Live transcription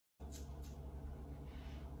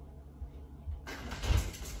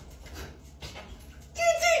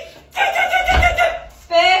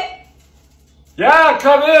Yeah,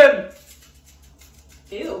 come in.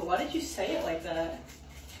 Ew, why did you say it like that?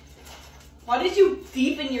 Why did you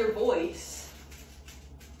deepen your voice?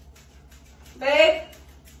 Babe?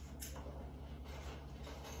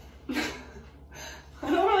 I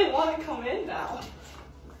don't really want to come in now.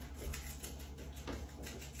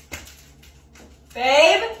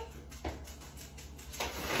 Babe?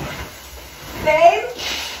 Babe?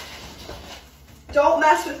 Don't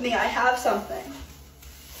mess with me, I have something.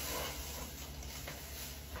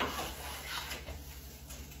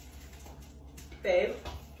 Babe?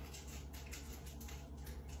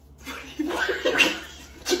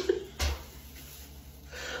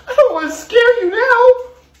 I don't want to scare you now.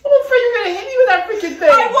 I'm afraid you're gonna hit me with that freaking thing.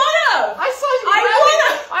 I wanna! I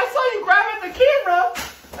saw you grabbing the camera,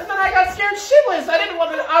 and then I got scared shitless. I didn't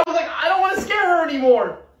want to. I was like, I don't want to scare her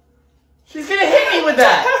anymore. She's gonna hit me with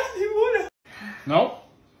that. You wanna?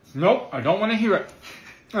 Nope, I don't want to hear it.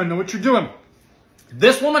 I know what you're doing.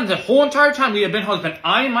 This woman, the whole entire time we have been home, has been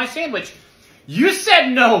eyeing my sandwich. You said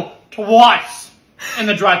no twice in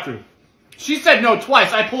the drive-thru. She said no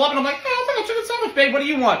twice. I pull up and I'm like, hey, I'll take a chicken sandwich, babe. What do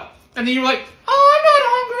you want? And then you were like, oh, I'm not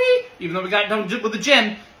hungry. Even though we got done with the gym.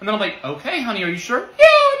 And then I'm like, okay, honey, are you sure? Yeah,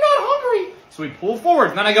 I'm not hungry. So we pull forward.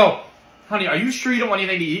 And then I go, honey, are you sure you don't want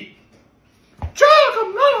anything to eat? Jack,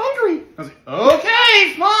 I'm not hungry. I was like,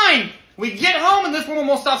 okay, fine. We get home and this woman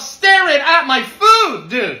won't stop staring at my food,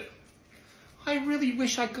 dude. I really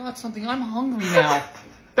wish I got something. I'm hungry now.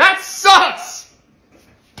 That sucks.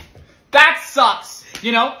 That sucks.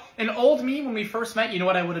 You know, an old me when we first met, you know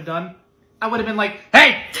what I would have done? I would have been like,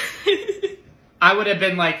 hey. I would have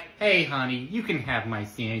been like, hey, honey, you can have my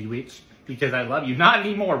sandwich because I love you. Not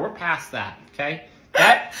anymore. We're past that, okay?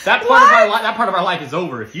 That part of our life is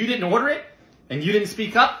over. If you didn't order it and you didn't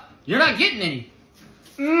speak up, you're not getting any.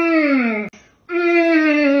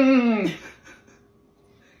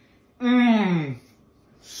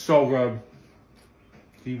 So good.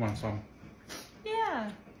 Do you want some?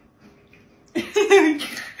 Yeah.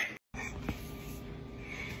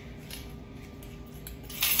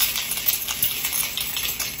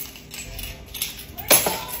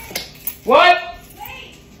 What?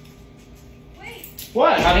 Wait.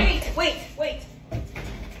 What, honey? Wait.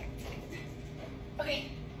 Okay.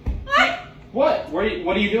 What? What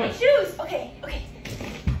are you doing? Shoes. Okay.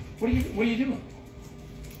 What are you doing?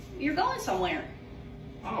 You're going somewhere.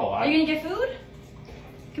 Oh, Are you gonna get food?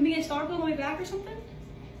 Can we get Starbucks on the way back or something?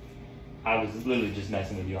 I was literally just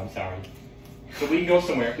messing with you. I'm sorry. So we can go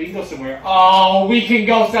somewhere. Oh, we can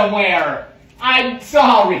go somewhere. I'm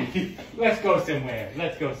sorry. Let's go somewhere.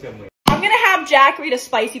 I'm gonna have Jack read a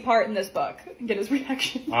spicy part in this book and get his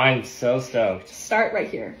reaction. I'm so stoked. Start right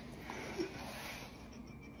here.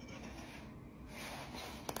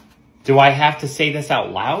 Do I have to say this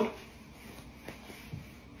out loud?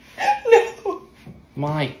 No.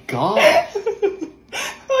 My God.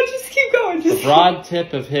 Oh, just keep going. The broad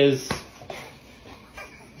tip of his...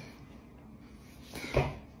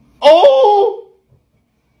 Oh!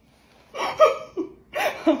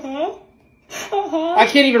 I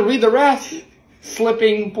can't even read the rest.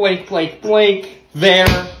 Slipping, blank,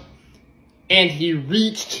 there. And he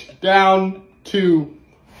reached down to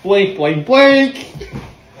blank.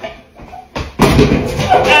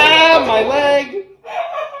 Ah, my leg.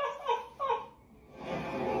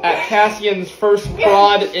 At Cassian's first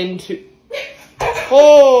prod into...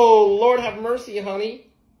 Oh, Lord have mercy, honey.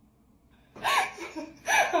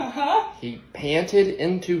 He panted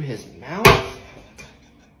into his mouth,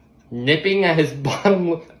 nipping at his bottom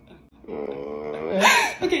lip.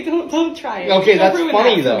 Okay, don't try it. Okay, Don't that's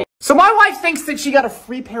funny, though. So my wife thinks that she got a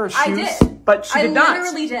free pair of shoes. I did. But she did not. I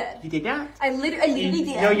literally did. You did not? I literally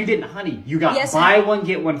did. No, you didn't, honey. You got Yes, buy one,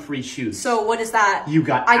 get one free shoes. So what is that? You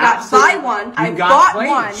got I got buy one, I bought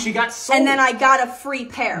one, She got sold. and then I got a free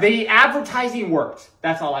pair. The advertising worked.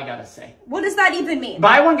 That's all I gotta say. What does that even mean?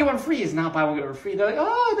 Buy one, get one free is not buy one, get one free. They're like,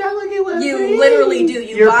 oh, buy one, get one free. You literally do.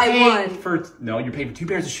 You're paying you're paying for 2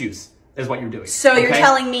 pairs of shoes. Is what you're doing. So you're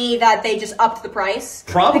telling me that they just upped the price?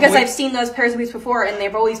 Probably. Because I've seen those pairs of boots before and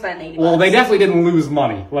they've always been $80. Well, they definitely didn't lose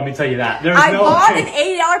money. Let me tell you that. I bought an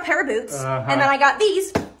 $80 pair of boots and then I got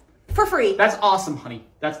these for free. That's awesome, honey.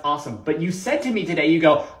 That's awesome. But you said to me today, you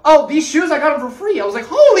go, oh, these shoes, I got them for free. I was like,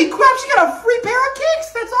 holy crap, she got a free pair of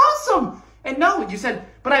kicks. That's awesome. And no, you said,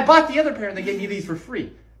 but I bought the other pair and they gave me these for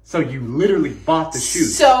free. So you literally bought the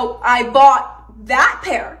shoes. So I bought that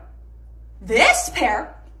pair. This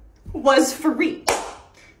pair was free.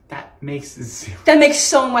 That makes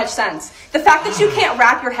so much sense. The fact that you can't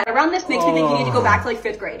wrap your head around this makes me think you need to go back to like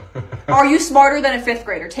 5th grade. Are you smarter than a 5th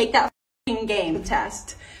grader? Take that game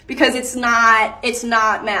test. Because it's not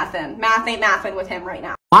mathin'. Math ain't mathin' with him right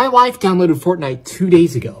now. My wife downloaded Fortnite 2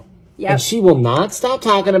 days ago. Yep. And she will not stop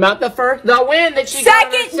talking about the win that she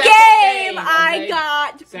got. Second game, I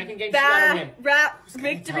got Second game, she got a win.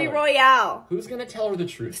 Victory Royale. Who's gonna tell her the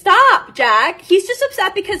truth? Stop, Jack. He's just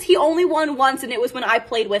upset because he only won once, and it was when I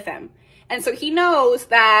played with him. And so he knows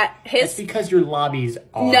that his... It's because your lobbies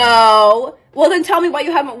are... No. Well, then tell me why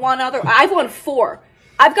you haven't won other... I've won 4.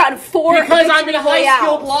 I've gotten 4 Because I'm in Victory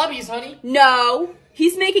high-skilled Royales. lobbies, honey. No.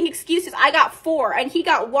 He's making excuses. I got 4, and he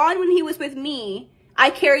got 1 when he was with me. I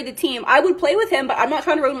carried the team. I would play with him, but I'm not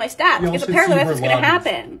trying to ruin my stats because apparently that's what's going to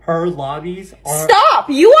happen. Her lobbies are... Stop!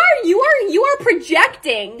 You are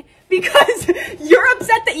projecting because you're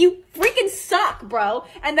upset that you freaking suck, bro,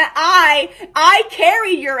 and that I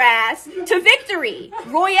carried your ass to victory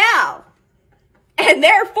royale, and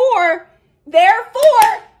therefore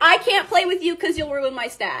I can't play with you because you'll ruin my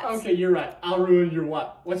stats. Okay, you're right. I'll ruin your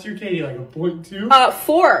what? What's your KD, like a 0.2?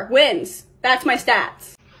 4 wins. That's my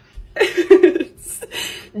stats.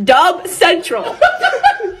 Dub Central.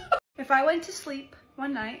 If I went to sleep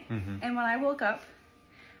one night and when I woke up,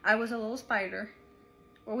 I was a little spider,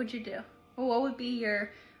 what would you do? Well, what would be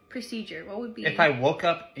your procedure? What would be... If I woke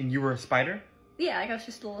up and you were a spider? Yeah, I was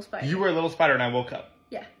just a little spider. You were a little spider and I woke up.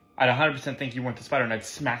 Yeah. I'd 100% think you weren't the spider and I'd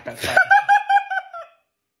smack that spider.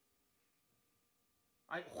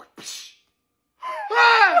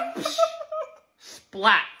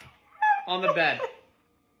 Splat on the bed.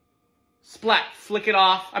 Splat, flick it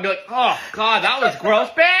off. I'd be like, oh god, that was gross,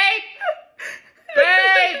 babe!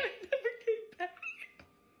 Babe!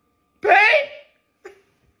 Babe!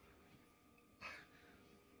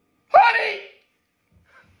 Honey!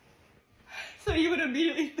 So you would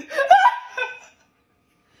immediately...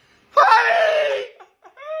 Honey!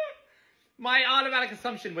 My automatic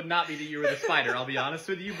assumption would not be that you were the spider, I'll be honest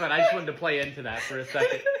with you, but I just wanted to play into that for a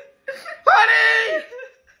second. Honey!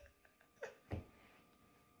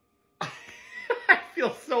 I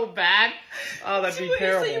feel so bad. Oh, that'd be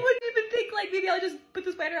terrible. So you wouldn't even think, like, maybe I'll just put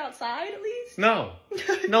the spider outside at least? No.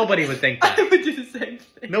 Nobody would think that. I would do the same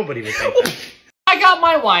thing. Nobody would think that. I got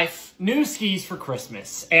my wife new skis for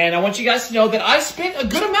Christmas, and I want you guys to know that I spent a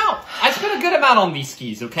good amount. I spent a good amount on these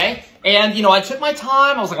skis, okay? And, you know, I took my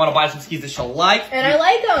time. I was like, I want to buy some skis that she'll like. And I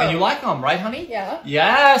like them. And you like them, right, honey? Yeah.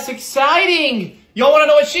 Yes, exciting. Y'all want to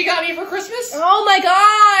know what she got me for Christmas? Oh my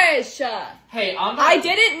gosh! Hey, I'm not... I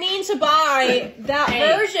didn't mean to buy that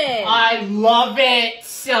version. I love it.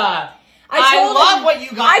 I love what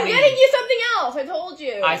you got I'm me. getting you something else. I told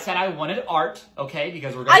you. I said I wanted art, okay,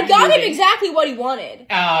 because we're going to I got him exactly what he wanted.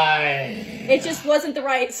 It It just wasn't the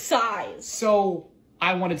right size. So,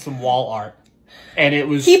 I wanted some wall art, and it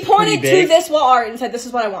was He pointed pretty big, to this wall art and said, this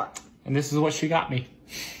is what I want. and this is what she got me.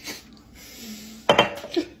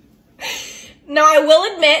 Now, I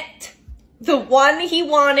will admit, the one he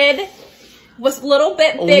wanted was a little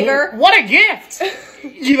bit bigger. What a gift!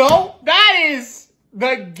 You know, that is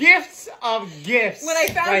the gifts of gifts. When I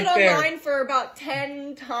found right it online there. for about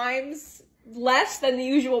 10 times less than the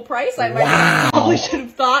usual price, I might probably should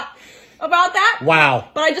have thought about that. Wow.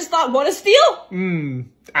 But I just thought, what a steal!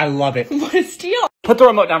 I love it. What a steal! Put the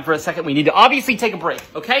remote down for a second. We need to obviously take a break,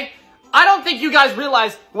 okay? I don't think you guys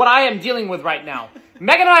realize what I am dealing with right now.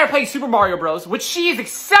 Megan and I are playing Super Mario Bros., which she is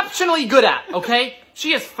exceptionally good at, okay?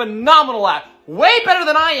 She is phenomenal at. Way better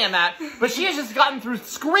than I am at, but she has just gotten through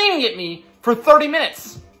screaming at me for 30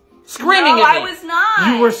 minutes. Screaming at me. I was not.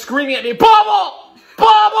 You were screaming at me. Bubble!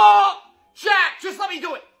 Bubble! Jack, just let me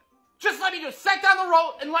do it. Just let me do it. Set down the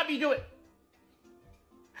rope and let me do it.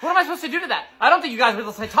 What am I supposed to do to that? I don't think you guys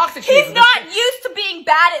realize how toxic she is. He's not used to being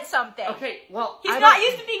bad at something. Okay, well, He's not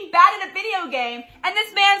used to being bad at a video game. And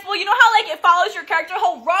this man's, well, you know how, like, it follows your character?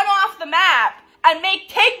 He'll run off the map and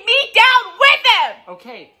take me down with him!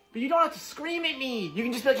 Okay, but you don't have to scream at me. You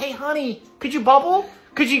can just be like, hey, honey, could you bubble?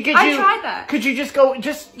 Could you I tried that. Could you just go,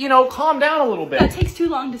 you know, calm down a little bit? That takes too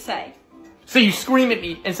long to say. So you scream at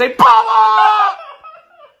me and say, Bubble!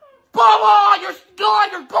 Bubble! You're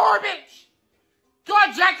God, you're garbage!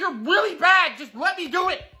 God, Jack, you're really bad. Just let me do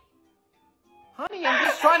it. Honey, I'm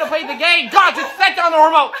just trying to play the game. God, just set down the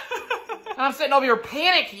remote. And I'm sitting over here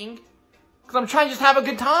panicking because I'm trying to just have a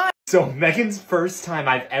good time. So, Megan's first time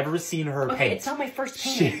I've ever seen her paint. It's not my first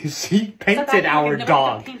painting. She painted our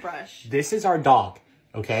dog. Paintbrush. This is our dog,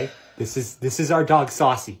 okay? This is our dog,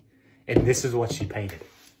 Saucy. And this is what she painted.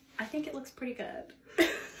 I think it looks pretty good.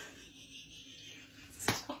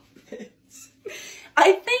 Stop it.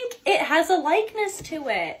 I think it has a likeness to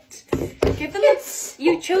it. Give them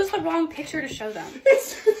you chose the wrong picture to show them.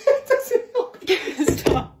 It doesn't help.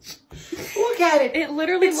 Stop. Look at it. It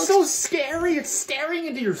literally looks so scary. It's staring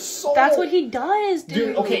into your soul. That's what he does,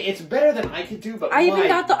 dude. Okay, it's better than I could do, but I even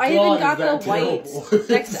got the whites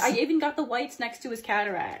next. I even got the whites next to his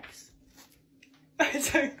cataracts.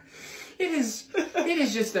 It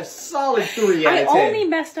is just a solid 3 out of 10. I only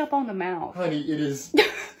messed up on the mouth. Honey, it is.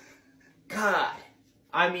 God,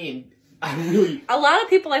 I mean, I really. A lot of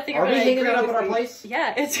people, I think, are we hanging that up in our place?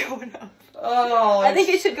 Yeah, it's going up. Oh, I think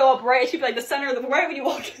it should go up right. It should be like the center of the right when you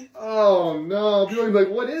walk in. Oh no! People will be like,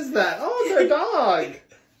 "What is that?" Oh, it's our dog.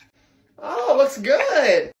 Oh, it looks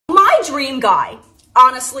good. My dream guy,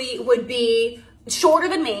 honestly, would be shorter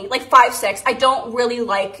than me, like 5'6". I don't really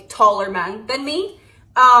like taller men than me.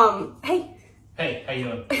 Hey. Hey, how you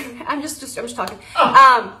doing? I'm just talking.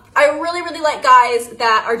 Oh. I really like guys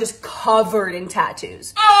that are just covered in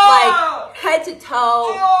tattoos. Oh. Like head to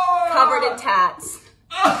toe, covered in tats.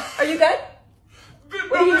 Are you good?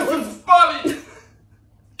 This is funny.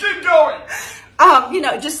 Keep going. You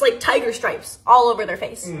know, just like tiger stripes all over their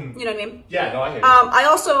face. You know what I mean? Yeah, no, I hear you. I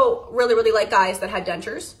also really like guys that had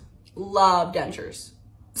dentures. Love dentures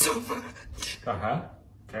so much.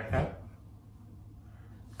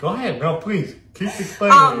 Go ahead, no, please. Keep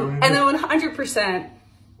explaining. And then 100%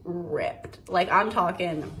 ripped. Like, I'm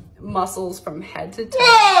talking muscles from head to toe.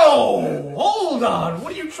 Whoa! Hold on.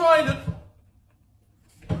 What are you trying to...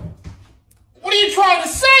 What are you trying to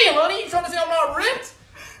say, honey? You trying to say I'm not ripped?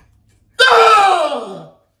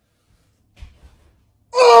 Oh!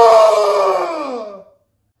 Oh!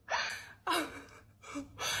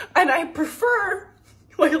 And I prefer...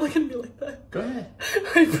 Why are you looking at me like that? Go ahead.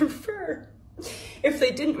 I prefer... If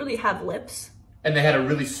they didn't really have lips. And they had a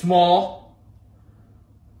really small...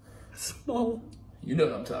 Small. You know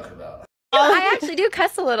what I'm talking about. I actually do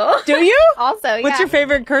cuss a little. Do you? Also, yeah. What's your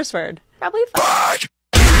favorite curse word? Probably fuck.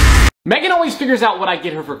 Megan always figures out what I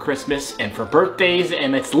get her for Christmas and for birthdays,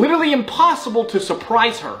 and it's literally impossible to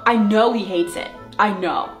surprise her. I know he hates it. I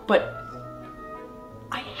know, but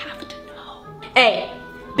I have to know. A,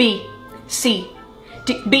 B, C,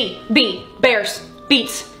 D, B, bears,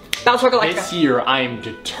 beets, Battlestar Galactica. This year, I am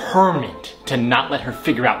determined to not let her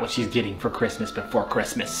figure out what she's getting for Christmas before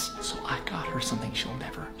Christmas. So I got her something she'll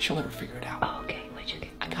never figure it out. Oh, okay, what'd you get?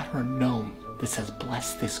 I got her a gnome that says,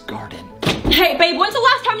 "Bless this garden." Hey, babe, when's the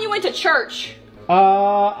last time you went to church?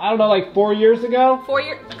 I don't know, like 4 years ago? 4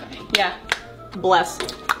 years? Okay, yeah. Bless.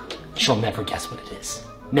 She'll never guess what it is.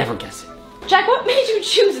 Never guess it. Jack, what made you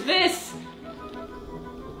choose this?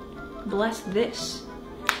 Bless this.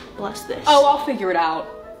 Bless this. Oh, I'll figure it out.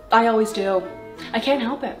 I always do. I can't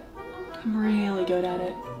help it. I'm really good at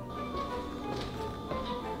it.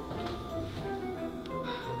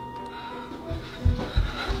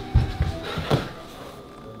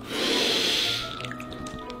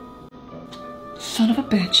 Son of a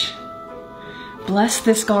bitch. Bless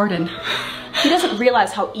this garden. He doesn't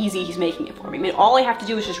realize how easy he's making it for me. I mean, all I have to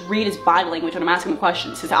do is just read his body language when I'm asking him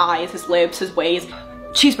questions. His eyes, his lips, his ways.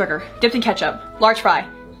 Cheeseburger, dipped in ketchup, large fry,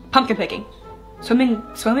 pumpkin picking.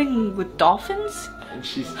 Swimming with dolphins? And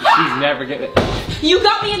she's never getting it. You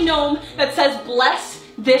got me a gnome that says, "Bless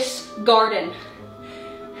this garden."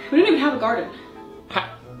 We don't even have a garden.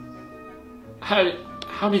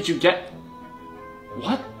 How did you get...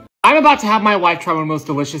 What? I'm about to have my wife try one of the most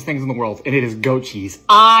delicious things in the world, and it is goat cheese.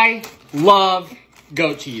 I love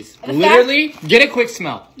goat cheese. Literally, get a quick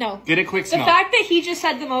smell. No. Get a quick smell. The fact that he just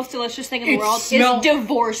said the most delicious thing in the world is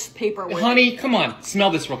divorce paperwork. Honey, come on. Smell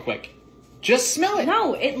this real quick. Just smell it.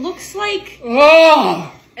 No, it looks like...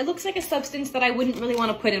 Oh! It looks like a substance that I wouldn't really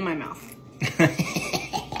want to put in my mouth.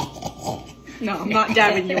 No, I'm not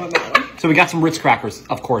dabbing you on that one. So we got some Ritz crackers,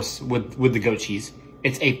 of course, with the goat cheese.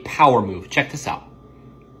 It's a power move. Check this out.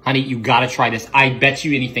 Honey, you gotta try this. I bet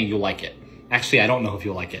you anything you'll like it. Actually, I don't know if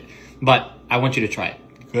you'll like it, but I want you to try it.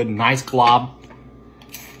 Good, nice glob.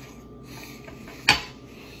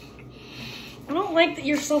 I don't like that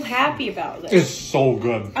you're so happy about this. It's so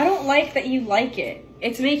good. I don't like that you like it.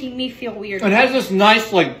 It's making me feel weird. It has this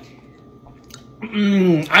nice, like, I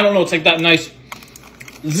don't know, it's like that nice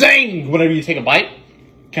zing whenever you take a bite.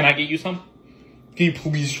 Can I get you some? Can you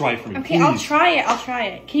please try it for me? Okay, please? I'll try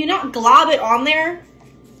it. Can you not glob it on there?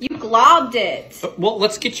 You globbed it. Well,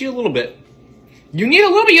 let's get you a little bit. You need a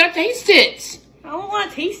little bit, you gotta taste it. I don't want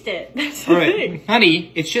to taste it. That's All the right, thing.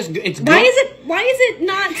 honey, it's just, it's good. Why is it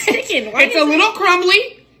not sticking? It's a little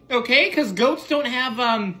crumbly, okay? Because goats don't have,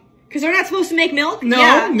 Because they're not supposed to make milk? No.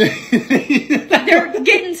 Yeah. They're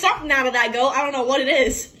getting something out of that goat. I don't know what it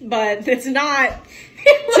is, but it's not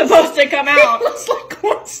supposed to come out. It looks like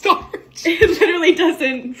cornstarch. It literally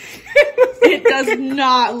doesn't. It does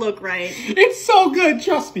not look right. It's so good,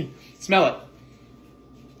 trust me. Smell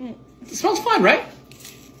it. It smells fine, right?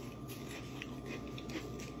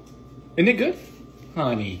 Isn't it good?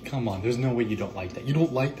 Honey, come on. There's no way you don't like that. You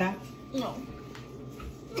don't like that? No.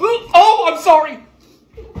 Oh, I'm sorry.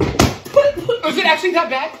 Is it actually that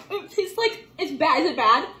bad? It's like, it's bad. Is it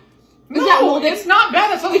bad? No, Is that molded? it's not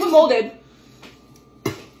bad. That's It's molded.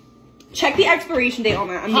 Check the expiration date on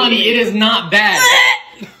that. Honey, it is not bad.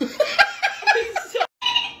 Is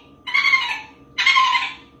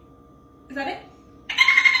that it?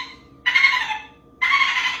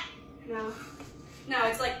 No. No,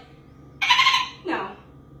 it's like... No.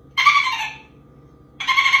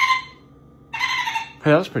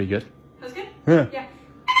 Hey, that was pretty good. That was good? Yeah. Yeah.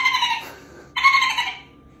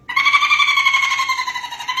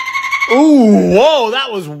 Ooh, whoa,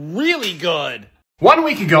 that was really good. 1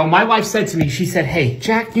 week ago, my wife said to me, she said, "Hey,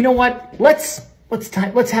 Jack, you know what? Let's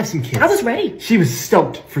have some kids." I was ready. She was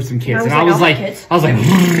stoked for some kids, I was like,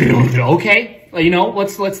 okay, you know,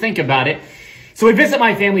 let's think about it. So we visit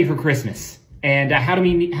my family for Christmas, and how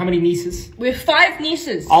many nieces? We have 5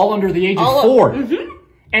 nieces. All under the age of 4. Mm-hmm.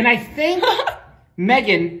 And I think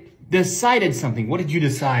Megan decided something. What did you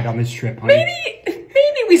decide on this trip, honey?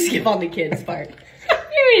 Maybe we skip on the kids part.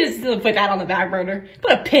 Maybe just put that on the back burner.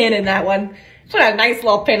 Put a pin in that one. Put a nice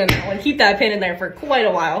little pin in that one. Keep that pin in there for quite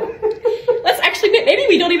a while. Let's actually, maybe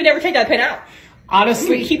we don't even ever take that pin out.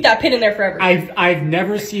 Honestly, keep that pin in there forever. I've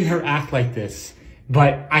never seen her act like this,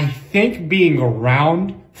 but I think being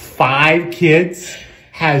around 5 kids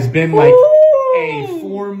has been like a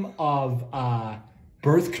form of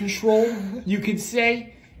birth control, you could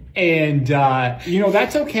say. And you know,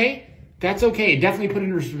 that's okay. That's okay. Definitely put it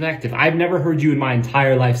in perspective. I've never heard you in my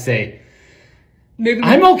entire life say,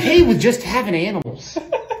 I'm okay with just having animals.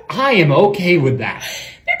 I am okay with that.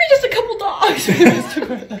 Maybe just a couple dogs.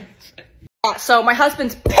 So my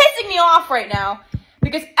husband's pissing me off right now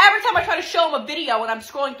because every time I try to show him a video when I'm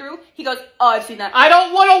scrolling through, he goes, "Oh, I've seen that." I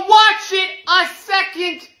don't want to watch it a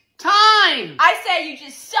second time. I say you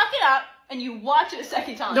just suck it up and you watch it a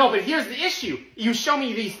second time. No, but here's the issue. You show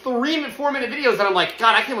me these 4-minute videos and I'm like,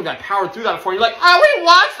 God, I can't believe I powered through that before. You're like, I already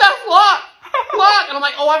watched that vlog. And I'm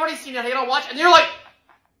like, oh, I've already seen it. I gotta watch it. And you're like,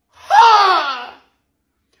 I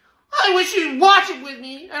wish you'd watch it with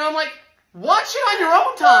me. And I'm like, watch it on your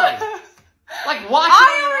own time. Like, watch it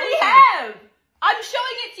on your own time. I already have. I'm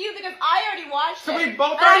showing it to you because I already watched it. So we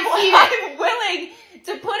both already seen it. I'm willing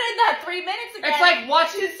to put in that 3 minutes again. It's like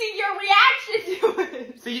watching to see your reaction to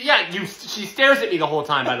it. See, yeah, she stares at me the whole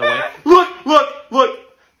time, by the way. Look. Look, look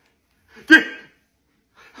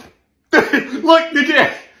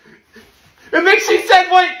at it. And then she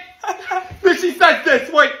said, wait. Then she said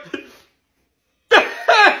this, wait.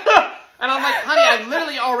 And I'm like, honey, I've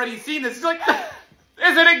literally already seen this. She's like,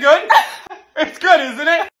 isn't it good? It's good, isn't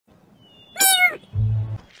it?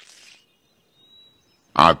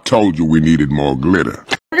 I told you we needed more glitter.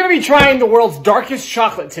 We're going to be trying the world's darkest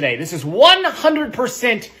chocolate today. This is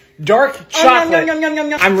 100% dark chocolate.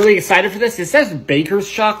 I'm really excited for this. It says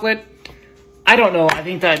baker's chocolate. I don't know. I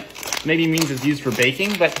think that maybe means it's used for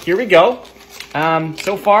baking, but here we go.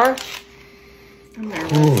 So far. I'm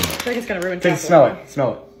nervous. I think it's going to ruin chocolate. Smell it.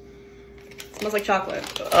 Smell it. It smells like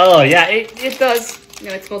chocolate. Oh, yeah, it does.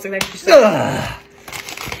 No, it smells like extra stuff.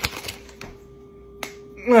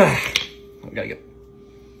 I gotta get...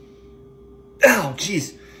 Oh,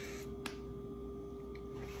 jeez.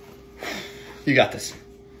 You got this.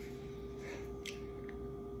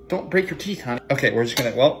 Don't break your teeth, honey. Okay, we're just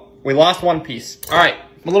gonna... Well, we lost one piece. All right.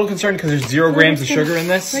 I'm a little concerned because there's 0 grams of sugar in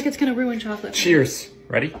this. Like it's gonna ruin chocolate. Cheers.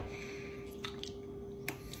 Ready?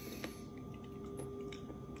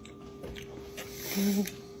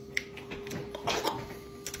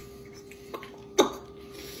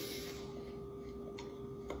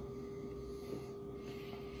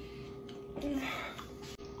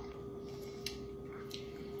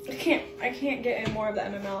 I can't get any more of that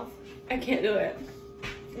in my mouth. I can't do it.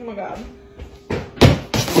 Oh my god.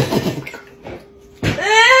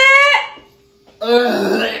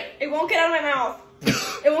 It won't get out of my mouth.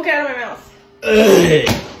 It won't get out of my mouth.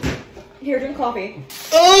 Here, drink coffee.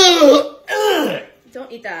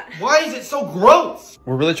 Don't eat that. Why is it so gross?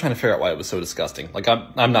 We're really trying to figure out why it was so disgusting. Like,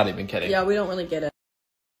 I'm not even kidding. Yeah, we don't really get it.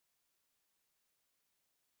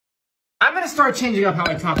 I'm gonna start changing up how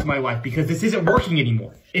I talk to my wife because this isn't working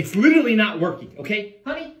anymore. It's literally not working, okay?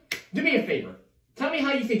 Honey, do me a favor. Tell me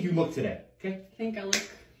how you think you look today, okay? I think I look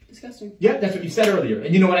disgusting. Yep, that's what you said earlier.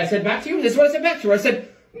 And you know what I said back to you? This is what I said back to you. I said,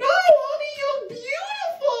 no, honey, you look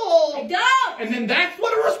beautiful. I don't. And then that's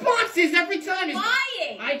what a response is every time. Is,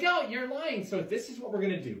 lying. I don't, you're lying. So this is what we're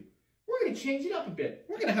gonna do. We're gonna change it up a bit.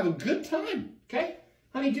 We're gonna have a good time, okay?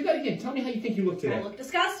 Honey, do that again. Tell me how you think you look today. I look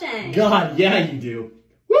disgusting. God, yeah, you do.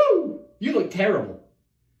 Woo! You look terrible.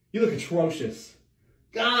 You look atrocious.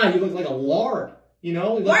 God, you look like a lard. You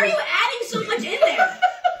know? Why are you adding so much in there?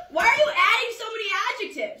 Why are you adding so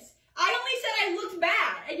many adjectives? I only said I looked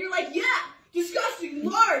bad, and you're like, yeah, disgusting,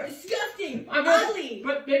 lard, disgusting, ugly.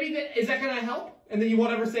 But maybe is that gonna help? And then you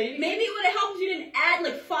won't ever say anything? Maybe it would have helped if you didn't add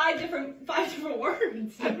like five different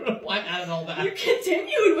words. I don't know why I added all that. You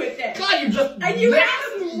continued with it. God, you just and you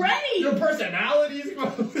had them ready. Your personality's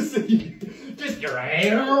gross. Just your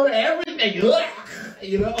hair, everything. Ugh,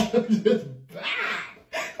 you know, just bad.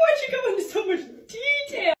 Why'd you go into so much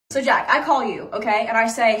detail? So Jack, I call you, okay? And I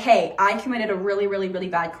say, hey, I committed a really, really, really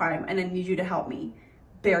bad crime and I need you to help me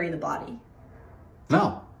bury the body.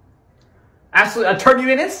 No. Absolutely, I'd turn you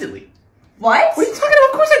in instantly. What? What are you talking about?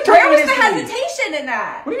 Of course I'd turn you in Where was the instantly. hesitation in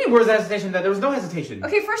that? What do you mean, where's the hesitation? There was no hesitation.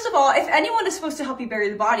 Okay, first of all, if anyone is supposed to help you bury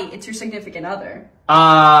the body, it's your significant other.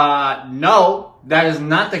 No, that is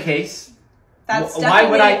not the case. That's Why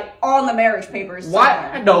would definitely on the marriage papers. Why?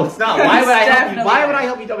 somewhere. No, it's not. Why would I help you? Definitely Why would there. I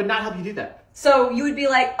help you? I would not help you do that. So you would be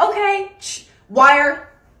like, okay, wire.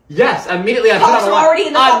 Yes, immediately I put Cops on are a already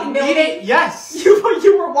in the fucking building. Yes.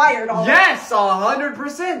 You were wired already. Yes,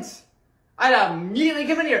 100%. I'd immediately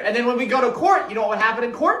come in here. And then when we go to court, you know what would happen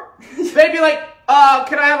in court? They'd be like,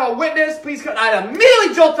 can I have a witness? Please come. I'd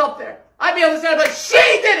immediately jolt up there. I'd be able to say, I'd be like, she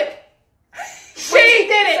did it. She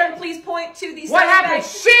did it. Sir, please point to the What happened?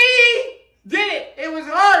 suspect. She did it. It was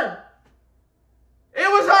her. It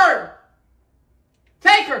was her.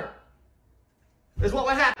 Take her. Is what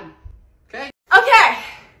would happen. Okay? Okay.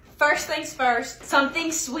 First things first.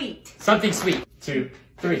 Something sweet. Something sweet. 2,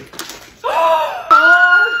 3. Oh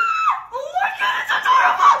my god, that's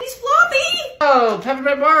adorable! He's floppy! Oh,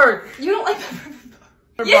 peppermint bark. You don't like peppermint bark?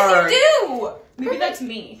 Peppermint Yes, bark. you do! Maybe that's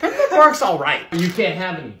me. Peppermint bark's alright. You can't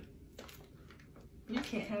have any. You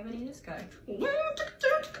can't have any of this guy.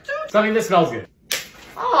 Something that smells good.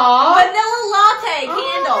 Vanilla latte candle.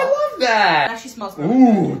 I love that. That actually smells good.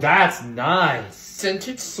 Ooh, that's nice.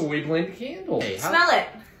 Scented soy blend candle. Hey, Smell it.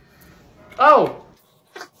 Oh.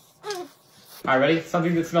 Alright, ready?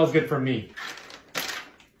 Something that smells good for me.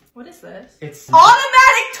 What is this? It's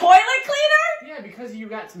Automatic toilet cleaner? yeah, because you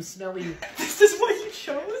got some smelly. This is what you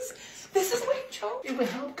chose? This is what you chose? It would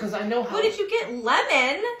help because I know how. What did you get?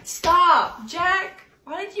 Lemon? Stop, Jack.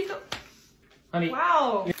 Why did you go? Honey.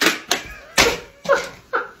 Wow.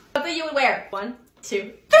 Something you would wear. 1,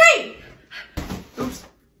 2, 3. Oops.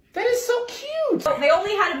 That is so cute. They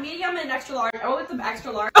only had a medium and an extra large. I went with the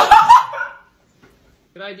extra large.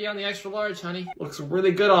 Good idea on the extra large, honey. Looks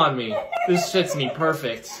really good on me. This fits me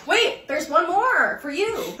perfect. Wait, there's one more for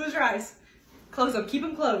you. Close your eyes. Close them. Keep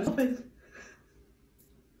them closed.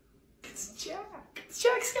 It's Jack. It's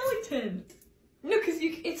Jack Skellington. No, because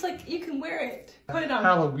it's like you can wear it. Put it on.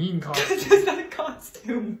 Halloween costume. It's not a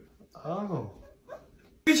costume. Oh.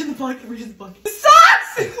 Reach in the pocket. Reach in the pocket.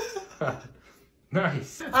 Socks!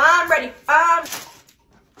 Nice. I'm ready.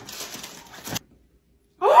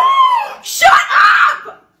 Shut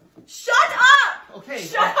up! Shut up! Okay.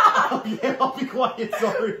 Shut up! Okay, I'll be quiet.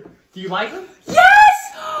 Sorry. Do you like them?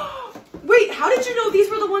 Yes! Wait, how did you know these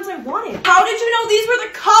were the ones I wanted? How did you know these were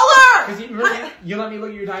the color? Because you let me look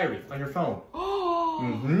at your diary on your phone.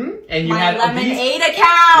 Mm-hmm. And you My had Lemonade these.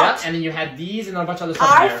 account! Yep, and then you had these and a bunch of other stuff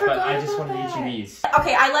I in there, but forgot I just about wanted to get you that. these.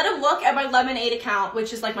 Okay, I let him look at my Lemonade account,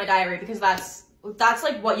 which is like my diary, because that's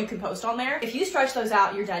like what you can post on there. If you stretch those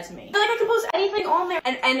out, you're dead to me. I feel like I can post anything on there.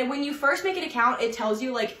 And when you first make an account, it tells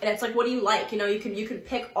you like, it's like, what do you like? You know, you can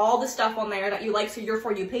pick all the stuff on there that you like, so your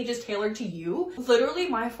For You page is tailored to you. Literally,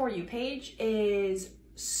 my For You page is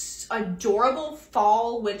adorable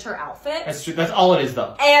fall winter outfit. That's true. That's all it is,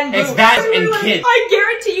 though. And it's boots. that and Literally, kids. I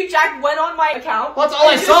guarantee you, Jack went on my account. Well, that's all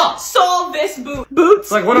I and saw. just saw this boots.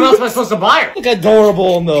 It's like, what else am I supposed to buy her? Look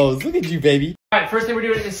adorable in those. Look at you, baby. Alright, first thing we're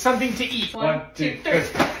doing is something to eat. 1, 2, 3.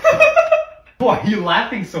 Why are you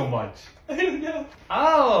laughing so much? I don't know.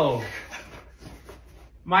 Oh.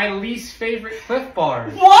 My least favorite Cliff Bar.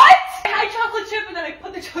 What? I had chocolate chip and then I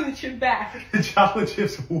put the chocolate chip back. The chocolate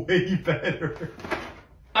chip's way better.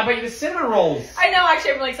 I bet you the cinnamon rolls. I know,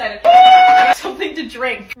 actually, I'm really excited. Something to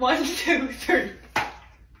drink. 1, 2, 3. Oh,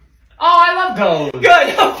 I love those. Good.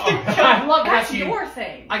 I love that. That's your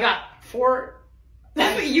thing. I got 4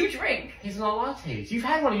 That's what you drink. hazelnut lattes. You've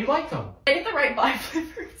had one. You like them. I get the right buy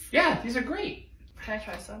flavors. Yeah, these are great. Can I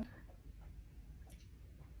try some?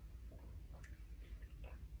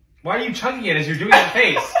 Why are you chugging it as you're doing that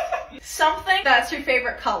face? Something that's your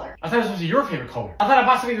favorite color. I thought it was supposed to be your favorite color. I thought I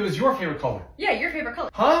bought something that was your favorite color. Yeah, your favorite color.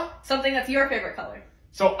 Huh? Something that's your favorite color.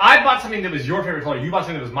 So I bought something that was your favorite color. You bought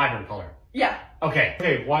something that was my favorite color. Yeah. Okay.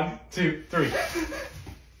 Okay, 1, 2, 3.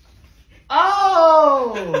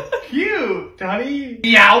 Oh, cute, honey.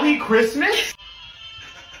 Meowie Christmas?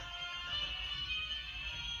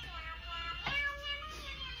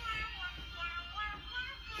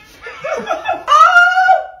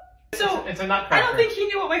 So It's a nutcracker. I don't think he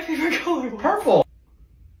knew what my favorite color was. Purple.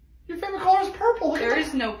 Your favorite color is purple. There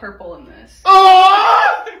is no purple in this.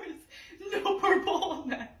 Oh! There is no purple in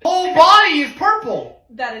that. Whole body is purple.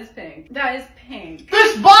 That is pink. That is pink.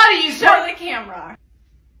 This body is Show the camera.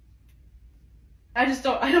 I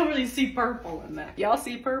don't really see purple in that. Y'all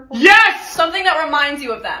see purple? Yes! Something that reminds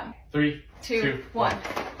you of them. 3, 2, 1.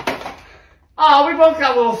 Oh, we both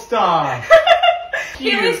got little stuff.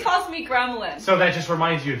 He always calls me Gremlin. So that just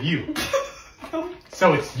reminds you of you.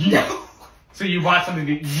 So it's you. No. So you bought something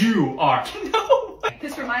that you are. No.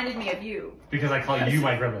 This reminded me of you. Because I call you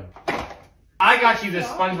my gremlin. I got you this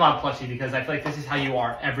SpongeBob plushie because I feel like this is how you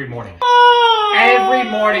are every morning. Oh. Every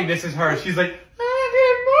morning this is her. She's like,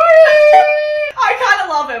 good morning. I kind of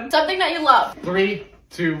love him. Something that you love. 3,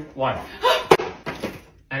 2, 1.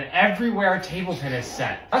 And everywhere a table pin is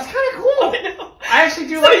set. That's kind of cool. I know. I actually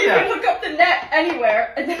do So like you that. can hook up the net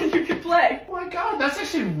anywhere and then you can play. Oh my god, that's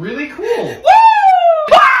actually really cool. Woo!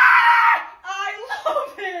 I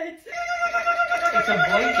love it. It's a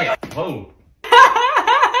blanket. Whoa.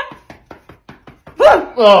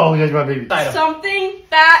 Oh, here's my baby. Something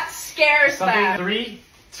that scares Something. them. 3,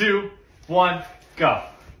 2, 1, go.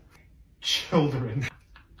 Children.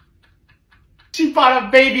 She bought a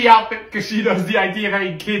baby outfit because she knows the idea of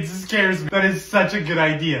having kids scares me. That is such a good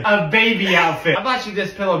idea. A baby outfit. I bought you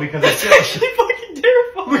this pillow because I feel Actually fucking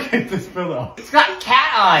terrifying. Look at this pillow. It's got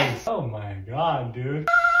cat eyes. Oh my god, dude.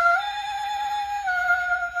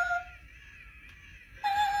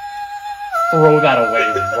 Throw that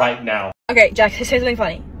away right now. Okay, Jack, say something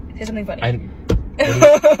funny. Say something funny.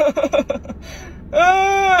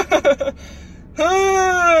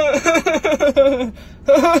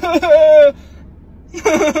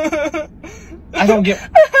 I don't get.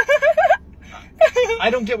 I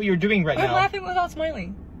don't get what you're doing right now. I'm laughing without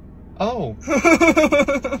smiling. Oh.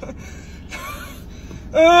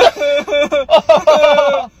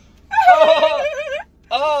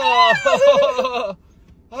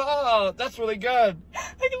 Oh, that's really good.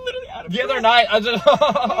 I can literally out of The other night, I just.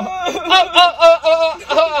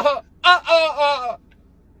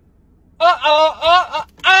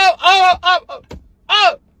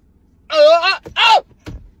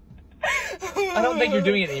 I don't think you're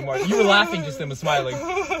doing it anymore. You were laughing just then with smiling.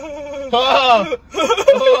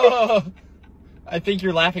 I think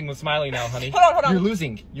you're laughing with smiling now, honey. Hold on. You're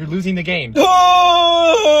losing. You're losing the game.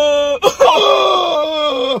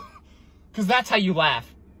 Because that's how you laugh.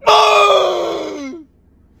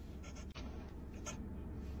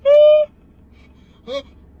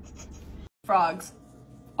 Frogs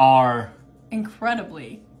Are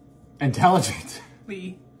incredibly intelligent.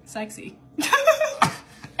 sexy.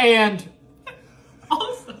 And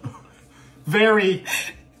Also very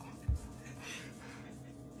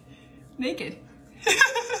naked.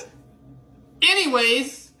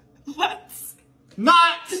 anyways, Let's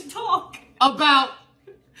not talk about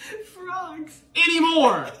frogs.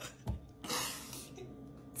 anymore.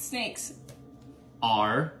 Snakes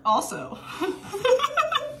Are also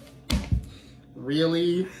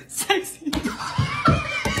really sexy.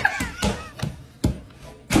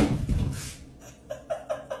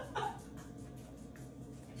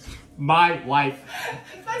 my wife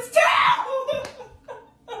That's terrible.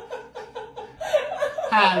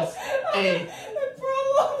 has a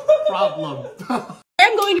problem.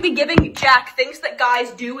 I'm going to be giving Jack things that guys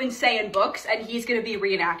do and say in books, and he's going to be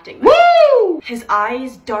reenacting them. Woo! His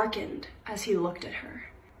eyes darkened as he looked at her.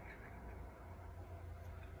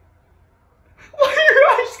 Why are your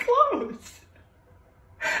eyes closed?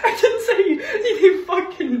 I didn't say you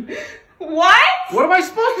fucking... What? What am I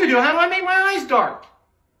supposed to do? How do I make my eyes dark?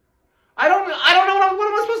 I don't know. What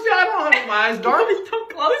am I supposed to do? I don't know how to make my eyes dark. Don't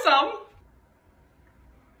close them.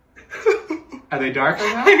 Are they dark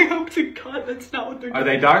right now? I hope to God that's not what they're doing. Are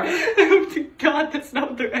they dark? I hope to God that's not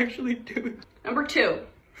what they're actually doing. Number 2.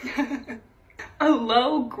 A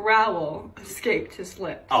low growl escaped his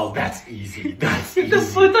lips. Oh, that's easy. That's What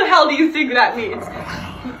easy. the hell do you think that means?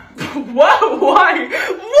 Whoa, why?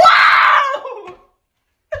 Wow!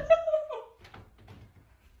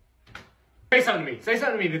 Say something to me. Say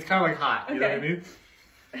something to me that's kind of like hot. You know what I Okay. mean?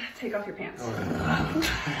 Take off your pants.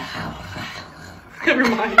 Never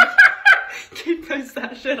mind. Keep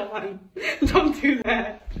that shit on. Don't do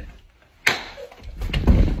that.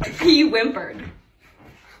 He whimpered.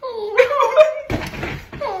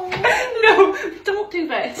 No, don't do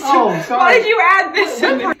this. Oh, sorry. Why did you add this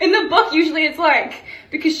in there? In the book, usually it's like,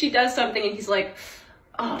 because she does something and he's like,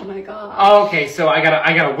 oh my god. Oh, okay, so I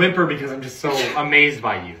gotta whimper because I'm just so amazed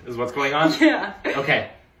by you, is what's going on? Yeah.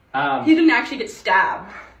 Okay. He didn't actually get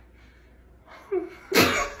stabbed.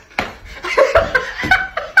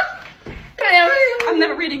 I'm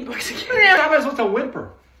never reading books again. Yeah, I was supposed to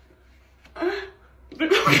whimper.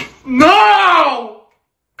 No!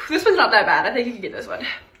 This one's not that bad. I think you can get this one.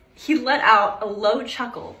 He let out a low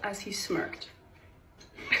chuckle as he smirked.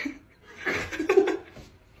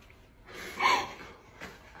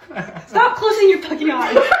 Stop closing your fucking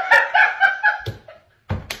eyes.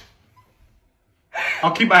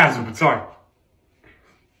 I'll keep my eyes open, sorry.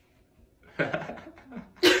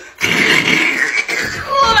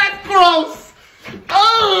 Oh, that's gross!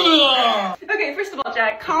 Oh! Okay, first of all,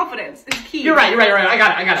 Jack, confidence is key. You're right. I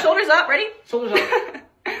got it. Shoulders up, ready? Shoulders up.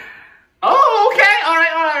 Oh, okay. All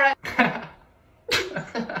right.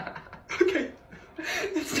 Okay.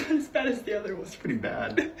 It's not as bad as the other one. It's pretty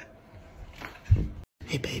bad.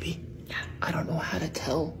 Hey, baby. I don't know how to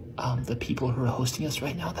tell the people who are hosting us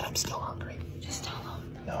right now that I'm still hungry. Just tell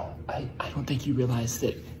them. No, I don't think you realize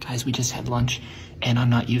that, guys, we just had lunch, and I'm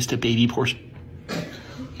not used to baby portions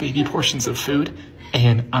of food,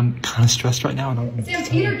 and I'm kind of stressed right now. And Sam,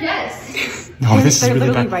 Peter, guess. No, this is really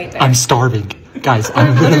literally bad. right there. I'm starving. Guys,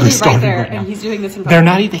 I'm literally starving there, right now. and he's doing this in front They're of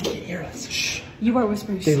not even, they can't hear us. Shh. You are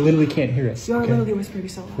whispering They so literally can't hear us. You are okay? literally whispering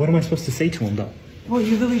so loud. What am I supposed to say to them, though? Well,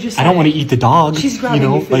 you literally just I don't want to eat the dog. She's grabbing you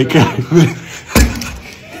know, your food like. right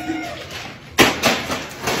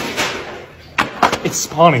It's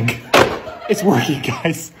spawning. It's working,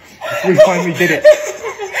 guys. We finally did it.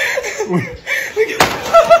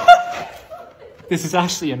 This is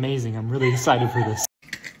actually amazing. I'm really excited for this.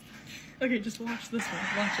 Okay, just watch this one.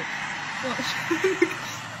 Watch it. Watch.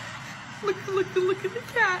 Look at the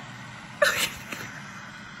cat.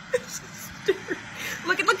 It's so stupid.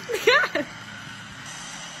 Look at the cat.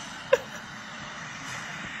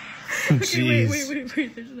 Okay,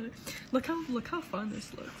 wait. There's another. Look how fun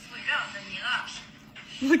this looks.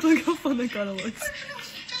 Look how fun that kind of looks.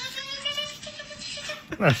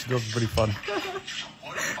 Actually, that's pretty fun.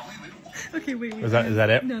 Okay, wait. Is that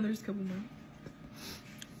it? No, there's a couple more.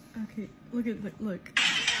 Okay, look.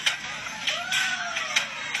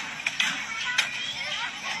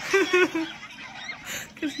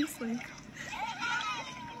 Cause he's like,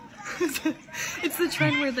 it's the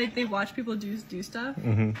trend where like they watch people do stuff.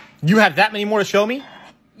 Mm-hmm. You have that many more to show me?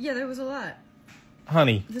 Yeah, there was a lot.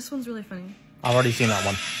 Honey, This one's really funny. I've already seen that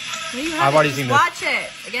one. No, you I've already seen this. Watch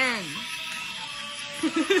it again.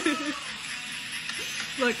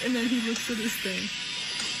 Look, and then he looks at his thing.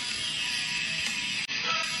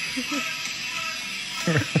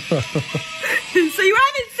 So you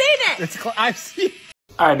haven't seen it. I've seen.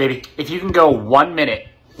 All right, baby. If you can go 1 minute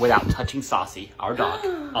without touching Saucy, our dog,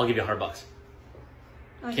 I'll give you $100.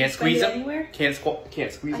 Can't squeeze him. Anywhere? Can't squeeze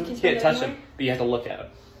him. spend Can't it touch anywhere? him. But you have to look at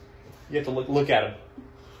him. You have to look at him.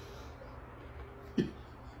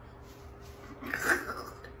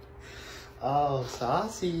 Oh,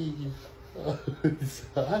 Saucy. Oh,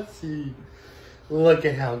 Saucy. Look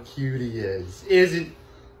at how cute he is. Isn't...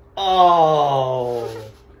 Oh.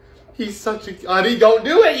 He's such a... Honey, don't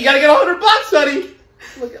do it. You gotta get $100, honey.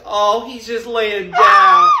 Look at... Oh, he's just laying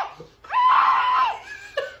down.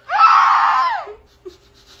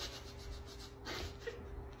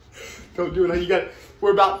 Don't do it. You got...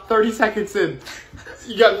 We're about 30 seconds in.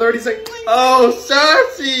 You got 30 seconds. Oh,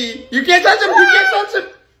 Saucy. You can't touch him. You can't touch him.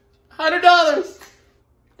 $100.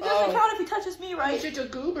 It doesn't count if he touches me, right? He's just a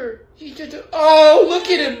goober. He's just a... Oh, look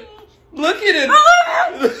at him. Look at him.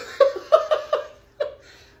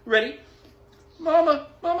 Ready? Mama,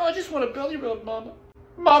 I just want a belly rub, Mama.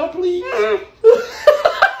 Mama, please. I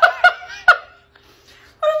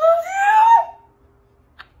love you.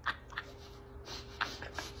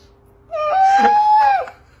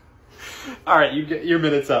 All right, you get your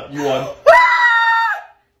minute's up. You won.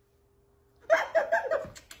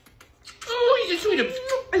 Oh, you just sweet him.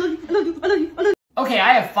 I love you. Okay,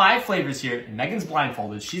 I have 5 flavors here, and Megan's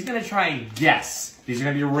blindfolded. She's gonna try and guess. These are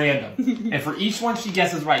gonna be random. And for each one she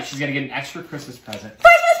guesses right, she's gonna get an extra Christmas present.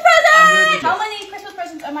 Christmas present! How many Christmas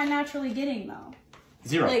presents am I naturally getting, though?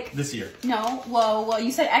 0 like, this year. No, well,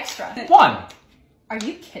 you said extra. 1. Are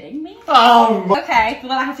you kidding me? Oh. Okay, well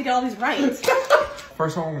then I have to get all these right.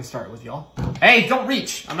 First one we're gonna start with, y'all. Hey, don't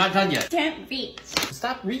reach. I'm not done yet. Can't reach.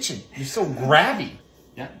 Stop reaching. You're so grabby.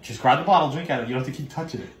 Yeah, just grab the bottle, drink out of it. You don't have to keep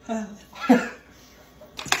touching it.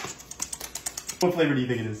 What flavor do you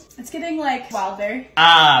think it is? It's getting like wildberry.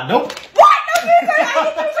 Nope. What? No,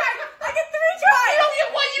 I get 3 tries. You don't get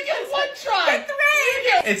 1, you get 1 try. I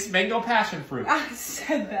get 3. It's mango passion fruit. I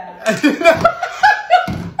said that.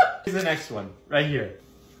 Here's the next one, right here.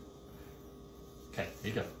 Okay,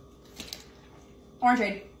 here you go.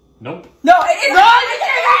 Orangeade. Nope. No, it is. No, I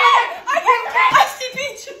can't. Iced tea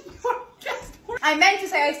peach. I meant to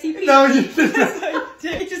say iced tea peach. No, you didn't.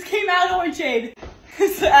 It just came out orangeade.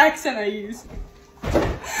 It's the accent I use.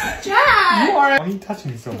 Jack! You are. Why are you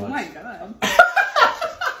touching me so much? Oh my god.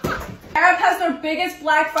 Arab has their biggest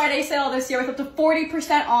Black Friday sale this year with up to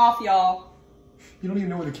 40% off, y'all. You don't even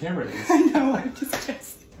know where the camera is. I know, I just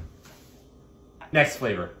guessed. Next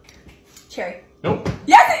flavor. Cherry. Nope.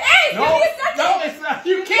 Yes, it is! No, Give me a second! no, it's not.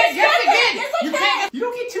 You can't guess second. again. Yes, I You can. can't. You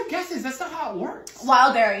don't get 2 guesses. That's not how it works.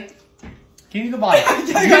 Wildberry. Give me the bottle. Give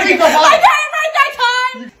me the I bottle. got it right that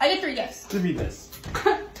time! I get 3 gifts. Give me this.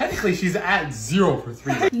 Technically, she's at 0 for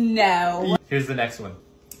 3. No. Here's the next one.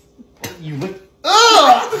 You look.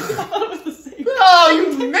 I thought it was the same.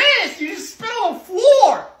 Oh, you missed! You just spit on the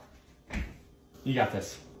floor! You got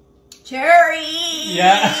this. Cherry!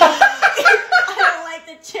 Yeah. I don't like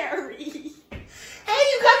the cherry. Hey,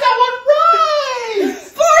 you got that one right!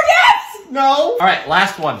 4 gifts! No. Alright,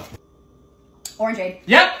 last one. Orangeade.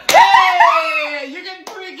 Yep. Hey! You get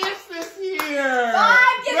 3 gifts this year! 5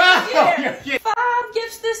 gifts this year! 5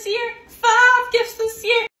 gifts this year! 5 gifts this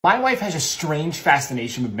year! My wife has a strange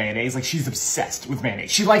fascination with mayonnaise. Like, she's obsessed with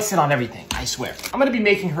mayonnaise. She likes it on everything, I swear. I'm gonna be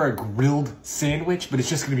making her a grilled sandwich, but it's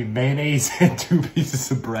just gonna be mayonnaise and 2 pieces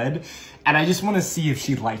of bread. And I just wanna see if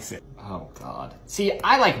she likes it. Oh, God. See,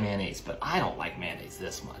 I like mayonnaise, but I don't like mayonnaise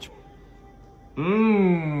this much.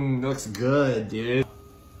 Mmm, looks good, dude.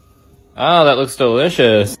 Oh, that looks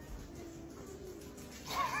delicious.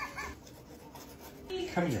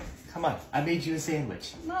 Come here. Come on. I made you a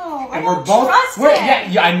sandwich. No, I And don't we're both. trust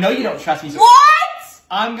it. Yeah, I know you don't trust me. So What?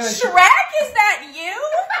 I'm gonna. Shrek, is that you?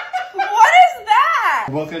 What is that?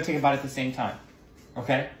 We're both gonna take a bite at the same time.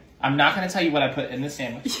 Okay? I'm not gonna tell you what I put in this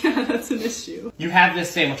sandwich. Yeah, that's an issue. You have this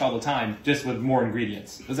sandwich all the time, just with more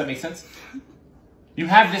ingredients. Does that make sense? You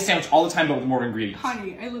have this sandwich all the time, but with more ingredients.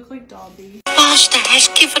 Honey, I look like Dobby. Master has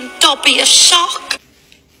given Dobby a shock.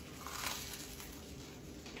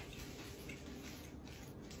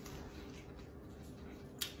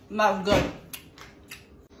 Not good.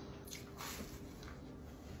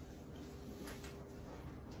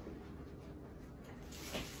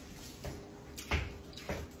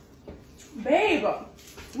 Babe,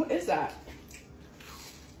 what is that?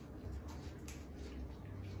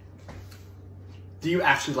 Do you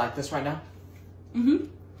actually like this right now? Mm-hmm.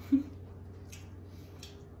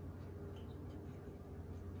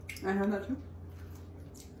 I heard that too.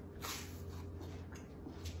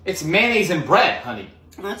 It's mayonnaise and bread, honey.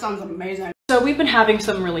 That sounds amazing. So we've been having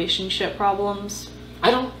some relationship problems.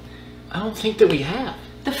 I don't think that we have.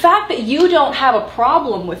 The fact that you don't have a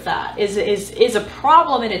problem with that is a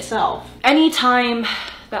problem in itself. Anytime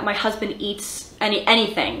that my husband eats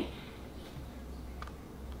anything,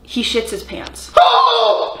 he shits his pants.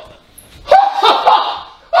 Oh!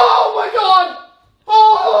 Oh my God!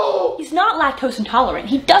 Oh! He's not lactose intolerant.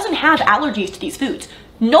 He doesn't have allergies to these foods.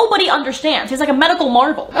 Nobody understands. He's like a medical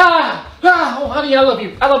marvel. Oh, honey, I love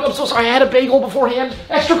you. I love you. I'm so sorry. I had a bagel beforehand.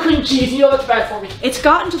 Extra cream cheese. You know that's bad for me. It's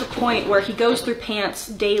gotten to the point where he goes through pants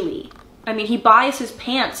daily. I mean, he buys his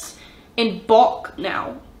pants in bulk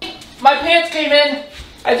now. My pants came in.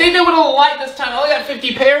 I think they would have light this time. I only got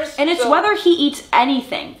 50 pairs. And it's whether he eats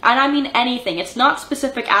anything. And I mean anything. It's not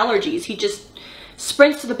specific allergies. He just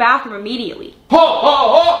sprints to the bathroom immediately.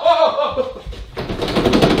 Oh.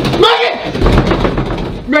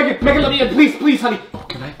 Megan, let me in. Please, honey. Oh,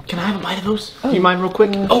 can I have a bite of those? Do you mind real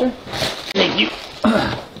quick? Oh, sure. Thank you.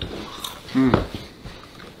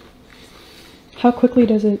 How quickly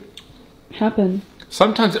does it happen?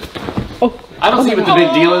 Sometimes Oh, I don't see my what the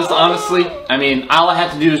big deal is, honestly. I mean, all I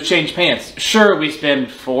have to do is change pants. Sure, we spend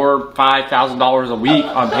 $4,000 or $5,000 a week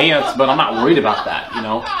on pants, but I'm not worried about that, you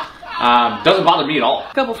know? Doesn't bother me at all.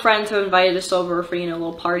 A couple friends have invited us over for,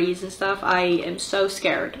 little parties and stuff. I am so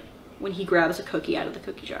scared when he grabs a cookie out of the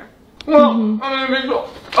cookie jar.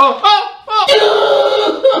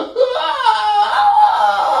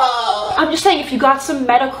 I'm just saying, if you got some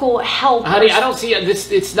medical help. Honey, I don't see it.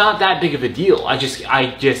 It's not that big of a deal. I just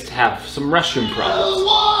have some restroom problems.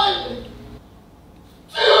 1,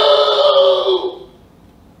 2,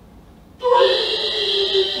 3.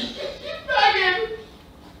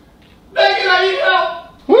 Megan, I need help.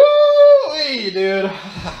 Woo-wee, dude.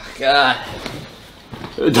 God.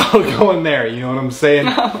 Don't go in there. You know what I'm saying?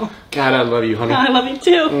 No. God, I love you, honey. I love you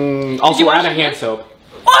too. Also, add a hand soap.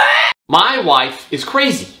 What? My wife is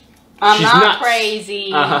crazy. I'm She's not nuts. crazy.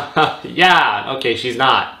 Yeah, okay, she's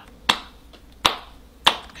not.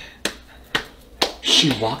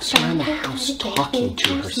 She walks around the house talking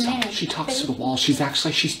to herself. She talks to the wall. She's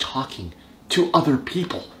actually, she's talking to other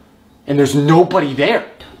people. And there's nobody there.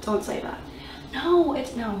 Don't say that. No,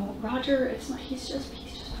 Roger, it's not, he's just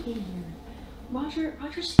weird.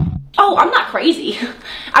 Roger's, oh, I'm not crazy.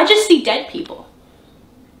 I just see dead people.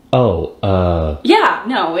 Oh, Yeah,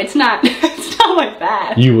 no, it's not, it's not not my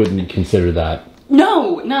bad. You wouldn't consider that.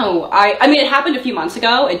 No. I mean, it happened a few months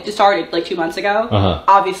ago. It just started like 2 months ago.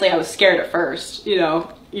 Obviously, I was scared at first. You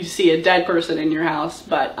know, you see a dead person in your house,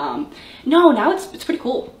 but no, now it's pretty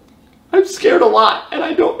cool. I'm scared a lot, and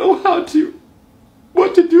I don't know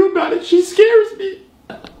what to do about it. She scares me.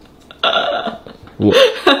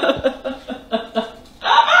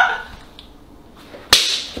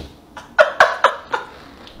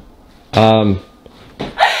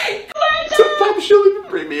 Sometimes she'll even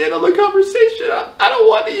bring me in on the conversation. I don't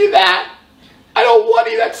want any of that. I don't want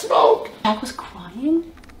any of that smoke. Jack was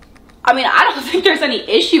crying? I mean, I don't think there's any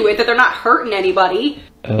issue with it. They're not hurting anybody.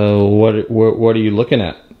 What are you looking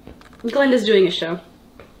at? Glenda's doing a show.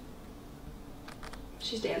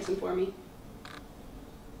 She's dancing for me.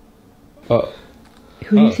 Who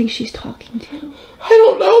do you think she's talking to? I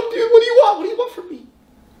don't know, dude. What do you want? What do you want from me?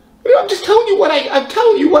 I'm just telling you what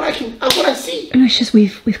I see. And it's just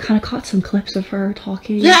we've kind of caught some clips of her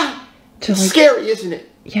talking. Yeah. To, it's like, scary, isn't it?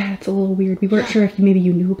 Yeah, it's a little weird. We weren't sure if maybe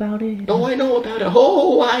you knew about it. No, I know about it.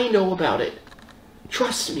 Oh, I know about it.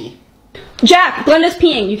 Trust me. Jack, Glenda's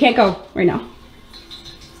peeing. You can't go right now.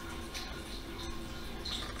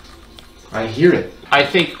 I hear it. I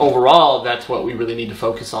think overall, that's what we really need to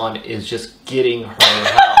focus on is just getting her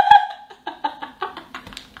help.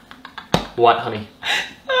 What, honey?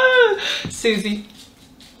 Susie.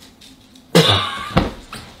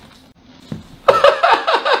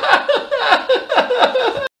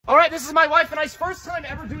 Alright, this is my wife and I's first time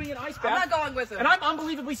ever doing an ice bath. I'm not going with him. And I'm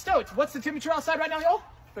unbelievably stoked. What's the temperature outside right now, y'all?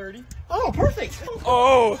 30. Oh, perfect.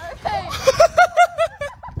 Oh. Okay.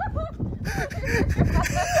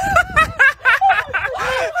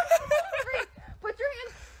 Put your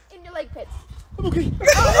hands in your leg pits. I'm okay.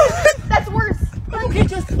 That's worse. I'm okay,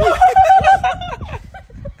 just. You're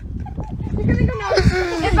gonna go now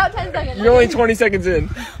in about 10 seconds. You're only 20 seconds in.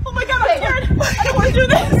 Oh my god, I'm scared. I don't want to do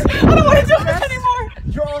this. I don't want to do this anymore.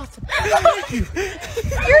 You're awesome. Thank you.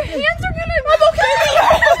 Your hands are gonna. I'm okay.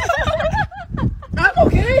 I'm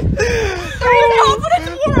okay. 30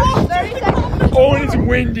 seconds. Oh, and it's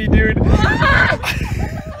windy, dude.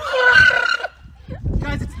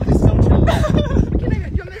 Guys, it's so chill. Do you want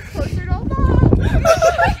me to closer at all?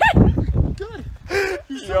 Good.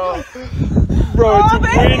 Yo. Bro, it's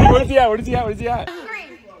windy. What is he at? 3,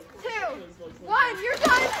 2, 1, you're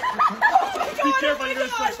done. Be careful, you're gonna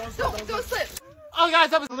slip. Don't slip. Oh, guys,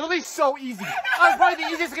 that was literally so easy. That was probably the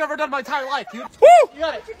easiest thing I've ever done in my entire life, dude. Woo! You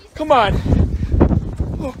got it. Come on.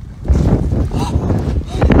 Oh.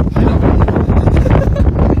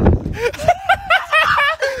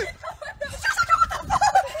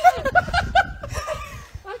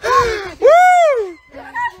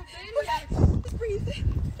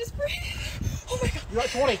 Just breathe. Oh my god. You're at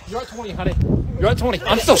 20. You're at 20, honey. You're at 20.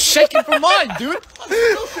 I'm still shaking from mine, dude. I'm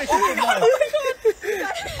still shaking from mine. Oh my god.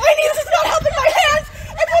 My knees is not helping my hands.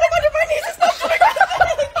 I put them under my knees. It's not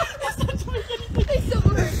doing anything. They still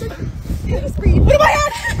hurt. Just breathe. What am I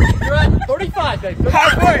at? You're at 35, babe.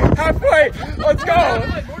 Halfway. Let's go.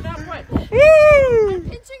 More than halfway. I'm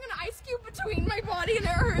pinching an ice cube between my body and it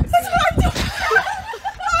hurts. That's what I'm doing.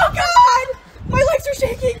 Oh god. My legs are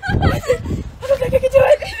shaking. I don't think I can do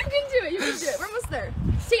it. You can do it. We're almost there.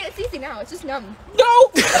 See, it's easy now. It's just numb. No!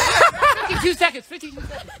 52 seconds. 52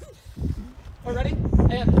 seconds. All ready?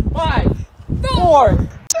 And 5, 4,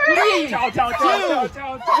 3, 2, 1.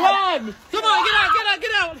 Come on,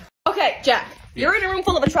 get out. Okay, Jack. You're in a room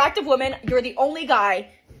full of attractive women. You're the only guy.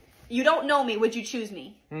 You don't know me. Would you choose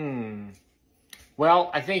me?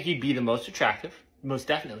 Well, I think you'd be the most attractive. Most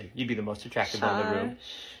definitely. You'd be the most attractive one in the room.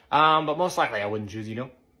 But most likely I wouldn't choose you, know?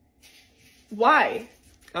 Why?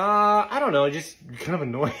 I don't know. Just kind of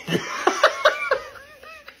annoying.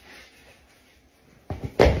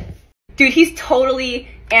 Dude, he's totally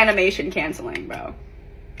animation canceling, bro.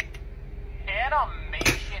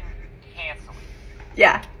 Animation canceling.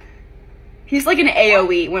 Yeah. He's like an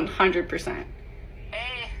AoE 100%.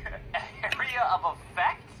 Area of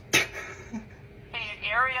effect? An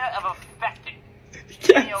area of affecting.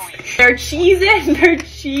 Yes. They're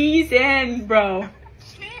cheesing, bro.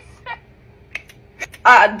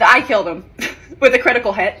 I killed him with a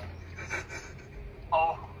critical hit.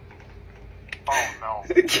 Oh no.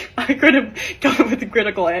 I could have done it with a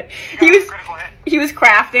critical hit. Critical hit. He was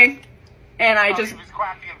crafting, and I just. He was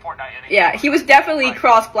crafting in Fortnite. Yeah, he was definitely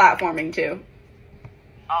cross-platforming too.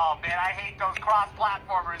 Oh man, I hate those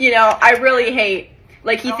cross-platformers. You know, I really hate.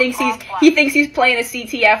 Like he thinks he's playing a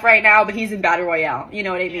CTF right now, but he's in Battle Royale. You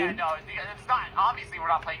know what I mean? Yeah, no, it's not. Obviously, we're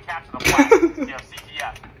not playing Capture the Flag. You know,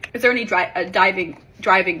 CTF. Is there any driving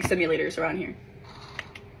simulators around here?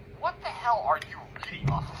 What the hell are you reading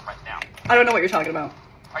off of right now? I don't know what you're talking about.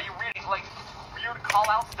 Are you reading like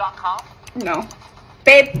callouts.com? No.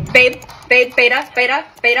 Babe, beta.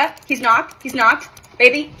 He's knocked.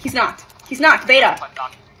 Baby, he's knocked. Beta.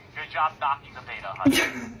 Good job knocking the beta, honey.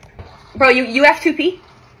 Bro, you F2P?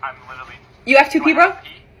 I'm literally... You F2P, bro?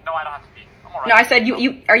 No, I don't have to pee. I'm alright. No, I said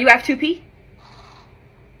are you F2P?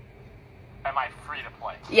 Am I free to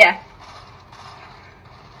play? Yeah.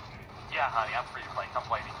 Yeah, honey, I'm free to play. Come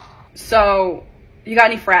play me. So, you got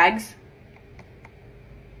any frags?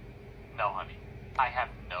 No, honey. I have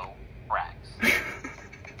no frags.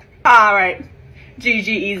 Alright. GG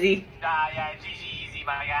easy. Yeah, GG easy,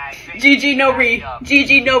 my guy. GG no re.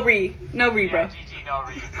 GG no re. No re, bro. GG no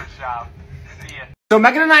re, for sure. See ya. So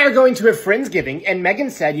Megan and I are going to a Friendsgiving, and Megan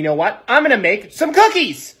said, you know what? I'm going to make some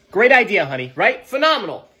cookies. Great idea, honey, right?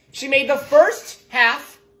 Phenomenal. She made the first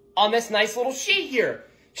half on this nice little sheet here.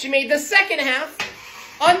 She made the second half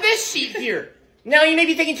on this sheet here. Now you may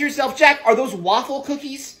be thinking to yourself, Jack, are those waffle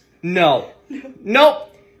cookies? No.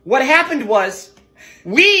 Nope. What happened was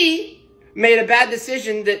we made a bad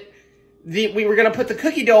decision that we were going to put the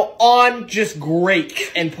cookie dough on just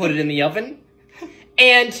great and put it in the oven.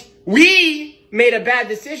 And we made a bad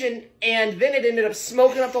decision, and then it ended up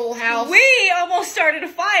smoking up the whole house. We almost started a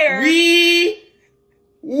fire. We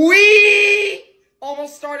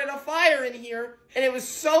almost started a fire in here, and it was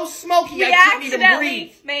so smoky We I couldn't even breathe.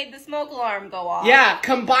 accidentally made the smoke alarm go off. Yeah,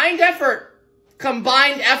 combined effort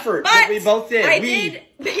that we both did. I did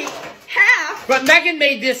make half. But Megan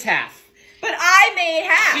made this half. But I made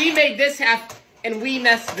half. She made this half, and we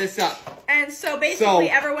messed this up. And so basically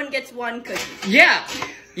everyone gets one cookie. Yeah,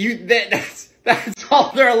 that's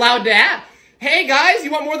all they're allowed to have. Hey guys,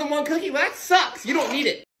 you want more than one cookie? Well, that sucks. You don't need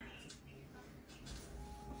it.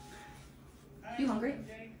 You hungry?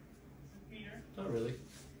 Not really.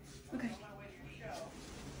 Okay.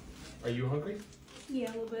 Are you hungry? Yeah,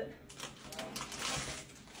 a little bit.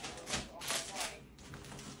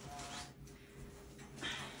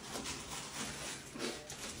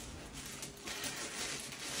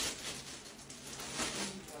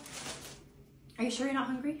 Are you sure you're not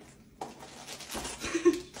hungry?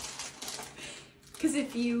 Because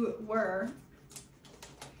if you were,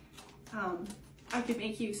 I could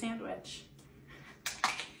make you a sandwich.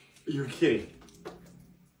 You're kidding.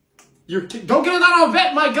 Don't get that on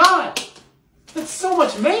vet, my God! That's so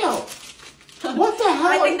much mayo! What the hell?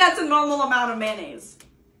 I think that's a normal amount of mayonnaise.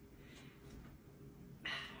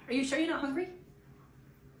 Are you sure you're not hungry?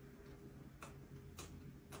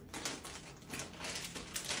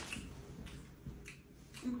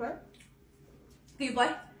 Okay. Can you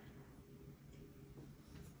play?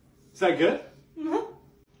 Is that good? Mm-hmm.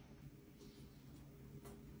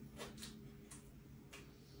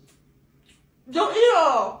 Don't eat it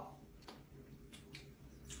all!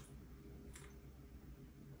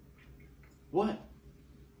 What?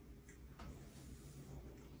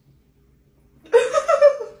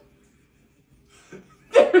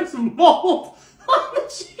 There's mold on the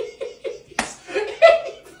cheese!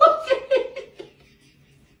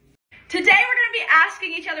 Today we're gonna be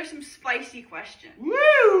asking each other some spicy questions.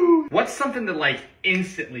 Woo! What's something that, like,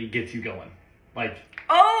 instantly gets you going? Like,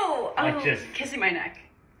 just... kissing my neck.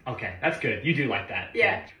 Okay, that's good. You do like that.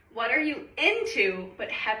 Yeah. What are you into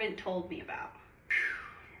but haven't told me about?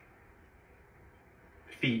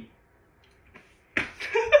 Feet.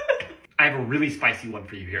 I have a really spicy one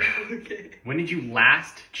for you here. Okay. When did you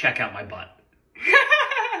last check out my butt?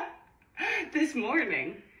 This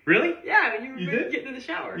morning. Really? Yeah, when you were did? getting in the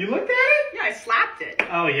shower. You looked at it? Yeah, I slapped it.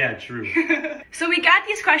 Oh, yeah, true. So we got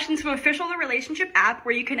these questions from Official the Relationship app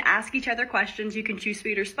where you can ask each other questions. You can choose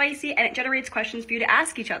sweet or spicy, and it generates questions for you to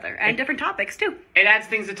ask each other, and different topics, too. It adds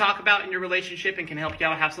things to talk about in your relationship and can help you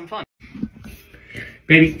out have some fun.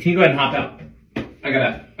 Baby, can you go ahead and hop out? I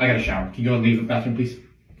gotta shower. Can you go and leave the bathroom, please?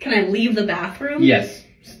 Can I leave the bathroom? Yes.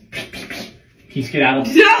 Can you skedaddle?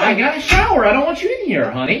 No! I gotta shower. I don't want you in here,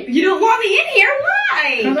 honey. You don't want me in here?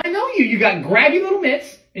 Why? Because I know you. You got grabby little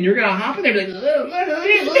mitts, and you're gonna hop in there and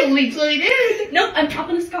be like, Nope, I'm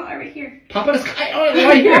popping a squat right here. popping a sky right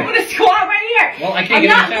here. I'm popping a squat right here. Well, I can't I'm get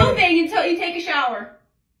not in the shower. moving until you take a shower.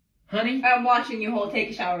 Honey? I'm watching you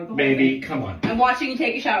take a shower the whole Baby, day. come on. I'm watching you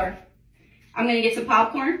take a shower. I'm gonna get some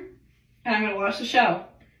popcorn, and I'm gonna watch the show.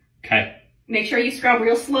 Okay. Make sure you scrub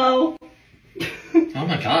real slow. Oh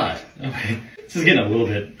my God. Okay. This is getting a little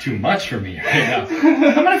bit too much for me right now.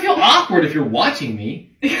 I'm gonna feel awkward if you're watching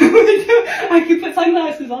me. I can put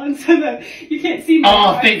sunglasses on so that you can't see me.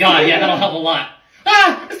 Oh, thank God. Yeah, that'll help a lot.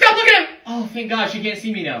 Ah! Stop looking at me! Oh, thank God she can't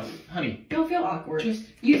see me now. Honey. Don't feel awkward. Just...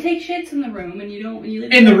 You take shits in the room and you don't, when you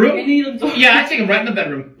live In the room? And you leave the door. Yeah, I take them right in the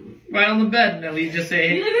bedroom. Right on the bed. And you just say,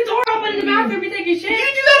 hey. You leave the door open in the bathroom and take a shit. You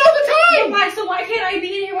do that all the time! Yeah, so why can't I be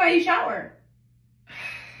in here while you shower?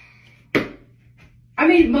 I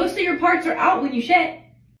mean, most of your parts are out when you shit.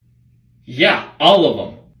 Yeah, all of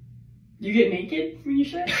them. You get naked when you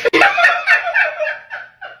shit?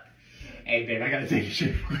 Hey, babe, I gotta take a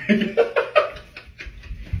shit.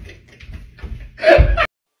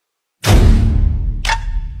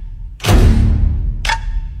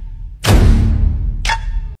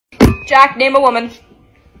 Jack, name a woman.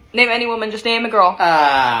 Name any woman, just name a girl.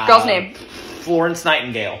 Girl's name. Florence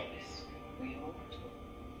Nightingale.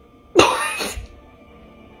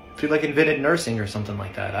 She like invented nursing or something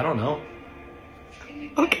like that. I don't know.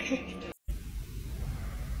 Okay.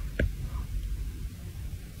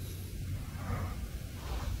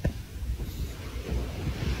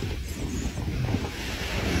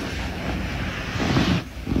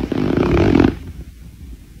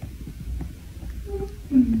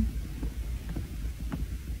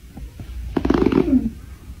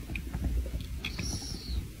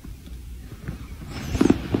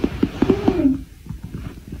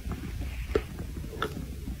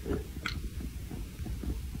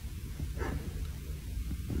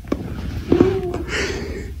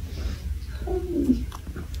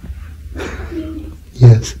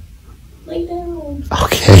 Yes. Lay down.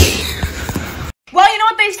 Okay. Well, you know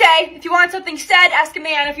what they say. If you want something said, ask a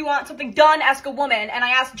man. If you want something done, ask a woman. And I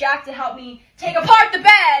asked Jack to help me take apart the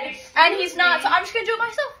bed, and he's not, so I'm just gonna do it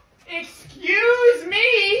myself. Excuse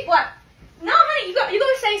me. What? No, honey, you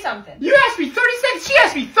gotta say something. You asked me 30 seconds. She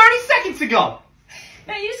asked me 30 seconds ago.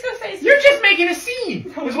 No, you just gotta say something. You're just making a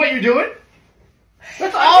scene. Is what you're doing.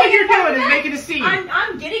 That's all you're doing is making a scene.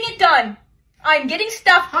 I'm getting it done. I'm getting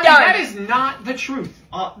stuff Honey, done. that is not the truth.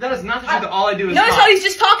 That is not the truth. All I do is No, talk. so he's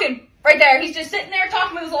just talking right there. He's just sitting there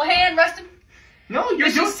talking with his little hand resting. No, you're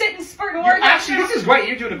He's doing. just sitting spurting You're words. actually, this is great.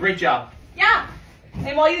 You're doing a great job. Yeah.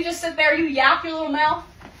 And while you just sit there, you yap your little mouth.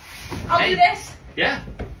 I'll Hey. do this. Yeah.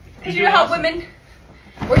 Because you help women.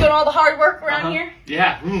 We're doing all the hard work around here.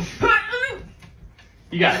 Yeah.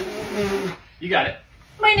 You got it. You got it.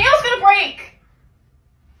 My nail's gonna break.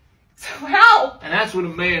 So how? And that's when a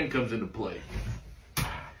man comes into play.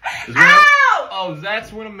 Ow! Oh,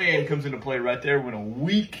 that's when a man comes into play right there. When a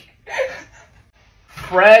weak,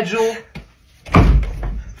 fragile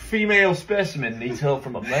female specimen needs help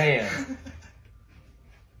from a man.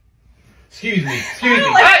 Excuse me. Excuse me.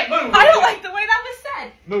 Hey, move. I don't like the way that was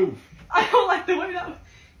said. Move. I don't like the way that was.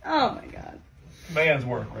 Oh my god. Man's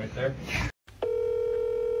work right there.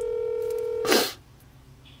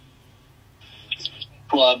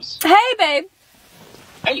 Clubs. Hey, babe.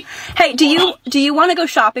 Hey. Hey, do you want to go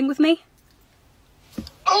shopping with me?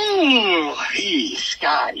 Oh,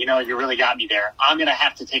 Scott, you know, you really got me there. I'm going to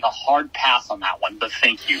have to take a hard pass on that one, but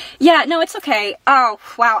thank you. Yeah, no, it's okay. Oh,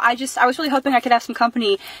 wow. I was really hoping I could have some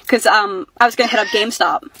company because I was going to hit up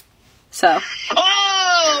GameStop. So.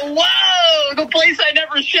 Oh, whoa! The place I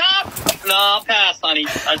never shop? No, I'll pass, honey.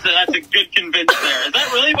 That's a good convince there. Is that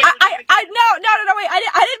really what you're doing? No, wait. I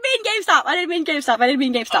didn't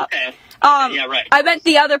mean GameStop. Okay. Yeah, right. I meant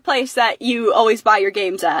the other place that you always buy your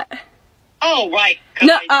games at. Oh, right. 'Cause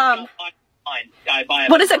No, I buy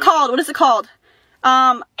what is it called?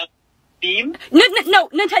 Steam? No,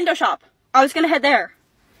 Nintendo Shop. I was gonna head there.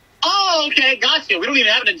 Oh, okay, gotcha. We don't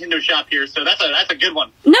even have a Nintendo shop here, so that's a good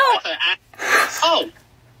one. No. Oh,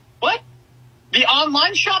 what? The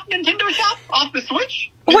online shop, Nintendo shop, off the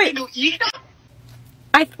Switch? Wait. Nintendo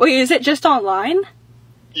eShop? Wait, is it just online?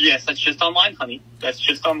 Yes, that's just online, honey. That's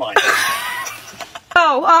just online.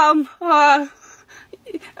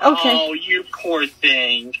 Okay. Oh, you poor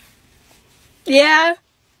thing. Yeah.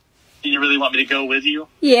 Do you really want me to go with you?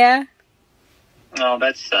 Yeah. Oh,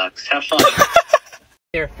 that sucks. Have fun.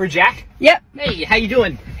 Here for Jack. Yep. Hey, how you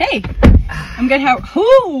doing? Hey. I'm good.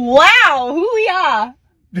 Wow. Hoo-yah.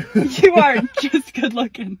 You are just good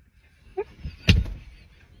looking.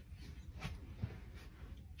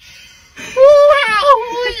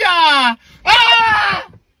 Hoo-yah! Ah!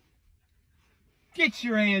 Get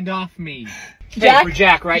your hand off me. Jack? Hey, for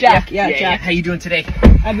Jack, right? Jack, yeah, Jack. How you doing today?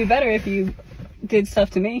 I'd be better if you did stuff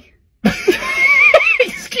to me.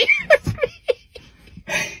 Excuse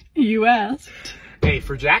me. You asked. Hey,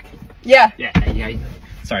 for Jack? Yeah. Yeah.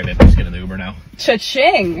 Sorry, babe. I'm just getting the Uber now.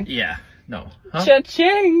 Cha-ching. Yeah. No. Huh?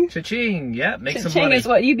 Cha-ching. Cha-ching. Yeah, make some Cha-ching money. is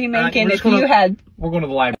what you'd be making we're if just gonna- you had We're going to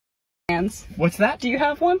the library. hands. What's that? Do you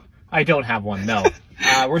have one? I don't have one, no.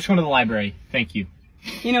 We're just going to the library. Thank you.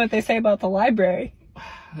 You know what they say about the library?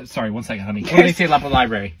 Sorry, one second, honey. What do they say about the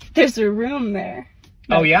library? There's a room there.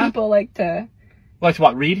 Oh, that yeah? People like to Like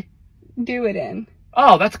what, read? do it in.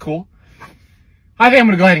 Oh, that's cool. I think I'm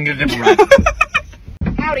going to go ahead and get a different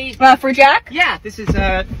ride. Howdy. For Jack? Yeah, this is,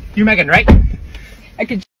 you Megan, right? I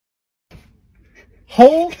could.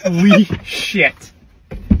 Holy shit.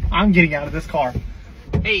 I'm getting out of this car.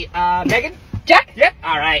 Hey, Megan? Jack? Yep.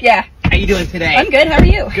 All right. Yeah. How you doing today? I'm good. How are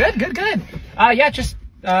you? Good, good, good. Yeah, just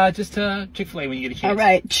Chick-fil-A when you get a chance. All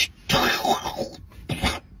right.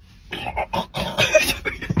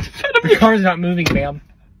 The car's not moving, ma'am.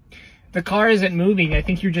 The car isn't moving. I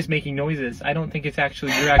think you're just making noises. I don't think it's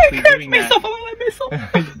actually you're actually doing that.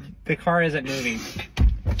 The car isn't moving.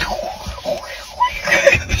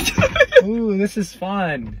 Ooh, this is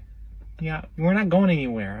fun. Yeah, we're not going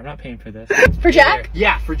anywhere. I'm not paying for this. For Jack?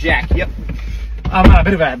 Yeah, for Jack. Yep. I'm on a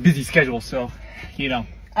bit of a busy schedule, so you know.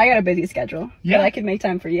 I got a busy schedule. Yeah. But I could make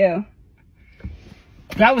time for you.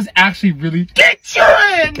 That was actually really. Get your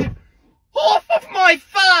hand off of my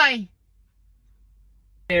thigh.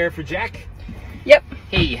 There for Jack. Yep.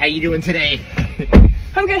 Hey, how you doing today?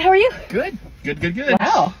 I'm good. How are you? Good. Good, good, good.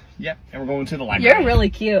 Wow. Yep. And we're going to the library. You're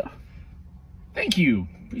really cute. Thank you.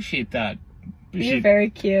 Appreciate that. You're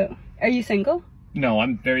very cute. Are you single? No,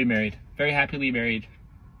 I'm very married. Very happily married.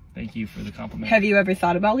 Thank you for the compliment. Have you ever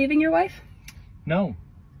thought about leaving your wife? No.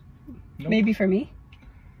 Nope. Maybe for me?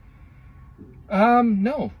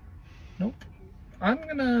 No. Nope. I'm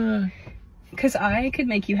gonna... Because I could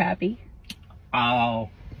make you happy. Oh.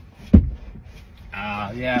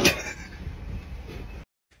 Yeah. I'm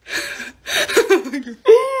not an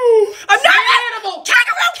animal!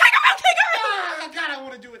 Kangaroo! Kangaroo! Kangaroo! Oh, God, I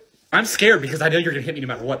want to do it. I'm scared because I know you're gonna hit me no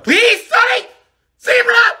matter what. Please, Sonny!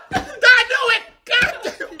 Zebra! I knew it! God,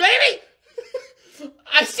 baby!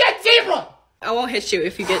 I said zebra! I won't hit you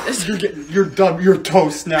if you get this. You're done. You're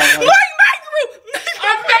toast now. Kangaroo! A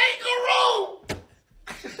kangaroo!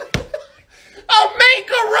 A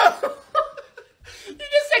kangaroo! You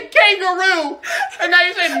just said kangaroo, and now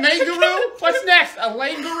you say mangaroo? What's next? A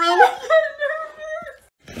langaroo?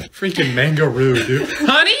 Freaking mangaroo, dude.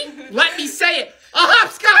 Honey, let me say it. A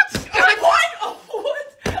hopscotch! What? Oh,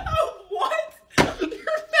 what? You're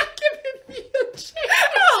not giving me a chance. A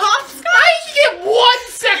hopscotch? I get 1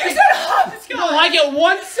 second. You said hopscotch. No, I get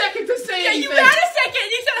 1 second to say anything. You had a second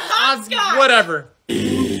and you said hopscotch. Whatever.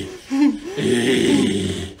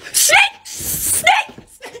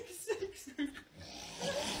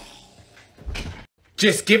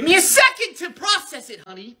 Just give me a second to process it,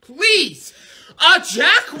 honey. Please.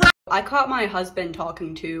 Jack. I caught my husband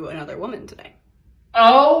talking to another woman today.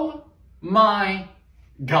 Oh my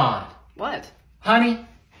God. What? Honey.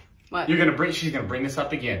 What? She's gonna bring this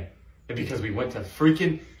up again. Because we went to a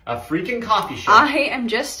freaking coffee shop. I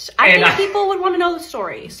think people would want to know the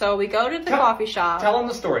story. So we go to the coffee shop. Tell them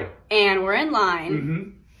the story. And we're in line. Mm-hmm.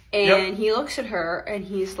 And he looks at her and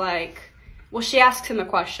he's like, well, she asks him a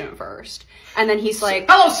question first. And then he's like,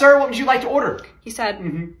 hello, sir. What would you like to order? He said,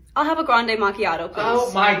 I'll have a grande macchiato, please.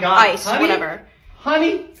 Oh my God. Ice, honey? whatever.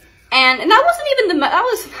 Honey. And that wasn't even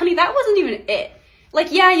that wasn't even it. Like,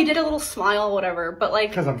 yeah, you did a little smile, whatever, but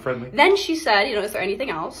like... Because I'm friendly. Then she said, you know, is there anything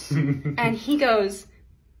else? And he goes,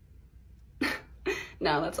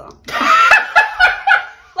 no, that's all.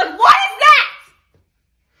 Like, what is that?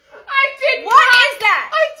 I did not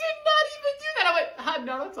even do that. I went,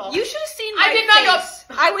 no, that's all. You should have seen my I did not face.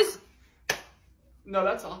 go... I was... No,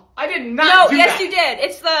 that's all. I did not do yes, that. you did.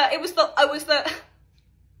 It was the...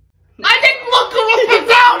 I didn't look her up and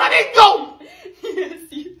down. I didn't go. Yes,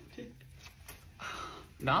 you did.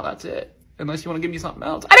 No, that's it. Unless you want to give me something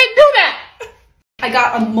else. I didn't do that. I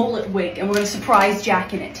got a mullet wig and we're going to surprise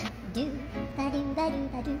Jack in it.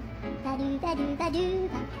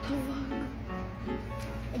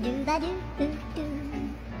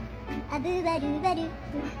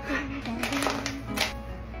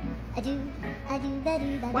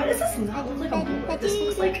 Why does this not look like a mullet? This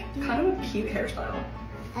looks like kind of a cute hairstyle.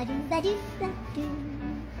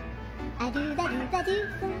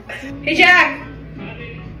 Hey Jack!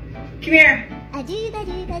 Come here.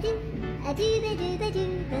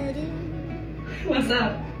 What's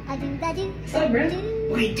up? What's up, bro?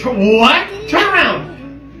 Wait, what? Turn around.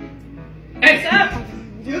 Hey, What's up?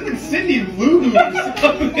 you look like Cindy Lou Lou or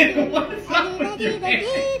something. What's up with your hair?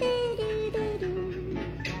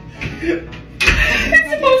 That's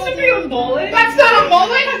supposed to be a mullet. That's not a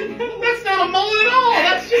mullet. That's not a mullet at all.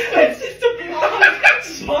 That's just a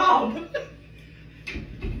That's bob.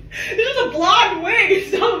 This is a blonde wig.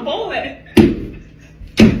 It's not a mullet.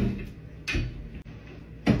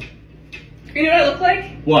 You know what I look like?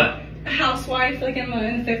 What? A housewife, like in the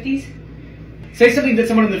 50s. Say something that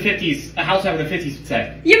someone in the 50s, a housewife in the 50s would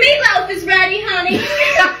say. Your meatloaf is ready, honey.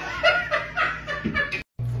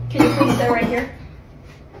 Can you please stay right here?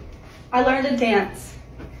 I learned a dance,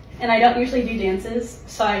 and I don't usually do dances,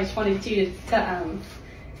 so I just wanted you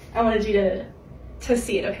to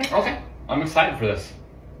see it, okay? Okay. I'm excited for this.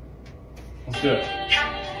 Let's do it.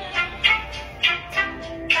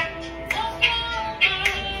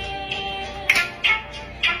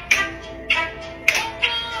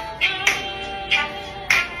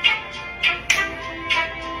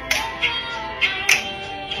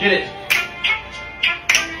 Get it.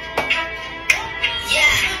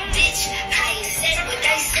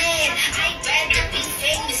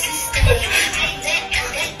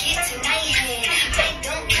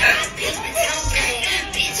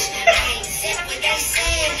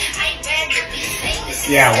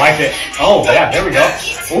 Yeah, wipe it. Oh, yeah, there we go.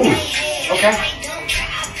 Ooh, okay.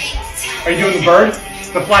 Are you doing the bird?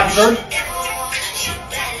 The flappy bird?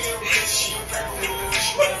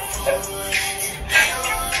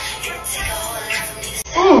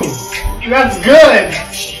 Ooh, that's good.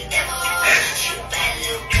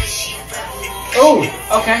 Ooh,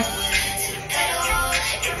 okay.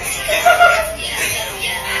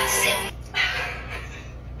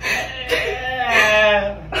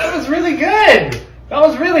 That was really good. That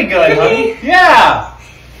was really good, honey. Yeah,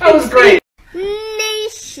 that was great.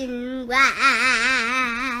 Nationwide,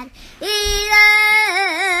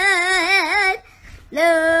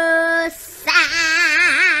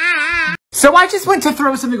 So I just went to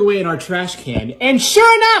throw something away in our trash can, and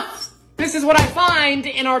sure enough, this is what I find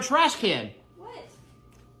in our trash can. What?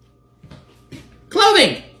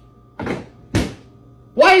 Clothing!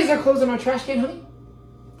 Why is there clothes in our trash can, honey?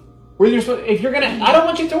 Where you're supposed, if you're gonna, I don't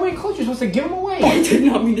want you throwing clothes, you're supposed to give them away. I did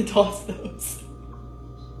not mean to toss those.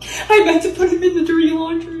 I meant to put them in the dirty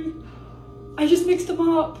laundry. I just mixed them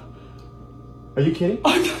up. Are you kidding?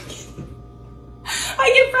 I'm not kidding. I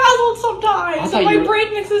get frazzled sometimes, and my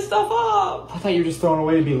brain mixes stuff up. I thought you were just throwing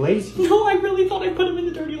away to be lazy. No, I really thought I put them in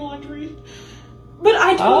the dirty laundry. But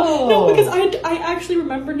I told, no, because I actually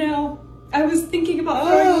remember now. I was thinking about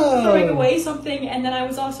throwing away something, and then I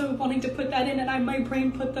was also wanting to put that in, and my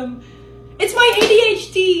brain put them. It's my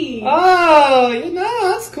ADHD. Oh, you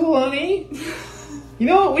know, that's cool, honey. You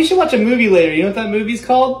know what? We should watch a movie later. You know what that movie's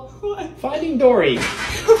called? What? Finding Dory.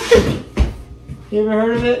 You ever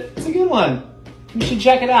heard of it? It's a good one. You should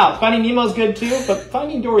check it out. Finding Nemo's good too, but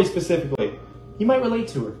Finding Dory specifically. You might relate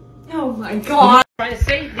to her. Oh my god. Trying to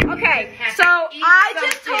save you. Okay, so I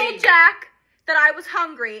just told Jack that I was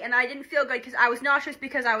hungry and I didn't feel good because I was nauseous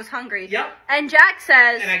because I was hungry. Yep. And Jack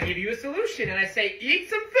says... And I give you a solution and I say, eat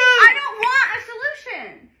some food. I don't want a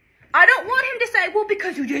solution. I don't want him to say, well,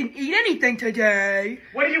 because you didn't eat anything today.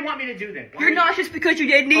 What do you want me to do then? You're nauseous because you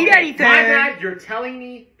didn't eat anything. My bad, you're telling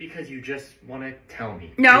me because you just want to tell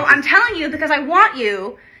me. No, I'm telling you because I want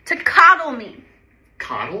you to coddle me.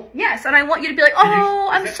 Coddle? Yes, and I want you to be like, oh,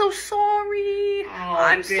 I'm so sorry. Oh,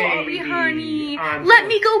 I'm sorry, honey. Let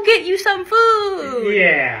me go get you some food.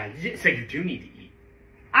 Yeah, so you do need to eat.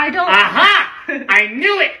 I don't. Aha! I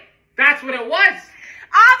knew it! That's what it was!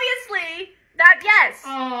 Obviously, that yes.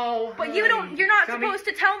 Oh, but you don't, you're not supposed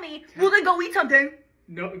to tell me, well then go eat something.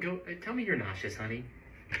 No, go, tell me you're nauseous, honey.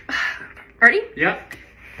 Ready? Yep.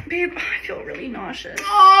 Babe, I feel really nauseous.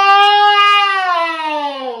 Oh!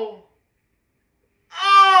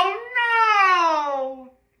 Oh no!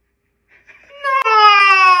 No!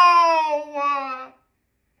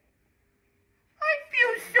 I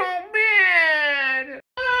feel so bad.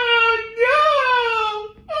 Oh no!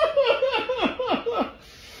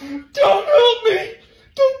 Don't help me!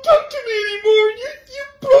 Don't talk to me anymore! You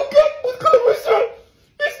broke up with Clarissa!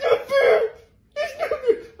 It's not fair! It's not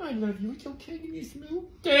fair! I love you. It's okay. Give me a smell.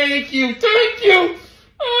 Thank you! Thank you!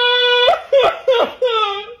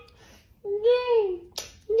 No!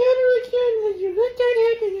 Never again will you let that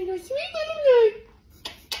happen in a sweet little life.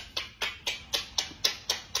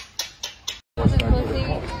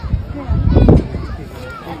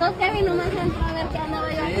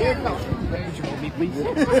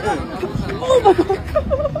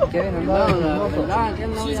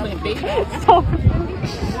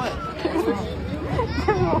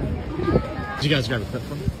 Did you guys grab a clip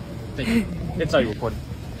from me? Thank you. It's all you recorded.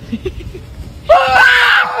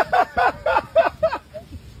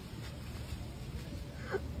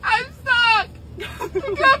 I'm stuck!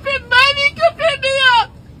 Come pick me up!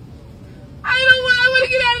 I want to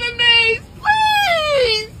get out of the maze!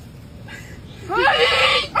 Please!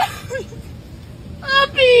 Please!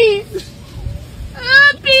 Uppies!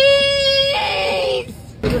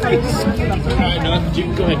 Alright, no,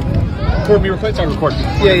 go ahead. Record me real quick, so I record.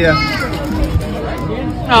 Yeah.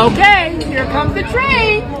 Okay, here comes the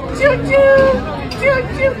train! Choo-choo!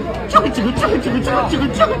 Choo-choo! Come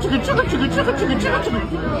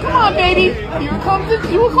on, baby! Here comes the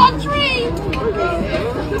 2 o'clock train!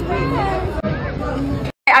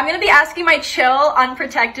 I'm gonna be asking my chill,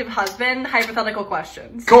 unprotective husband hypothetical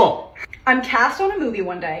questions. Cool! I'm cast on a movie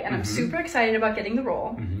one day, and I'm super excited about getting the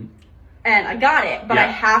role. And I got it, but I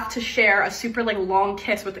have to share a super, long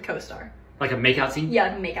kiss with the co-star. Like a makeout scene?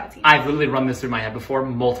 Yeah, the makeout scene. I've literally run this through my head before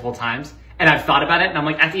multiple times, and I've thought about it, and I'm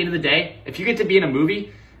like, at the end of the day, if you get to be in a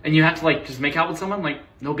movie, and you have to like just make out with someone, like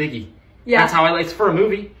no biggie. Yeah. That's how it's for a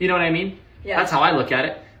movie. You know what I mean? Yeah. That's how I look at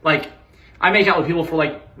it. Like, I make out with people for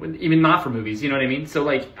like, even not for movies. You know what I mean? So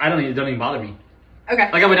like, it doesn't even bother me.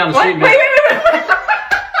 Okay. Like I went down the street. Wait.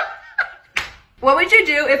 What would you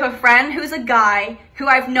do if a friend who's a guy who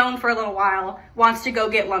I've known for a little while wants to go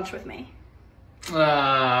get lunch with me? You've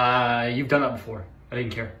done that before. I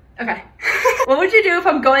didn't care. Okay. What would you do if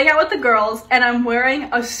I'm going out with the girls and I'm wearing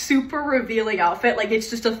a super revealing outfit, like it's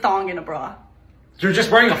just a thong and a bra? You're just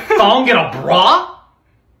wearing a thong and a bra?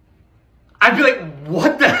 I'd be like,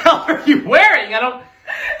 what the hell are you wearing?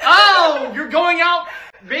 Oh, you're going out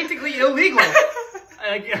basically illegal.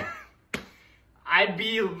 I'd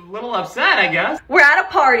be a little upset, I guess. We're at a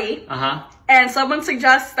party. Uh-huh. And someone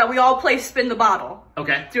suggests that we all play spin the bottle.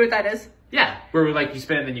 Okay. Do you know what that is? Yeah. Where like you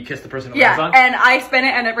spin it and then you kiss the person it yeah, lands on? and I spin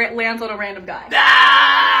it and it lands on a random guy.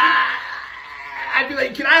 I'd be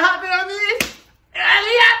like, can I hop in on this?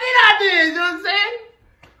 Hop in on this, you know what I'm saying?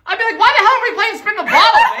 I'd be like, why the hell are we playing spin the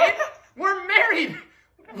bottle, babe? We're married.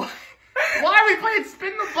 Why are we playing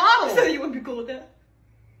spin the bottle? So you wouldn't be cool with that?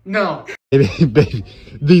 No. Baby,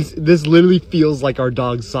 this literally feels like our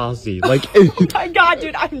dog Saucy. Like, oh my god,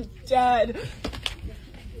 dude, I'm dead.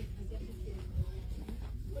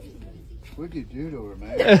 What'd you do to her,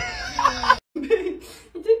 man? It didn't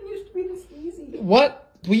used to be this easy.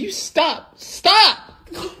 What? Will you stop? Stop!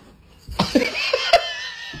 I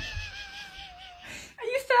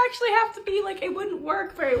used to actually have to be like, it wouldn't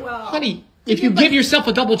work very well. Honey, if you give yourself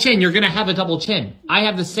a double chin, you're gonna have a double chin. I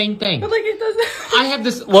have the same thing. But like, it doesn't. I have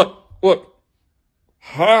this. Look. No,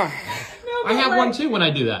 I have one too when I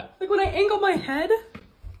do that. Like when I angle my head.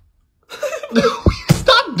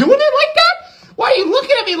 Stop doing it like that! Why are you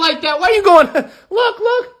looking at me like that? Why are you going, look?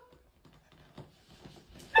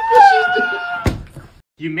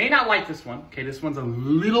 You may not like this one. Okay, this one's a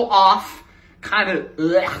little off. Kind of, a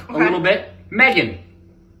little bit. Megan.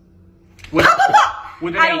 With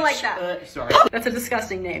an I don't H. like that. Sorry. That's a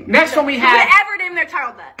disgusting name. Next one we Who have. would ever name their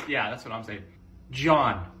child that? Yeah, that's what I'm saying.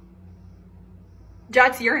 John.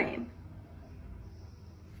 That's your name.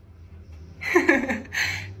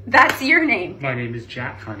 That's your name. My name is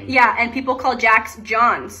Jack, honey. Yeah, and people call Jacks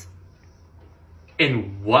Johns.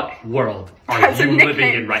 In what world are That's a you nickname.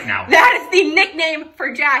 living in right now? That is the nickname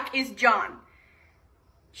for Jack is John.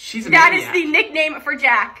 She's a That maniac. is the nickname for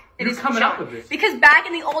Jack. It You're is coming John. up with this. Because back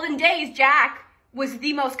in the olden days, Jack was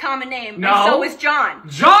the most common name. No. And so was John.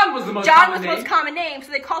 John was the most John common was the name. most common name,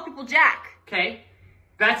 so they call people Jack. Okay.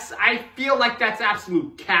 I feel like that's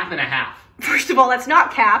absolute cap and a half. First of all, that's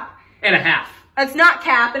not cap. And a half. That's not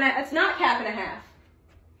cap, and it's not cap and a half.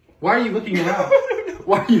 Why are you looking around?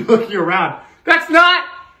 Why are you looking around? That's not.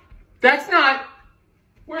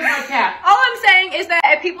 Where's my cap? All I'm saying is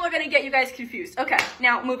that people are gonna get you guys confused. Okay,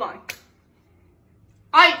 now move on.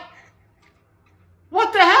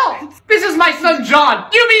 What the hell? This is my son John.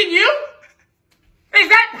 You mean you? Is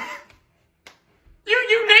that?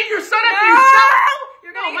 You named your son after yourself?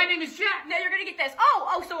 No, my name is Jack. No, you're gonna get this.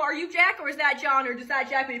 Oh, so are you Jack, or is that John, or is that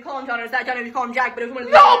Jack but you call him John, or is that John and you call him Jack but if one of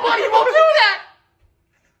the Nobody will do that.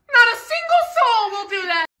 Not a single soul will do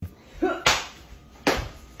that.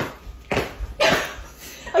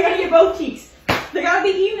 I gotta get both cheeks. They gotta be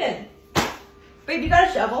even. Babe, you got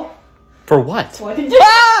a shovel? For what? So I can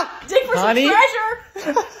dig for Honey? some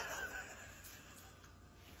treasure.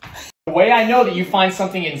 The way I know that you find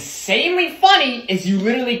something insanely funny is you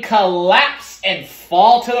literally collapse and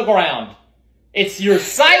fall to the ground. It's your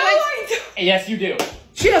silence. No, Yes, you do.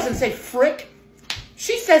 She doesn't say frick.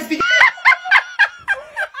 She says the...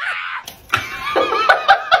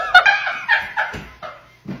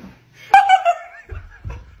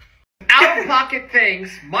 Out-of-pocket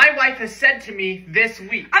things my wife has said to me this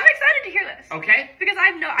week. I'm excited to hear this. Okay? Because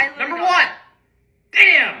I literally Number know one. that.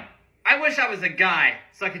 Damn! I wish I was a guy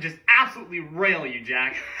so I could just absolutely rail you,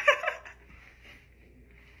 Jack.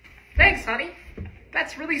 Thanks, honey.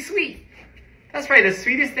 That's really sweet. That's probably the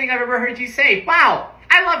sweetest thing I've ever heard you say. Wow,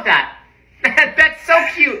 I love that. That's so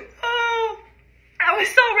cute. Oh, I was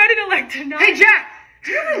so ready to like deny. Hey, Jack,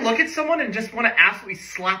 do you ever look at someone and just want to absolutely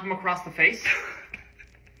slap them across the face?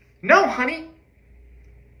 No, honey.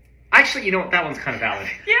 Actually, you know what? That one's kind of valid.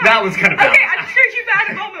 Yeah. That one's kind of valid. Okay, I'm sure you've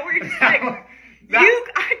had a moment where you're just like,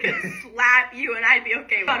 I could slap you and I'd be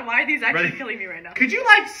okay. God, why are these actually Ready? killing me right now? Could you,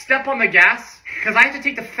 like, step on the gas? Because I have to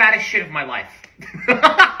take the fattest shit of my life.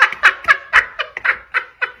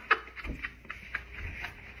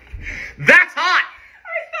 That's hot!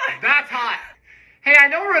 That's hot. Hey, I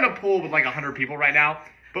know we're in a pool with like 100 people right now,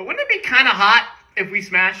 but wouldn't it be kind of hot if we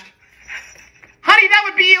smashed? Honey, that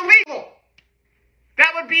would be illegal.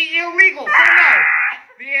 That would be illegal. So no.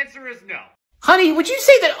 The answer is no. Honey, would you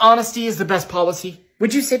say that honesty is the best policy?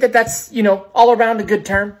 Would you say that that's, you know, all around a good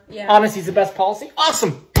term? Yeah. Honesty is the best policy?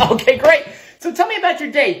 Awesome. Okay, great. So tell me about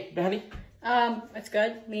your day, honey. It's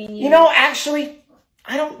good. Me and you. You know, actually,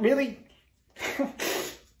 I don't really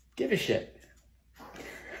give a shit.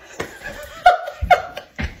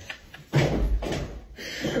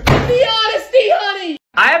 The honesty, honey!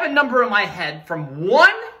 I have a number in my head from 1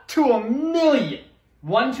 to 1,000,000.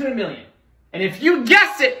 1 to 1,000,000. And if you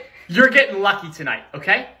guess it, you're getting lucky tonight,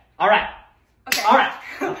 okay? All right. Okay. All right.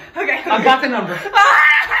 Okay. I've got the number.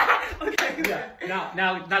 Okay. Yeah.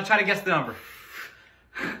 Now try to guess the number.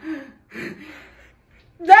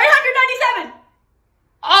 997.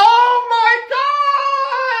 Oh my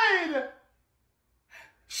God!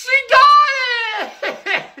 She got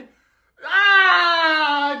it!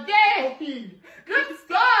 Ah, dang! Good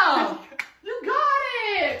stuff! You got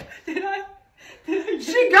it! Did I?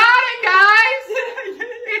 She got it, guys!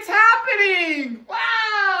 It's happening! Wow!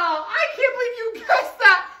 I can't believe you guessed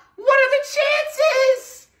that! What are the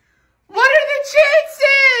chances? What are the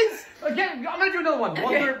chances? Again, I'm gonna do another one.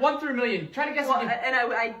 Okay. 1 through 1,000,000. Try to guess again. And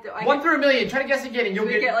I 1 through 1,000,000. Try to guess again, and you'll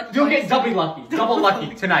get double lucky. Double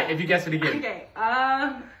lucky tonight if you guess it again. Okay.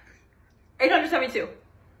 872.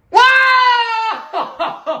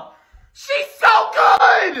 Wow! She's so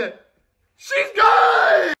good! She's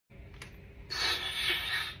good!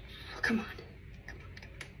 Come on.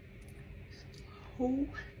 Oh.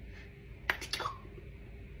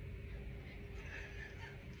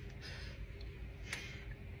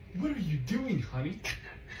 What are you doing, honey?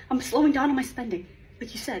 I'm slowing down on my spending,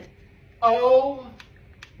 like you said. Oh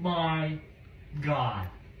my God.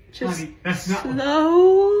 Just honey, that's not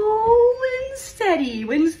slow and steady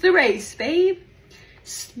wins the race, babe.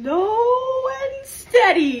 Slow and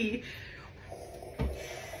steady.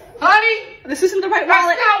 Honey! This isn't the right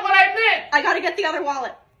wallet. That's not what I meant! I gotta get the other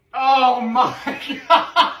wallet. Oh my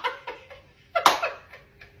God!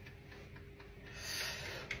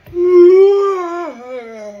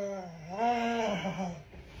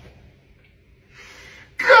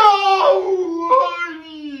 Go,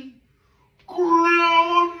 honey!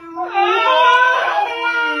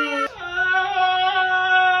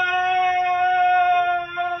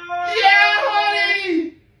 Yeah,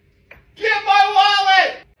 honey! Get my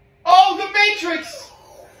wallet! Oh, the Matrix!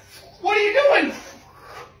 What are you doing?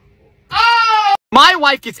 Oh! My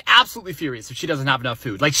wife gets absolutely furious if she doesn't have enough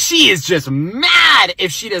food. Like, she is just mad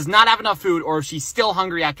if she does not have enough food or if she's still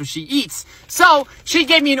hungry after she eats. So, she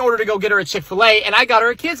gave me an order to go get her a Chick-fil-A, and I got her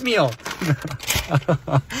a kid's meal.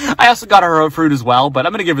 I also got her fruit as well, but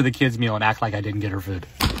I'm gonna give her the kid's meal and act like I didn't get her food.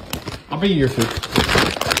 I'll bring you your food.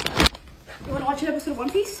 You want to watch an episode of One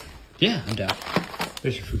Piece? Yeah, I'm down.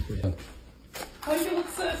 There's your food for you. Why do you look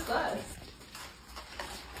so sus?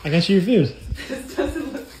 I got you your food. This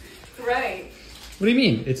doesn't look right. What do you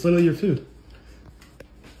mean? It's literally your food.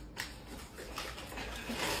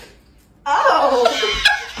 Oh!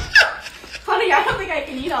 Honey, I don't think I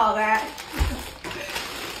can eat all that.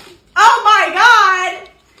 Oh my God!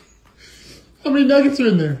 How many nuggets are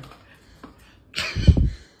in there?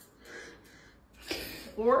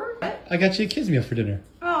 4? I got you a kid's meal for dinner.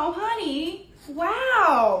 Oh, honey.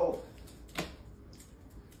 Wow.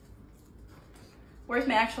 Where's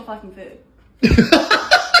my actual fucking food?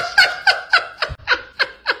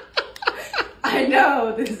 I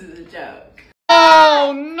know this is a joke.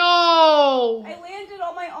 Oh no! I landed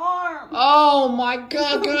on my arm. Oh my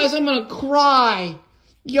God, guys, I'm gonna cry.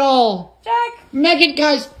 Yo. Jack. Megan,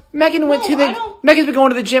 guys, Megan went to I the, don't- Megan's been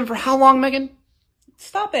going to the gym for how long, Megan?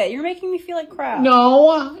 Stop it. You're making me feel like crap.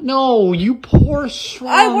 No, you poor, strong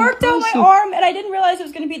I worked out my person. arm and I didn't realize it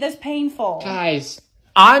was going to be this painful. Guys,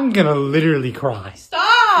 I'm gonna literally cry.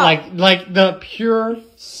 Stop! Like the pure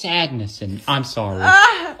sadness, and I'm sorry.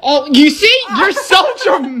 Oh, you see? You're so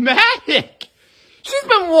dramatic. She's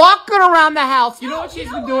been walking around the house. You know what she's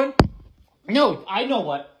been doing? No, I know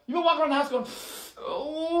what. You've been walking around the house going,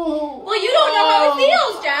 oh. Well, you don't know how it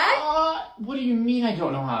feels, Jack. What do you mean I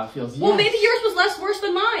don't know how it feels? Well, Yes. maybe yours was less worse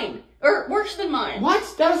than mine. Or worse than mine. What?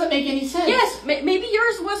 That doesn't make any sense. Yes, maybe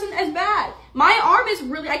yours wasn't as bad. My arm is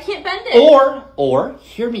really, I can't bend it. Or,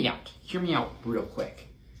 hear me out. Hear me out real quick.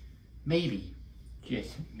 Maybe,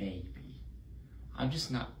 just maybe, I'm just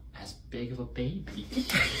not as big of a baby.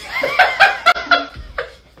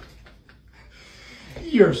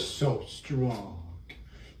 You're so strong.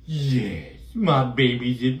 Yes, my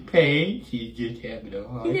baby's in pain. She's just having a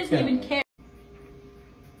hard time. He doesn't even care.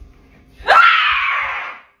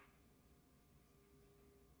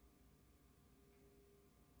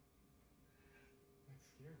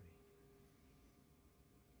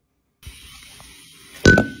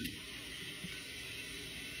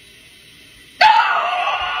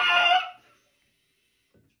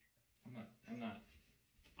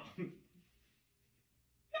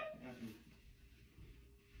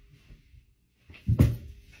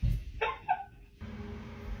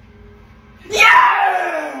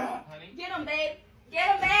 Get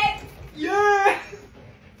him, babe. Yeah.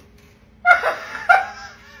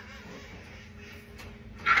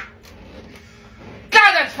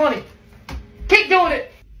 God, that's funny. Keep doing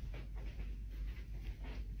it.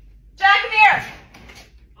 Jack, come here.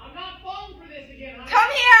 I'm not falling for this again. Come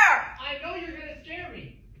here. I know you're gonna scare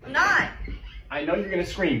me. I'm not. I know you're gonna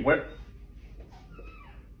scream. Where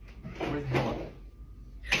the hell am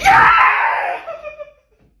I?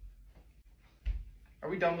 Are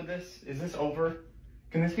we done with this? Is this over?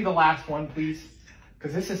 Can this be the last one, please?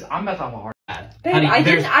 Because this is, I'm about to have a heart attack. Babe, I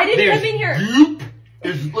didn't come in here. Goop.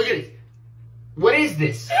 Look at it. What is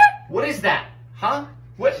this? What is that? Huh?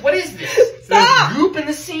 What is this? Stop. There's goop in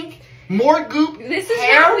the sink? More goop? This is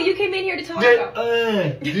hair? not what you came in here to talk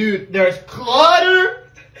about. Dude, there's clutter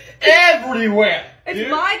everywhere. It's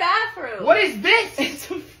dude. my bathroom. What is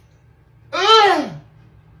this? Ugh!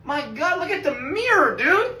 My God, look at the mirror,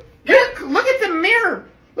 dude. Look at the mirror.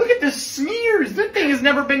 Look at the smears. That thing has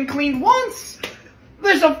never been cleaned once.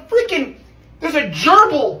 There's a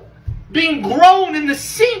gerbil being grown in the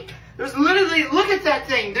sink. There's literally, look at that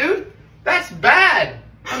thing, dude. That's bad.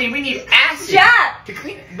 I mean, we need acid Jack! to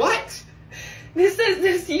clean it. What?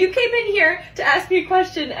 This. You came in here to ask me a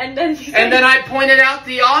question, and then you said, And then I pointed out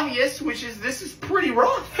the obvious, which is this is pretty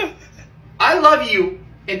rough. I love you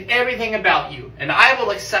and everything about you, and I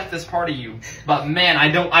will accept this part of you. But man,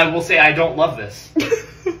 I will say I don't love this.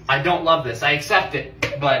 I don't love this. I accept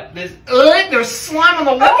it, but there's slime on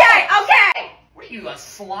the wall. Okay. What are you, a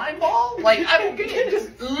slime ball? Like, I don't get it. Just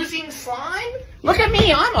oozing slime? Look at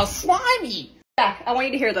me, I'm a slimy. Jack, I want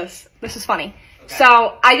you to hear this. This is funny. Okay.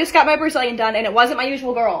 So I just got my Brazilian done, and it wasn't my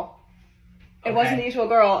usual girl. It wasn't the usual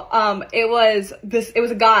girl. It was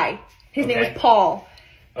a guy. His name was Paul,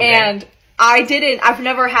 and I've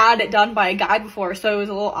never had it done by a guy before, so it was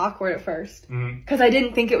a little awkward at first. Because I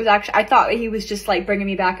didn't think it was actually, I thought he was just like bringing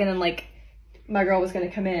me back in and like my girl was gonna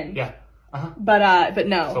come in. Yeah. But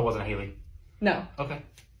no. So it wasn't Haley? No. Okay.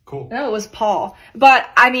 Cool. No, it was Paul. But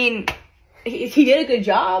I mean, he did a good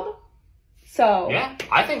job. So. Yeah,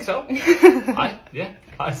 I think so.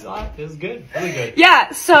 I saw it. It was good. Really good.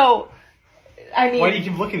 Yeah, so, I mean. Why do you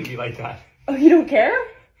keep looking at me like that? Oh, you don't care?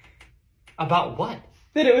 About what?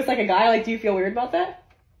 That it was like a guy? Like, do you feel weird about that?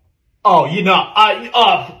 Oh, say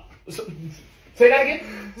that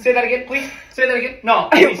again? Say that again, please? Say that again? No,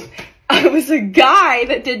 please. I was a guy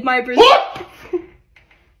that did my What?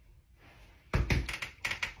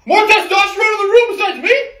 More testosterone in the room besides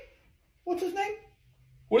me? What's his name?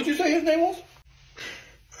 What did you say his name was?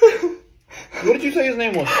 What did you say his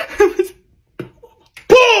name was?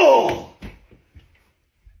 Paul!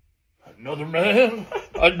 Another man?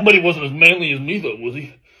 I bet he wasn't as manly as me though, was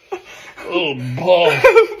he? Oh, Paul.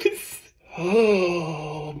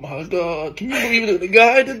 Oh, my God. Can you believe that the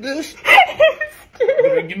guy did this?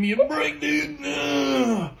 Better give me a break, dude.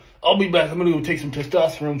 I'll be back. I'm gonna go take some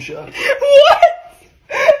testosterone shots. What?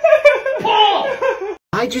 Paul!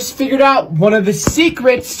 I just figured out one of the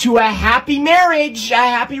secrets to a happy marriage, a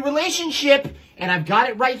happy relationship, and I've got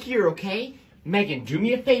it right here, okay? Megan, do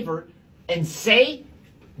me a favor and say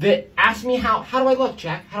that, ask me how do I look,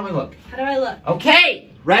 Jack? How do I look? How do I look?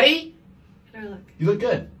 Okay, ready? How do I look? You look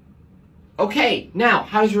good. Okay, now,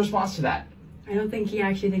 how's your response to that? I don't think he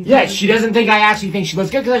actually thinks. Yes, she doesn't think I actually think she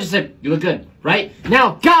looks good because I just said, you look good, right?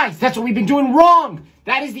 Now, guys, that's what we've been doing wrong.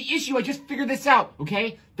 That is the issue. I just figured this out,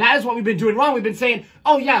 okay? That is what we've been doing wrong. We've been saying,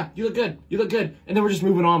 oh yeah, you look good, and then we're just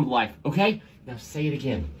moving on with life, okay? Now say it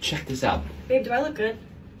again. Check this out. Babe, do I look good?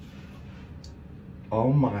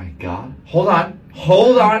 Oh my God. Hold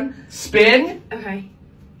on. Spin. Okay.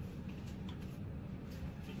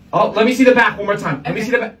 Oh, let me see the back one more time. Let me see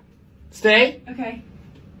the back. Stay. Okay.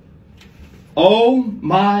 Oh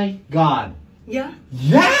my God. Yeah?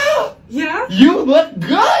 Yeah! Yeah? You look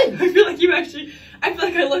good! I feel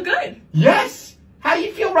like I look good. Yes! How do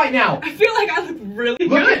you feel right now? I feel like I look really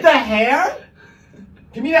good. Look at the hair!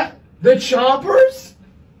 Give me that. The chompers?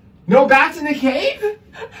 No bats in the cave?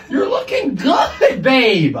 You're looking good,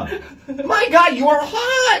 babe! My God, you are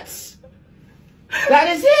hot! That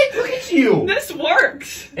is it! Look at you! This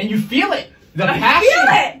works! And you feel it! The I passion! feel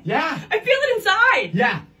it! Yeah! I feel it inside!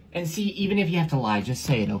 Yeah! And see, even if you have to lie, just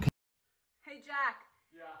say it, okay? Hey, Jack.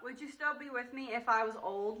 Yeah? Would you still be with me if I was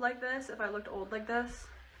old like this? If I looked old like this?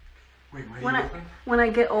 Wait, why when I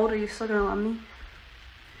get old, are you still gonna love me?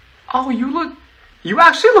 Oh, you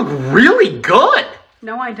actually look really good.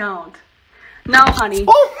 No, I don't. No, honey.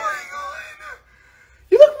 Oh my God!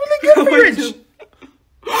 You look really good for your age.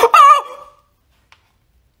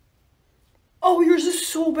 Oh, yours is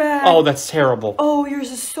so bad. Oh, that's terrible. Oh,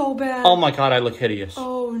 yours is so bad. Oh my God, I look hideous.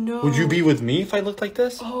 Oh no. Would you be with me if I looked like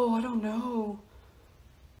this? Oh, I don't know.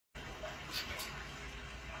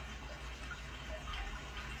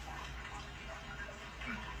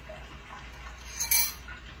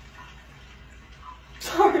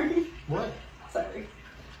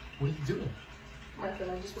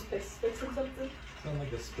 I just was fixing something. Sound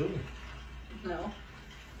like a spoon. No.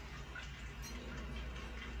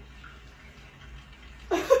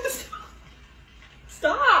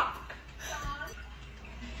 Stop!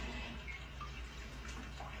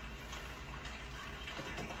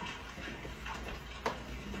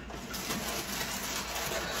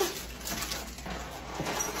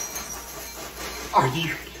 Are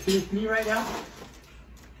you kidding me right now?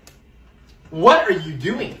 What are you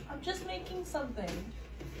doing? I'm just making something.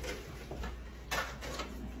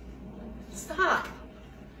 Stop.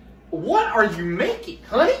 What are you making,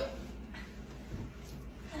 honey?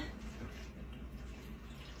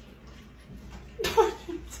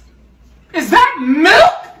 Is that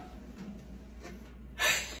milk?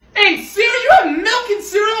 And cereal? You have milk and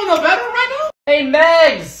cereal in the bedroom right now? Hey,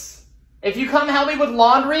 Megs! If you come help me with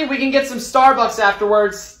laundry, we can get some Starbucks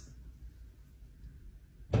afterwards.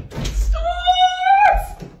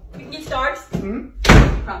 Stars! We can get stars? Hmm?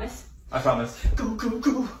 Promise. I promise. Go, go,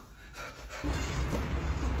 go.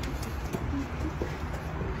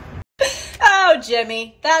 Oh,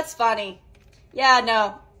 Jimmy, that's funny. Yeah,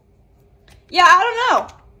 no. Yeah, I don't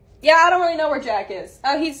know. Yeah, I don't really know where Jack is.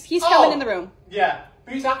 Oh, he's coming in the room. Yeah.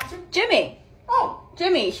 Who are you talking to? Jimmy. Oh.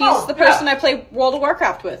 Jimmy. He's the person I play World of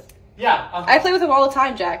Warcraft with. Yeah. I play with him all the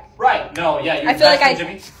time, Jack. Right. No, yeah. Your I feel like best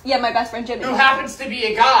friend Jimmy? Yeah, my best friend Jimmy. Who happens to be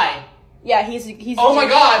a guy. Yeah, he's. Oh my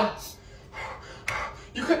God.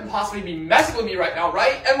 You couldn't possibly be messing with me right now,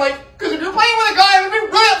 right? And like, because if you're playing with a guy, I'm gonna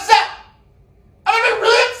be really upset. I'm gonna be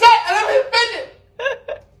really upset and I'm gonna be offended.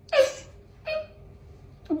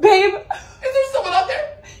 Babe. Is there someone out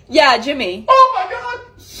there? Yeah, Jimmy. Oh my God.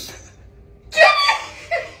 Jimmy!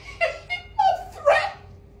 A threat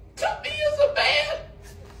to me as a man.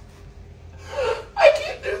 I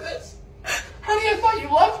can't do this. Honey, I thought you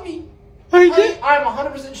loved me. Honey, I'm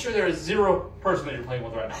 100% sure there is zero person that you're playing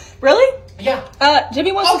with right now. Really? Yeah.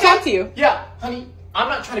 Jimmy wants to talk to you. Yeah, honey, I'm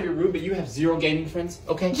not trying to be rude, but you have zero gaming friends,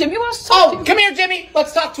 okay? Jimmy wants to talk to you. Come here, Jimmy.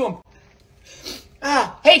 Let's talk to him.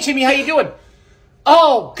 Hey, Jimmy, how you doing?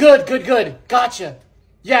 Oh, good. Gotcha.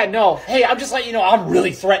 Yeah, no. Hey, I'm just letting you know I'm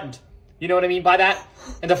really threatened. You know what I mean by that?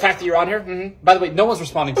 And the fact that you're on here? Mm-hmm. By the way, no one's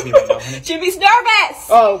responding to me right now, honey. Jimmy's nervous.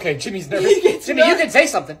 Oh, okay. Jimmy's nervous. Jimmy, you can say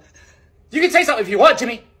something. You can say something if you want,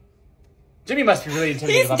 Jimmy. Jimmy must be really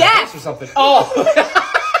intimidated about my face or something. Oh.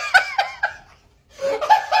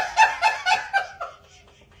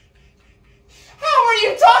 How are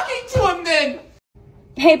you talking to him then?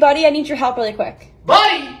 Hey, buddy, I need your help really quick.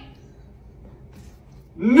 Buddy?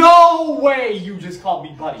 No way you just called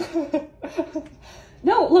me buddy.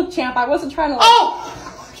 No, look, champ, I wasn't trying to like... Oh!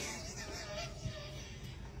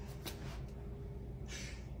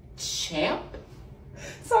 Champ?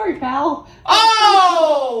 Sorry, pal.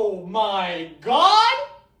 Oh my God!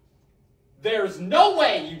 There's no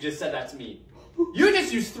way you just said that to me. You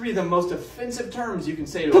just used 3 of the most offensive terms you can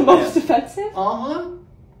say to a man. The most offensive? Uh-huh.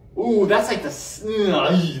 Ooh, that's like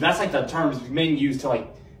the terms men use to like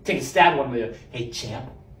take a stab at one another. Hey, champ.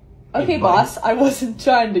 Okay, hey, boss, I wasn't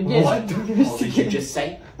trying to get... What did you just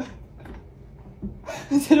say?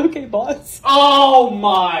 Is it okay, boss? Oh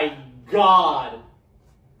my God.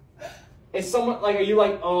 Is someone, like, are you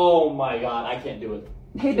like, oh my God, I can't do it.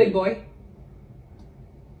 Hey, big boy.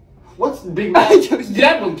 What's big boy?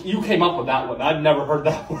 That one, you came up with that one. I've never heard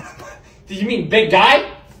that one. Did you mean big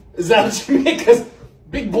guy? Is that what you mean? Because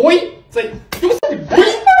big boy? It's like, you said big boy?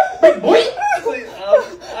 Big boy? It's like,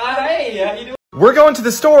 hey, how you doing? We're going to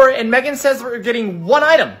the store, and Megan says we're getting one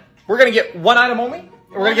item. We're going to get one item only, and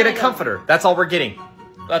we're going to get a comforter. That's all we're getting.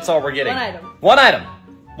 That's all we're getting. One item. One item.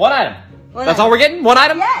 One item. That's all we're getting? One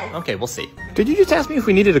item? Yes. Okay, we'll see. Did you just ask me if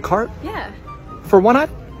we needed a cart? Yeah. For one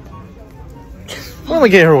item? We're only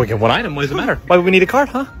getting one item. What does it matter? Why would we need a cart,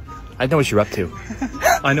 huh? I know what you're up to.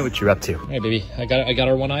 I know what you're up to. Hey, baby, I got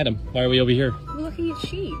our one item. Why are we over here? We're looking at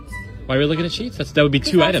sheets. Why are we looking at sheets? That would be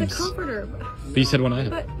 2 items. That's a comforter. But you said one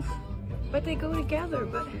item. But they go together,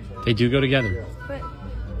 They do go together. But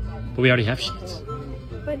we already have sheets.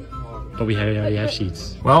 But we already have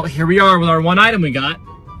sheets. Well, here we are with our one item we got.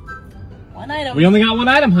 one item. We only got one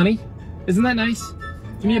item, honey. Isn't that nice?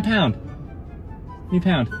 Give me a pound. Give me a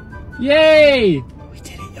pound. Yay! We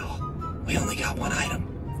did it, y'all. We only got one item.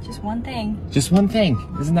 Just one thing. Just one thing.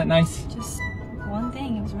 Isn't that nice? Just one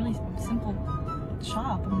thing. It was a really simple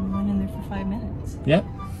shop, and we went in there for 5 minutes. Yep.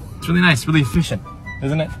 It's really nice, really efficient,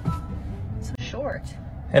 isn't it? So short.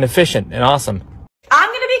 And efficient and awesome. I'm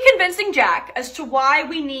gonna be convincing Jack as to why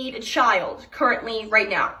we need a child currently right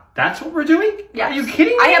now. That's what we're doing? Yes. Are you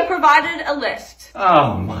kidding me? I have provided a list.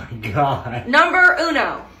 Oh my God. Number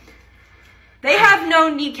uno. They have no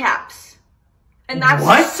kneecaps. And that's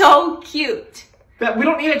What? so cute. That we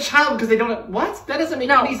don't need a child because they don't. What? That doesn't make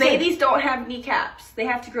any sense. No, babies don't have kneecaps. They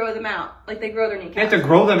have to grow them out. Like they grow their kneecaps. They have to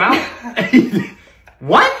grow them out.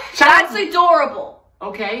 What? That's adorable.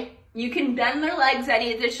 Okay. You can bend their legs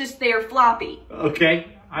it's just they're floppy. Okay.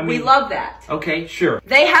 I mean, we love that. Okay, sure.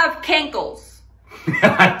 They have cankles.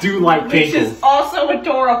 I do like cankles. Which is also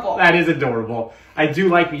adorable. That is adorable. I do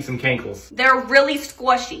like me some cankles. They're really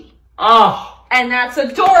squishy. Oh. And that's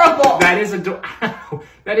adorable. That is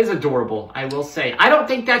that is adorable, I will say. I don't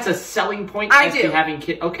think that's a selling point as to having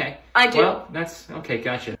kids. Okay. I do. Well, that's okay,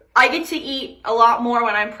 gotcha. I get to eat a lot more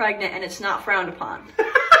when I'm pregnant and it's not frowned upon.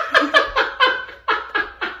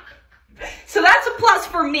 So that's a plus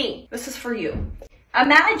for me. This is for you.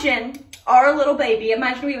 Imagine our little baby,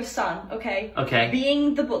 imagine we have a son, okay? Okay.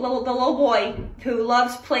 Being the little boy who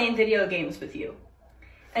loves playing video games with you.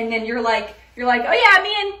 And then you're like, oh yeah,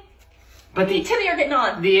 me and Timmy are getting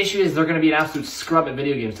on. The issue is they're going to be an absolute scrub at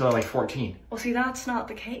video games until they're like 14. Well, see, that's not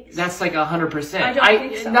the case. That's like 100%. I don't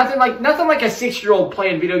think so. Nothing like a 6-year-old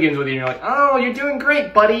playing video games with you and you're like, oh, you're doing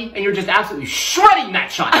great, buddy. And you're just absolutely shredding that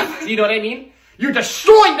child. You know what I mean? You're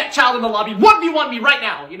destroying that child in the lobby. 1v1 me right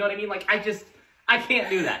now. You know what I mean? Like, I can't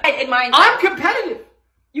do that. I'm competitive.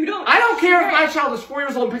 You don't. I don't care if my child is 4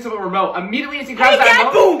 years old and picks up a remote. Immediately as he grabs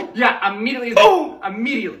that remote. Boom! Yeah, immediately. Boom!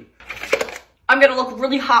 Immediately. I'm gonna look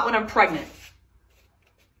really hot when I'm pregnant.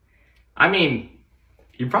 I mean,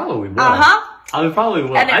 you probably will. Uh-huh. I probably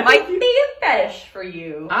will. And it might be a fetish for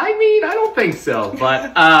you. I mean, I don't think so,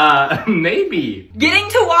 but maybe. Getting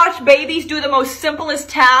to watch babies do the most simplest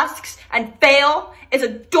tasks and fail is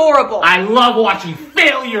adorable. I love watching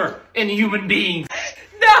failure in human beings.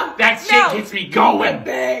 No! That shit gets me going.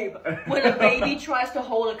 Babe, when a baby tries to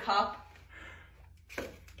hold a cup.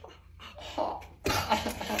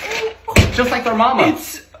 Just like their mama.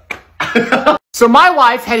 So my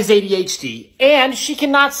wife has ADHD, and she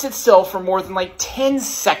cannot sit still for more than like 10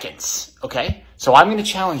 seconds, okay? So I'm going to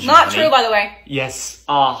challenge you, Not honey. true, by the way. Yes,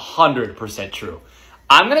 100% true.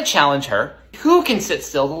 I'm going to challenge her. Who can sit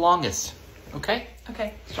still the longest? Okay?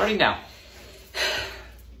 Okay. Starting now.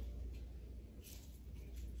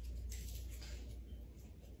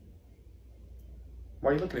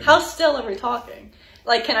 Why are you looking at me? How still are we talking?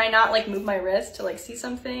 Like, can I not, like, move my wrist to, like, see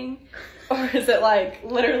something? Or is it, like,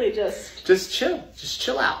 literally just... Just chill. Just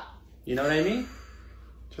chill out. You know what I mean?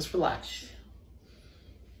 Just relax.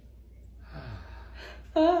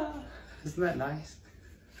 Isn't that nice?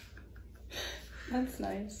 That's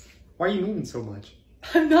nice. Why are you moving so much?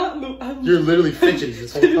 I'm not moving. You're literally fidgeting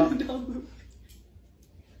this whole time.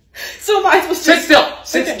 So am I supposed to... Sit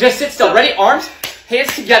still. Just sit still. Ready? Arms,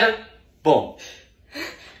 hands together. Boom.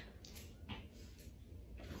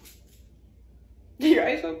 Are your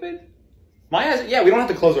eyes open? My eyes, yeah, we don't have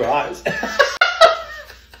to close our eyes.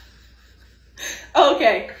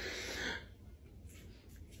 Okay.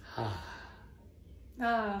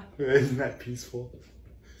 Isn't that peaceful?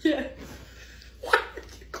 Yeah. What?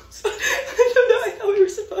 I don't know. I thought we were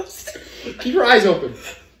supposed to. Keep your eyes open.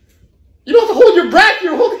 You don't have to hold your breath.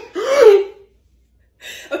 You're holding...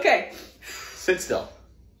 Okay. Sit still.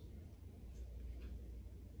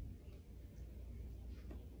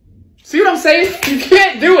 See what I'm saying? You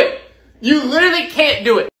can't do it. You literally can't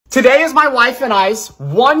do it. Today is my wife and I's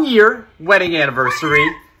 1-year wedding anniversary.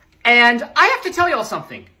 And I have to tell y'all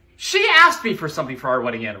something. She asked me for something for our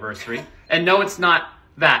wedding anniversary. And no, it's not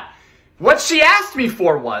that. What she asked me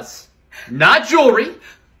for was not jewelry,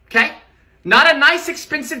 okay? Not a nice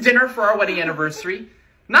expensive dinner for our wedding anniversary.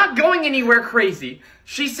 Not going anywhere crazy.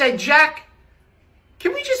 She said, Jack,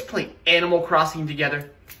 can we just play Animal Crossing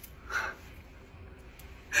together?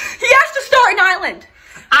 He has to start an island.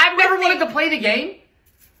 I've never wanted to play the game.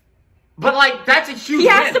 But, like, that's a huge He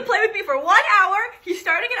has win. to play with me for 1 hour. He's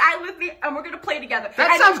starting an island with me, and we're gonna play together.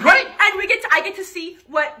 That sounds great. And I get to see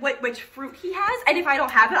which fruit he has, and if I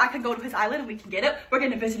don't have it, I can go to his island and we can get it. We're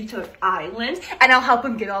gonna visit each other's islands, and I'll help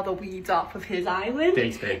him get all the weeds off of his island.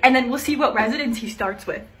 Thanks, babe. And then we'll see what residence he starts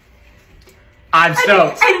with. I'm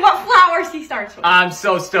stoked. And what flowers he starts with. I'm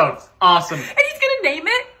so stoked. Awesome. And he's gonna name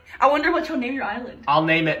it. I wonder what you'll name your island. I'll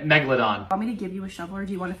name it Megalodon. Want me to give you a shovel, or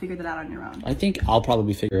do you want to figure that out on your own? I think I'll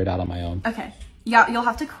probably figure it out on my own. Okay. Yeah, you'll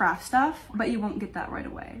have to craft stuff, but you won't get that right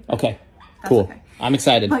away. Okay. That's cool. Okay. I'm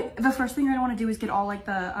excited. But the first thing you're gonna want to do is get all like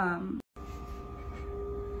the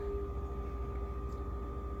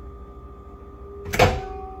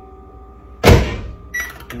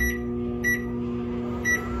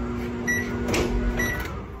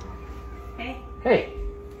Hey. Hey.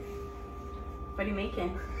 What are you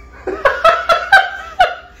making?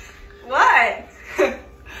 What?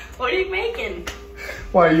 What are you making?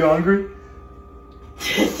 Why, are you hungry?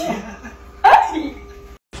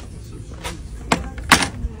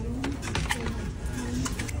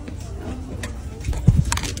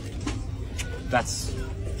 That's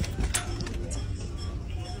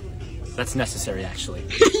necessary, actually.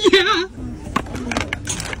 Yeah.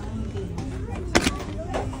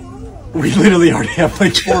 We literally already have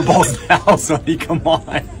like 4 balls now, Sonny, come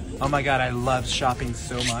on. Oh my god, I love shopping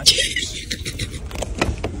so much.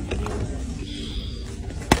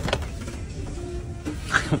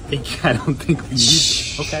 I don't think we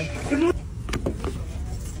need. Okay.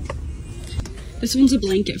 This one's a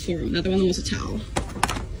blanket for him. The other one was a towel.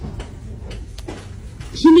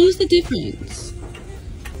 He knows the difference.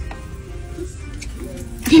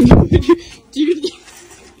 Do you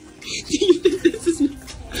think this is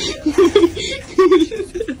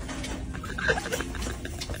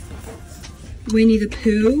Winnie the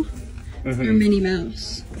Pooh or Minnie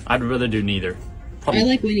Mouse? I'd rather do neither. I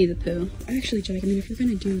like Winnie the Pooh. Actually, Jack, I mean, if we're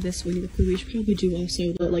gonna do this Winnie the Pooh, we should probably do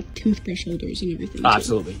also the, like, toothbrush holders and everything.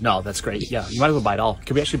 Absolutely. No, that's great. Yeah, you might as well buy it all.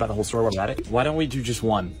 Can we actually buy the whole store while we're at it? Why don't we do just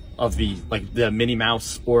one of the, like, the Minnie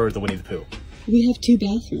Mouse or the Winnie the Pooh? We have 2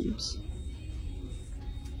 bathrooms.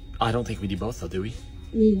 I don't think we do both, though, do we?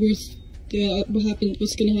 Well, what's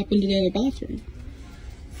gonna happen to the other bathroom?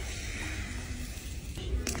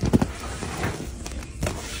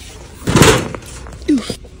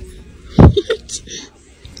 Oof.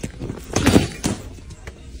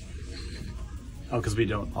 Oh, because we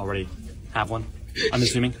don't already have one, I'm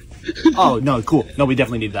assuming? Oh, no, cool. No, we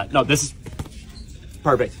definitely need that. No, this is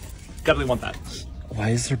perfect. Definitely want that. Why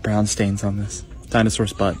is there brown stains on this?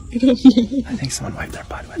 Dinosaur's butt. I don't know. I think someone wiped their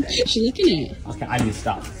butt with it. She's looking at it. Okay, I need to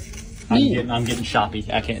stop. No. I'm getting shoppy.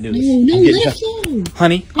 I can't do this. No, I'm getting let it flow.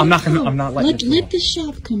 Honey, I'm not letting Let the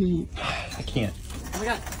shop come out. I can't. Oh my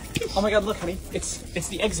god. Oh my god, look, honey. It's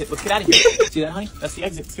the exit. Let's get out of here. See that, honey? That's the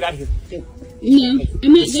exit. Let's get out of here. No,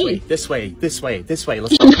 I'm not going. This way. Let's go.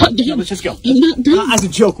 I'm not done. No, let's just go. I'm not done. As a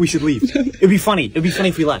joke, we should leave. It'd be funny. It'd be funny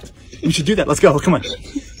if we left. We should do that. Let's go. Come on.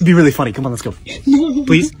 It'd be really funny. Come on, let's go. No.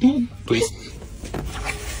 Please? Please?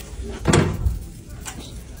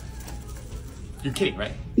 You're kidding,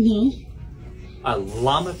 right? No. A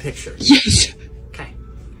llama picture. Yes. Okay.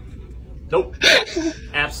 Nope.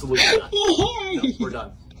 Absolutely not. No, we're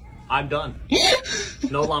done. I'm done.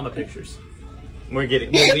 No llama pictures. We're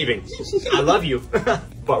leaving. I love you,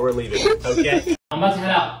 but we're leaving, okay? I'm about to head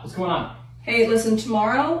out. What's going on? Hey, listen,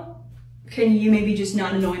 tomorrow, can you maybe just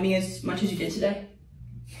not annoy me as much as you did today?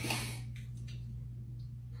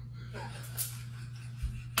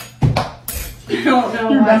 No,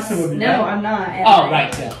 You're messing with me, no, right? I'm not. Oh,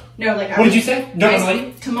 right, yeah. No, like, What did you say?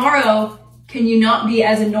 No, tomorrow, can you not be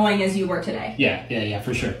as annoying as you were today? Yeah,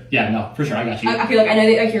 for sure. Yeah, no, for sure, I got you. I feel like I know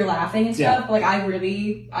that like you're laughing and stuff, Yeah. but like I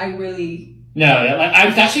really. No, like, I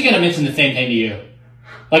was actually gonna mention the same thing to you.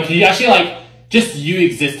 Like, you actually, like, just you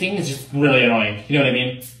existing is just really annoying. You know what I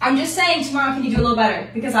mean? I'm just saying tomorrow can you do a little better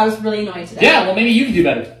because I was really annoyed today. Yeah, well, maybe you can do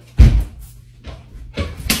better.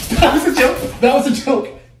 That was a joke.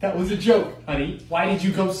 That was a joke, honey. Why did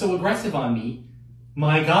you go so aggressive on me?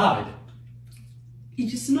 My God. You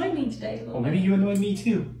just annoyed me today a little. Well, maybe you annoyed me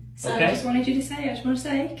too. So Okay. I just want to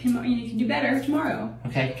say, you can do better tomorrow.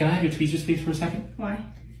 Okay, can I have your tweezers, please, for a second? Why?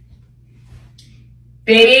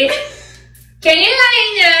 Baby, can you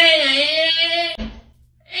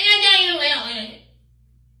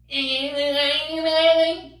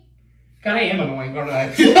God, I am annoying, aren't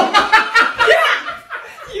I? You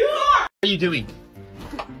are! What are you doing?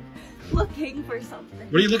 Looking for something.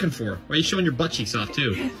 What are you looking for? Why are you showing your butt cheeks off,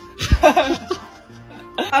 too?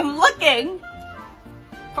 I'm looking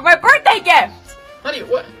for my birthday gift. Honey,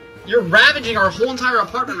 what? You're ravaging our whole entire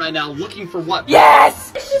apartment right now looking for what?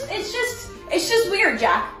 Yes. It's just weird,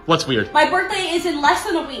 Jack. What's weird? My birthday is in less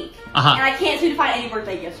than a week, Uh-huh. and I can't seem to find any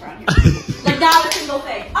birthday gifts around here. Like not a single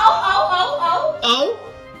thing. Oh. Oh?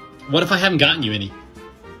 What if I haven't gotten you any?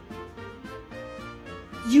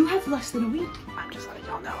 You have less than a week. I'm just letting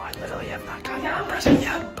y'all know I literally have not gotten your present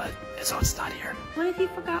yet, but so it's not here. What if you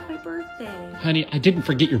forgot my birthday? Honey, I didn't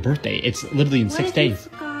forget your birthday. It's literally in 6 days.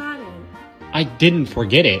 You forgot it? I didn't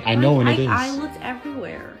forget it. I know when it is. I looked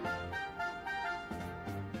everywhere.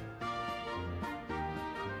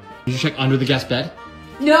 Did you check under the guest bed?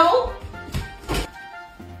 No.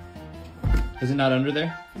 Is it not under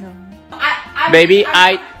there? No. Baby,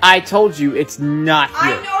 I told you it's not here.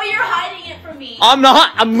 I know you're hiding it from me. I'm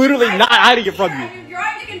not. I'm literally not hiding it from you. You're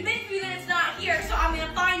trying to convince me that it's not here, so I'm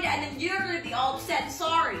gonna find it, and then you're gonna be all upset and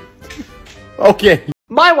sorry. Okay.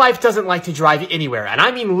 My wife doesn't like to drive anywhere, and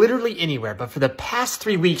I mean literally anywhere, but for the past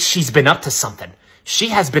 3 weeks, she's been up to something. She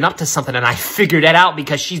has been up to something, and I figured it out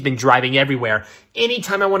because she's been driving everywhere.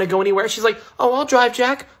 Anytime I want to go anywhere, she's like, oh, I'll drive,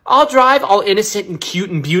 Jack. I'll drive, all innocent and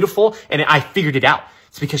cute and beautiful, and I figured it out.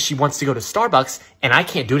 It's because she wants to go to Starbucks and I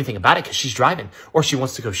can't do anything about it because she's driving. Or she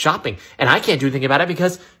wants to go shopping and I can't do anything about it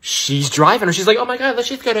because she's driving. Or she's like, oh my God, let's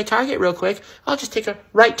just go to Target real quick. I'll just take a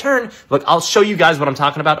right turn. Look, I'll show you guys what I'm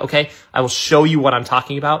talking about, okay? I will show you what I'm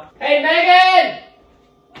talking about. Hey, Megan!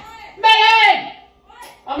 What? Megan! What?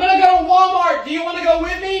 I'm gonna go to Walmart. Do you want to go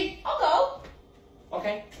with me? I'll go.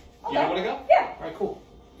 Okay. You don't want to go? Yeah. All right, cool.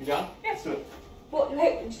 You down? Yeah. Let's do it. Well,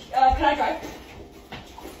 hey, can I drive?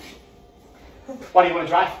 Why do you want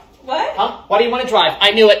to drive? What? Huh? Why do you want to drive?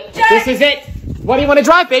 I knew it. Jack! This is it. Why do you want to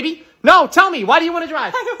drive, baby? No, tell me. Why do you want to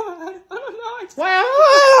drive? I don't know.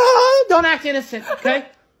 Well, don't act innocent, okay?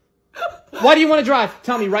 Why do you want to drive?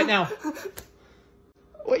 Tell me right now.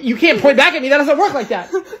 You can't point back at me. That doesn't work like that.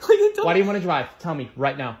 Why do you want to drive? Tell me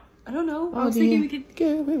right now. I don't know. I was thinking we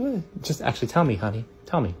could... Just actually tell me, honey.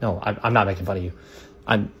 Tell me. No, I'm not making fun of you.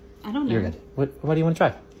 I don't know. You're good. Why do you want to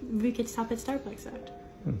drive? We could stop at Starbucks after.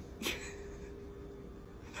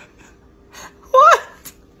 What?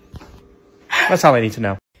 That's all I need to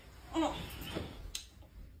know.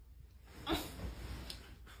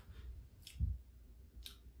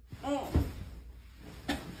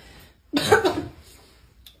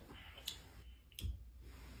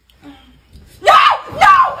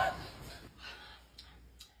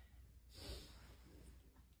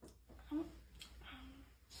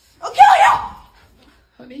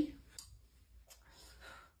 Honey?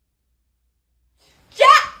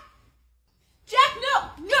 Jack! Jack, no!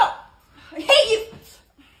 No! I hate you!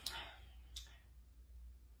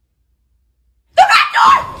 The back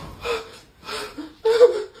door!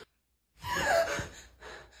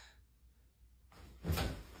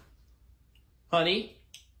 Honey?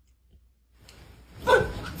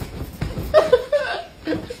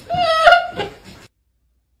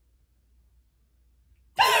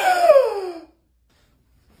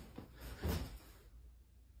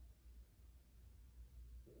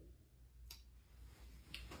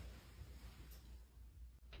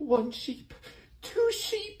 One sheep, two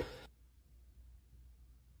sheep,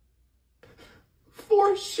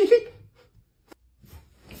 4 sheep.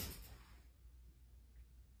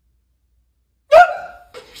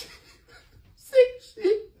 6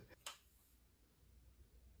 sheep.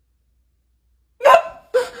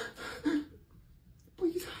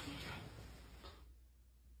 Please.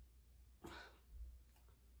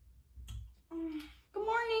 Good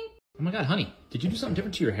morning. Oh my God, honey, did you do something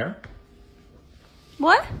different to your hair?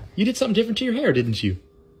 What? You did something different to your hair, didn't you?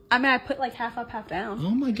 I mean, I put like half up, half down. Oh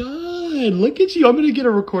my God, look at you. I'm gonna get a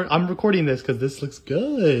record. I'm recording this because this looks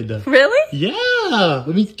good. Really? Yeah.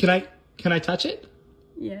 Let me, can I touch it?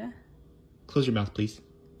 Yeah. Close your mouth, please.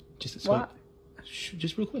 Just so What?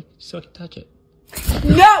 just real quick, so I can touch it.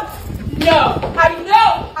 No! No!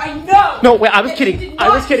 I know! No, wait, I was that kidding. you did I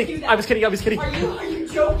was not kidding. do that. I was kidding. I was kidding. Are you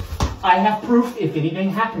joking? I have proof if anything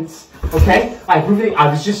happens. Okay? I have proof. I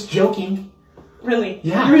was just joking. Really?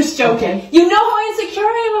 Yeah. You were just joking. Okay. You know how insecure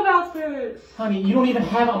I am about this. Honey, you don't even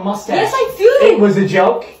have a mustache. Yes, I do. It was a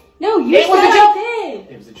joke. No, you It said was a I joke.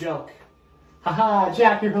 did. It was a joke. Haha,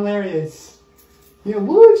 Jack, you're hilarious. Yeah,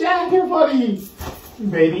 woo, Jack, you're funny.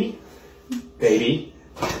 Baby. Baby.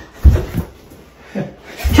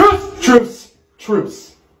 Truce.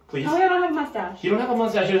 Please. Oh, I don't have a mustache. You don't have a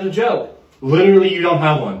mustache. It was a joke. Literally, you don't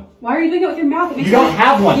have one. Why are you doing it with your mouth? You don't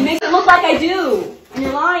have one. You make it look like I do. And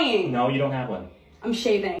you're lying. No, you don't have one. I'm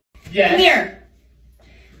shaving. Yes. Come here.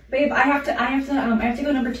 Babe, I have to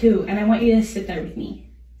go number 2, and I want you to sit there with me.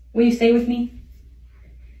 Will you stay with me?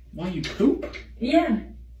 Why, you poop? Yeah.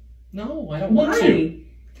 No, I don't want to.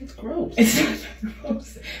 That's gross. It's not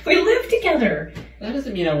gross. We live together. That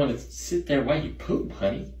doesn't mean I want to sit there while you poop,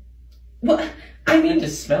 honey. Well, I mean... To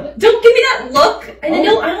smell it? Don't give me that look!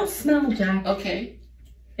 No, I don't smell, Jack. Okay.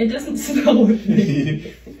 It doesn't smell with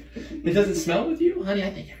me. It doesn't smell with you? Honey,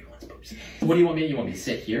 I think everyone's poops. What do you want me to do? You want me to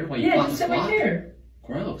sit here while you Yeah, flop just and sit right flop? here.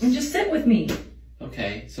 Gross. And just sit with me.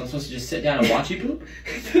 Okay, so I'm supposed to just sit down and watch you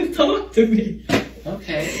poop? Talk to me.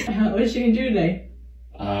 Okay. What is she gonna do today?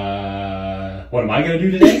 What am I gonna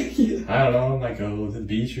do today? I don't know, I might go to the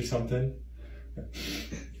beach or something.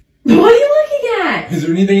 What are you looking at? Is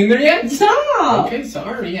there anything in there yet? Stop! Okay,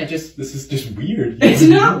 sorry. This is just weird. It's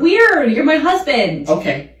not weird. You're my husband.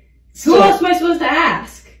 Okay. Who else am I supposed to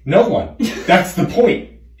ask? No one. That's the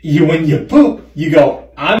point. When you poop, you go,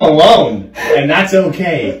 I'm alone, and that's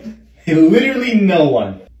okay. Literally no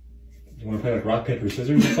one. You want to play like rock, paper,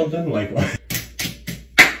 scissors or something? Like what?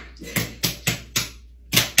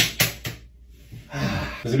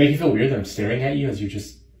 Does it make you feel weird that I'm staring at you as you're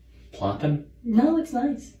just plopping? No, it's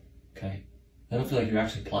nice. Okay. I don't feel like you're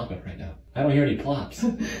actually plopping right now. I don't hear any plops.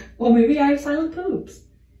 I Well, maybe I have silent poops.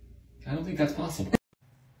 don't think that's possible.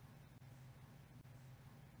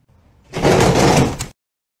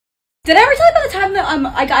 Did I ever tell you about the time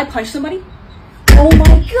that I punched somebody? Oh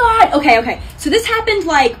my god. Okay. So this happened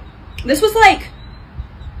this was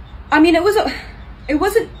I mean, it wasn't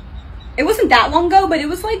that long ago, but it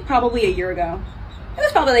was probably a year ago. It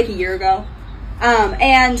was probably a year ago.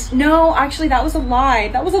 And no, actually that was a lie.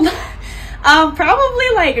 Probably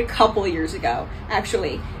a couple years ago,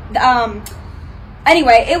 actually.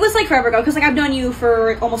 Anyway, it was forever ago, because I've known you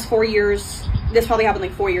for almost 4 years. This probably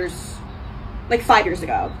happened 4 years, 5 years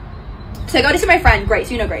ago. So I go to see my friend, Grace.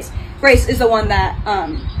 You know Grace. Grace is the one that,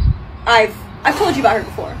 I've told you about her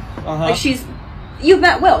before. You've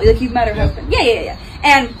met Will, you've met her husband. Yeah.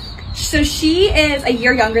 And so she is a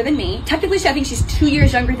year younger than me. Technically, I think she's 2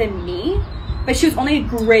 years younger than me, but she was only a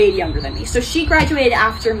grade younger than me. So she graduated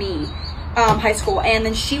after me, high school, and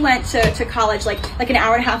then she went to college an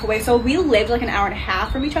hour and a half away. So we lived an hour and a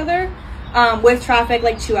half from each other, with traffic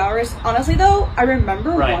 2 hours. Honestly though, I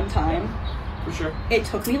remember one time, for sure, it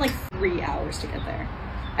took me 3 hours to get there.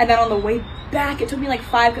 And then on the way back, it took me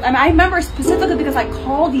 5. I mean, I remember specifically because I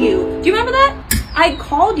called you. Do you remember that? I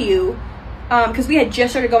called you, because we had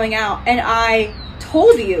just started going out, and I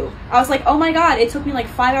told you. I was like, oh my god, it took me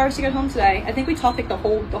 5 hours to get home today. I think we talked the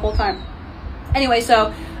whole time. Anyway,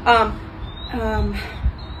 so,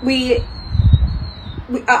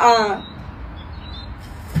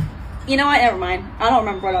 you know what? Never mind. I don't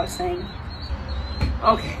remember what I was saying.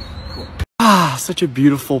 Okay, cool. Ah, such a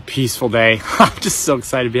beautiful, peaceful day. I'm just so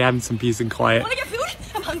excited to be having some peace and quiet. Wanna get food?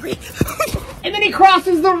 I'm hungry. And then he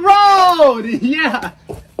crosses the road! Yeah!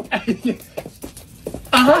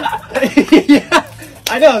 Yeah,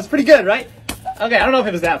 I know, it's pretty good, right? Okay, I don't know if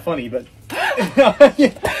it was that funny, but...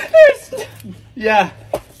 Yeah.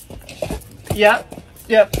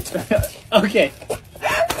 Okay.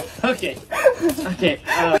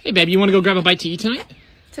 Hey, babe, you want to go grab a bite to eat tonight?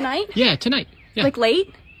 Tonight? Yeah, tonight. Yeah.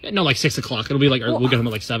 Late? No, 6 o'clock. It'll be we'll get home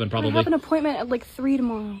at 7 probably. I have an appointment at 3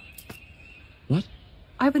 tomorrow. What?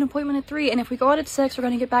 I have an appointment at 3, and if we go out at 6, we're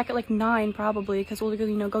gonna get back at 9 probably, because we'll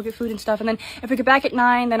go get food and stuff. And then if we get back at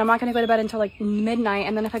 9, then I'm not gonna go to bed until midnight.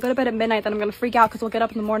 And then if I go to bed at midnight, then I'm gonna freak out because we'll get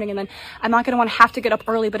up in the morning, and then I'm not gonna want to have to get up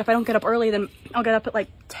early. But if I don't get up early, then I'll get up at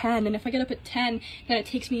 10. And if I get up at 10, then it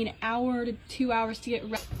takes me an hour to 2 hours to get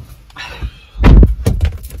ready.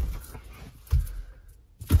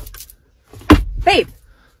 Babe.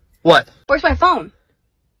 What? Where's my phone?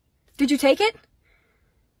 Did you take it?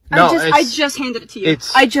 No, I just handed it to you.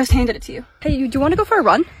 I just handed it to you. Hey, do you want to go for a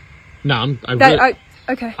run? No,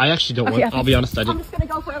 okay. I actually don't want. I'll be honest, I didn't. I'm just gonna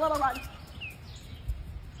go for a little run.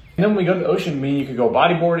 And then when we go to the ocean, me and you could go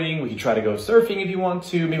bodyboarding. We could try to go surfing if you want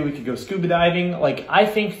to. Maybe we could go scuba diving. I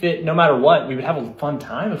think that no matter what, we would have a fun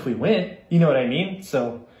time if we went. You know what I mean?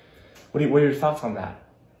 So, what are your thoughts on that?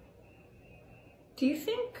 Do you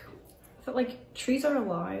think that trees are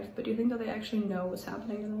alive, but do you think that they actually know what's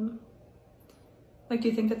happening to them? Do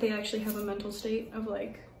you think that they actually have a mental state of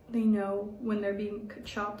they know when they're being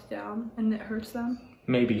chopped down and it hurts them?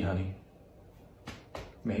 Maybe, honey.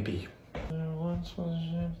 Maybe. The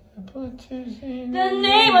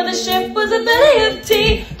name of the ship was a belly of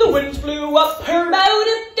tea. The winds blew up her bow,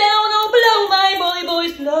 it down, oh blow, my bully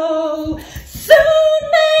boys blow. Soon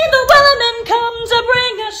may the wellerman come to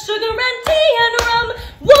bring us sugar and tea and rum.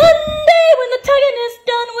 One day when the tugging is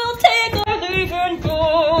done, we'll take our leave and go.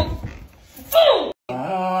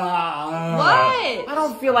 What? I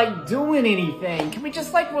don't feel like doing anything. Can we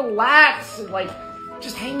just relax and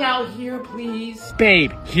just hang out here, please?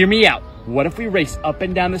 Babe, hear me out. What if we race up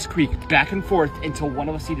and down this creek, back and forth, until one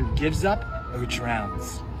of us either gives up or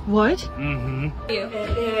drowns? What? Mm-hmm.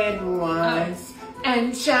 It was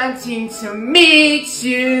enchanting to meet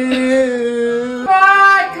you.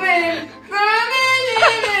 Sparkling from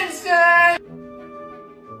an instant.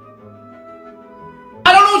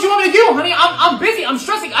 I don't know what you want me to do, honey. I'm busy. I'm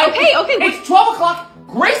stressing. Okay. It's 12 o'clock.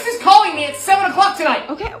 Grace is calling me at 7 o'clock tonight.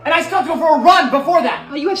 Okay. And I still have to go for a run before that.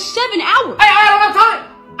 Oh, you have 7 hours. I don't have time.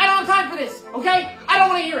 I don't have time for this, okay? I don't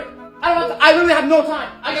want to hear it. I really have no time.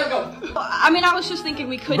 I gotta go. I mean, I was just thinking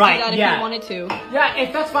we could do that if we wanted to. Yeah,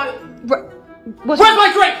 if that's fine. Where's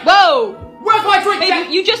my drink? Whoa! Where's my drink,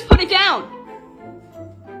 Baby, you just put it down.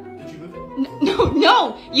 Did you move it?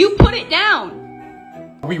 No, you put it down.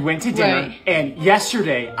 We went to dinner, and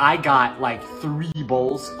yesterday I got 3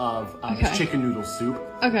 bowls of chicken noodle soup.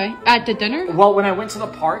 Okay, at the dinner? Well, when I went to the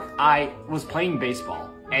park, I was playing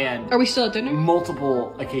baseball, and... Are we still at dinner?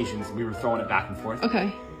 Multiple occasions, we were throwing it back and forth.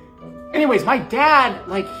 Okay. Anyways, my dad,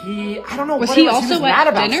 I don't know was what he it was. also He was mad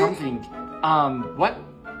at about dinner? something. What?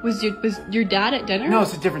 Was your dad at dinner? No,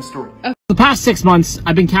 it's a different story. Okay. The past 6 months,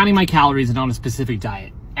 I've been counting my calories and on a specific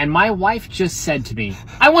diet. And my wife just said to me,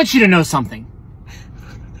 I want you to know something.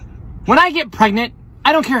 When I get pregnant,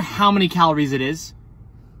 I don't care how many calories it is.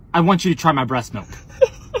 I want you to try my breast milk.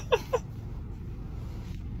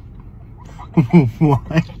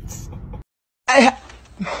 What?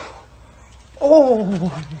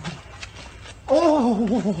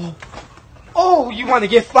 Oh, you want to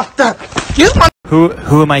get fucked up.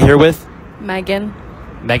 Who am I here with? Megan,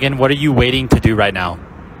 Megan, what are you waiting to do right now?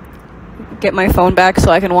 get my phone back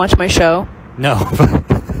so I can watch my show. No.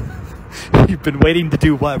 You've been waiting to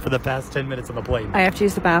do what for the past 10 minutes on the plane? I have to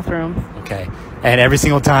use the bathroom. Okay. And every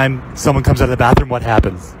single time someone comes out of the bathroom, what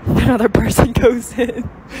happens? Another person goes in.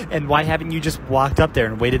 And why haven't you just walked up there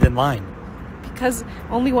and waited in line? Because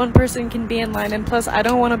only one person can be in line, and plus I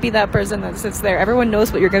don't want to be that person that sits there. Everyone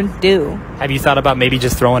knows what you're going to do. Have you thought about maybe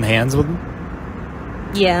just throwing hands with them?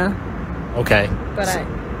 Yeah. Okay.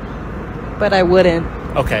 But I wouldn't.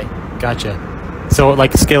 Okay. Gotcha. So,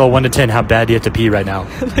 like, scale of 1 to 10, how bad do you have to pee right now?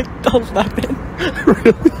 Like 11.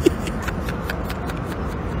 Really?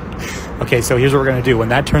 Okay, so here's what we're going to do. When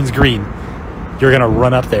that turns green, you're going to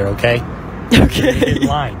run up there, okay? Okay. You're gonna get in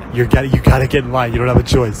line. You gotta get in line. You don't have a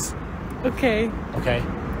choice. Okay. Okay.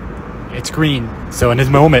 It's green. So in this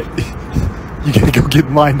moment, you gotta go get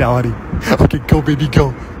in line now, honey. Okay, go, baby, go.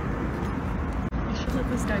 You should let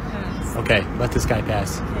this guy pass. Okay, let this guy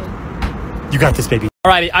pass. Okay. You got this, baby.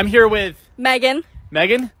 Alrighty, I'm here with Megan.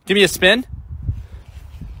 Megan. Give me a spin.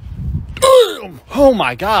 Oh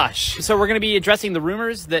my gosh. So we're gonna be addressing the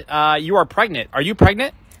rumors that you are pregnant. Are you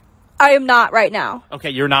pregnant? I am not right now. Okay,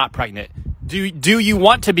 you're not pregnant. Do you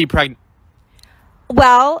want to be pregnant?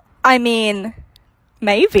 Well, I mean,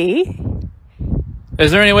 maybe.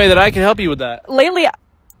 Is there any way that I can help you with that? Lately,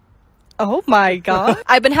 oh my god.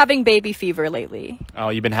 I've been having baby fever lately. Oh,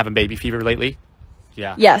 you've been having baby fever lately?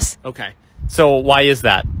 Yeah. Yes. Okay. So why is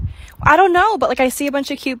that? I don't know, but like I see a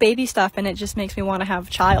bunch of cute baby stuff and it just makes me want to have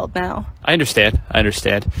a child now. I understand.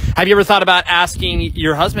 Have you ever thought about asking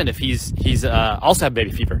your husband if he's also have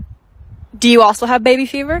baby fever? Do you also have baby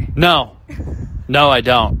fever? No. No, I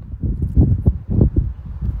don't.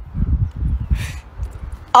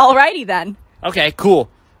 Alrighty then. Okay, cool.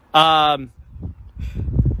 How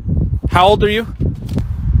old are you?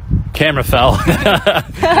 Camera fell.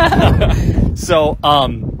 So,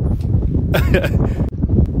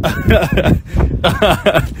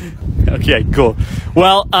 okay, cool.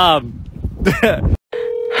 Well, Hey,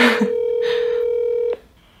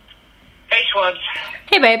 Schwabs.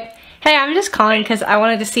 Hey, babe. Hey, I'm just calling because I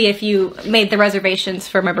wanted to see if you made the reservations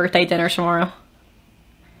for my birthday dinner tomorrow.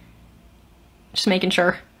 Just making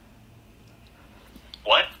sure.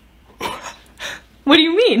 What? What do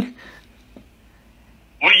you mean?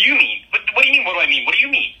 What do you mean? What do you mean? What do I mean? What do you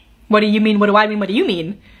mean? What do you mean? What do I mean? What do you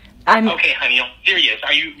mean? Okay, honey, I'm serious.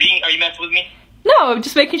 Are you messing with me? No,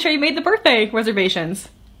 just making sure you made the birthday reservations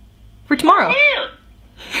for tomorrow. Where?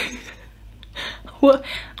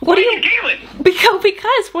 What are you doing?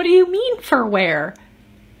 Because what do you mean for where?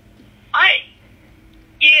 I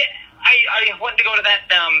wanted to go to that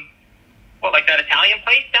that Italian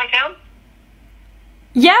place downtown?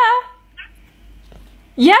 Yeah.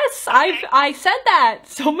 Yes, I said that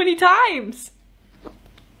so many times.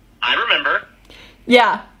 I remember.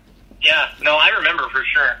 Yeah. Yeah, no, I remember for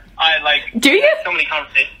sure. Do you? So many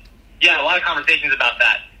conversations. Yeah, a lot of conversations about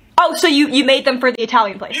that. Oh, so you made them for the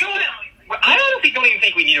Italian place? You know what? I honestly don't even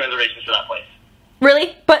think we need reservations for that place.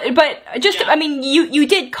 Really? But just I mean, you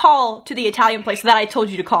did call to the Italian place that I told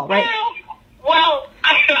you to call, right? Well,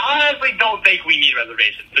 I honestly don't think we need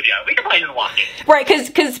reservations, to be honest. We can probably just walk in. Right,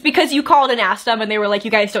 because you called and asked them, and they were like,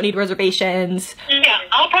 you guys don't need reservations. Yeah,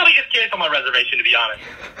 I'll probably just cancel my reservation, to be honest.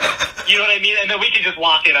 You know what I mean? And then we can just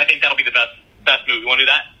walk in. I think that'll be the best move. You want to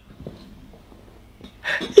do that?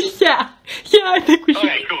 Yeah, I think we should.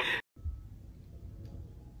 Okay, cool.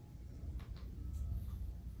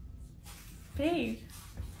 Babe.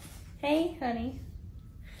 Hey, honey.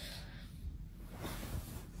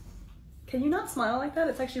 Can you not smile like that?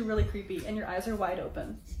 It's actually really creepy, and your eyes are wide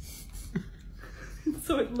open.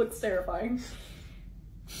 So it looks terrifying. Do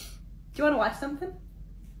you want to watch something?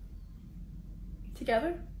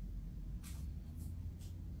 Together?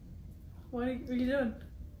 What are you doing?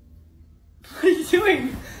 What are you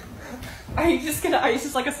doing? Are you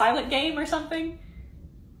just like a silent game or something?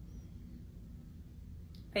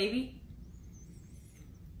 Baby?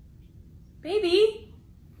 Baby?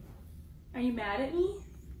 Are you mad at me?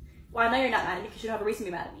 Well, I know you're not mad at me because you don't have a reason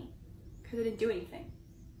to be mad at me. Because I didn't do anything.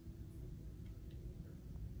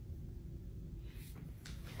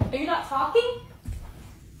 Are you not talking?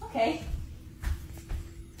 Okay.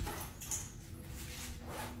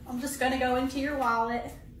 I'm just gonna go into your wallet.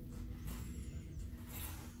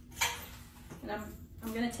 And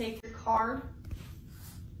I'm gonna take your card.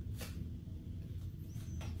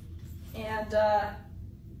 And,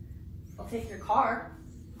 I'll take your car.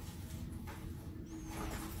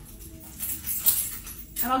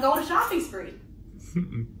 And I'll go on a shopping spree.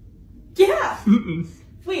 Yeah.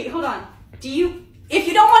 Wait, hold on. If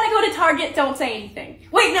you don't want to go to Target, don't say anything.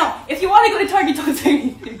 Wait, no. If you want to go to Target, don't say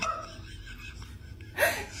anything.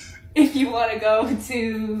 If you want to go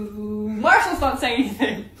to Marshall's, don't say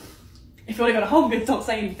anything. If you want to go to Home Goods, don't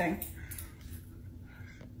say anything.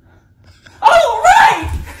 All right!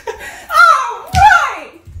 All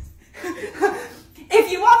right!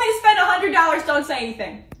 If you want me to spend $100, don't say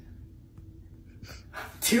anything.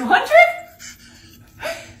 200?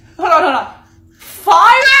 Hold on.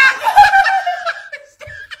 5?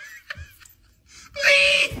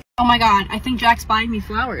 Oh my god, I think Jack's buying me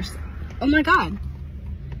flowers. Oh my god.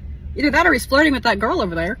 Either that or he's flirting with that girl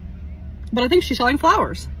over there. But I think she's selling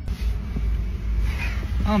flowers.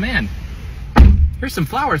 Oh man. Here's some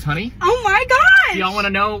flowers, honey. Oh my god! Y'all want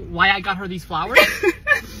to know why I got her these flowers?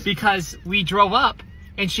 Because we drove up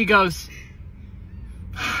and she goes,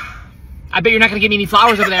 I bet you're not going to give me any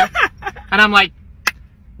flowers over there. And I'm like,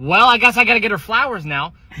 well, I guess I got to get her flowers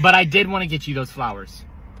now. But I did want to get you those flowers.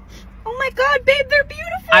 Oh my god, babe, they're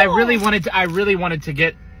beautiful. I really wanted to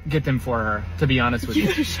get them for her, to be honest with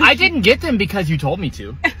you. I didn't get them because you told me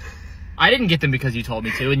to. I didn't get them because you told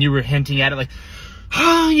me to, and you were hinting at it like,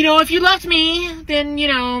 oh, you know, if you left me, then, you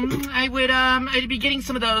know, I'd be getting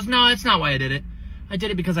some of those. No, that's not why I did it. I did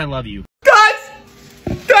it because I love you. Guys,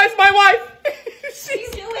 my wife.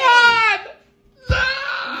 She's gone.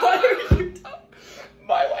 What are you doing?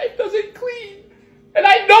 My wife doesn't clean, and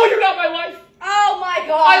I know you're not my wife. Oh my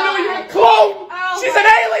god. I know you're a clone. Oh She's an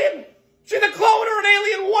alien. She's a clone or an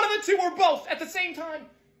alien, one of the two or both at the same time.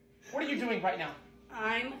 What are you doing right now?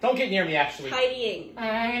 Don't get near me, actually. Tidying.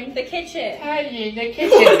 The kitchen. Tidying the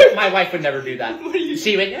kitchen. My wife would never do that.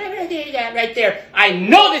 She would right there. I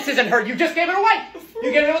know this isn't her. You just gave it away.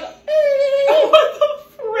 You gave it away.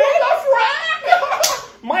 What the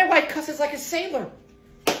frick? My wife cusses like a sailor.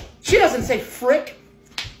 She doesn't say frick.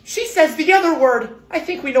 She says the other word. I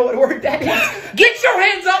think we know what word that is. Get your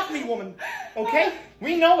hands off me, woman. Okay?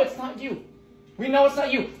 We know it's not you. We know it's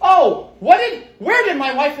not you. Oh, where did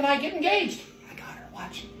my wife and I get engaged? I got her.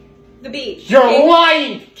 Watch. The beach. You're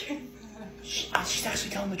lying. She's actually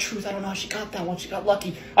telling the truth. I don't know how she got that one. She got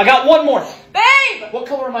lucky. I got one more. Babe! What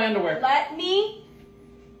color are my underwear? Let me...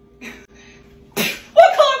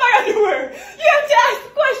 What color are my underwear? You have to ask the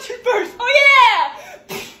question first. Oh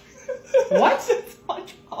yeah! What?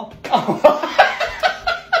 SpongeBob.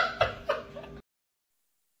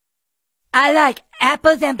 I like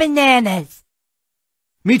apples and bananas.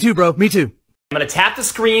 Me too, bro. Me too. I'm going to tap the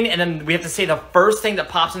screen, and then we have to say the first thing that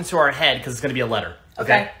pops into our head, because it's going to be a letter.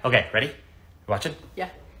 Okay? Okay, ready? You watching? Yeah.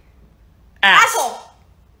 Asshole!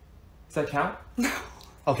 Does that count? No.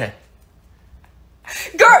 Okay.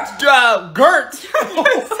 Gert! Gert! That's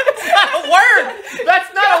not a word!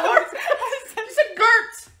 That's not a word! You said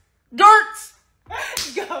Gert! Gert!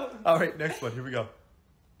 Go. All right, next one. Here we go.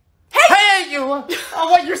 Hey, you! Oh,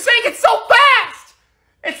 what, you're saying it's so fast!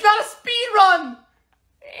 It's not a speed run!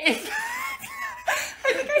 I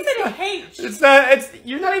think I said a H.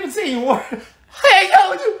 You're not even saying word. Hey,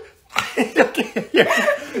 yo, you! Okay,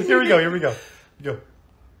 here we go. Go.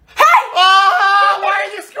 Hey! Oh, why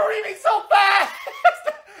are you screaming so fast?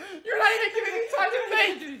 You're not even giving me time to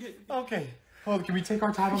think. Okay. Hold on, can we take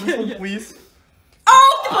our time on this one, please?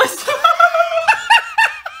 Oh!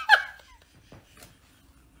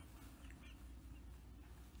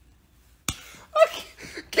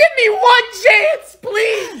 Give me one chance,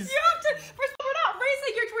 please! You have to... We're not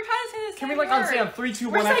racing. We're trying to say this. Can we say on 3, 2,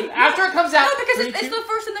 1 saying, after it comes out? No, because 3, it's 2. the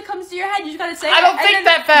first thing that comes to your head. You just gotta say it. I don't think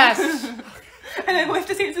that fast. And then we have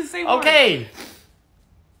to say it's the same word. Okay.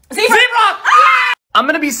 Zebra! Ah! I'm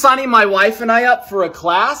gonna be signing my wife and I up for a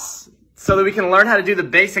class so that we can learn how to do the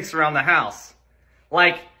basics around the house.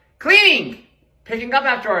 Like cleaning, picking up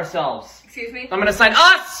after ourselves. Excuse me? I'm gonna sign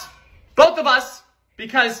us! Both of us!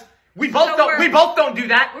 Because we both don't do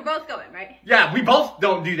that. We're both going, right? Yeah, we both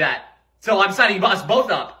don't do that. So I'm signing us both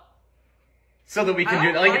up. So that we can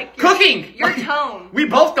do that. Like cooking! Your tone. We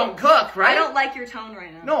both don't cook, right? I don't like your tone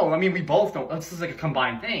right now. No, I mean, we both don't. This is like a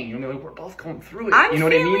combined thing. You know, we're both going through it. I'm you know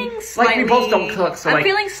what I mean? Like, we both don't cook, so I'm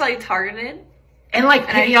feeling slightly targeted. And like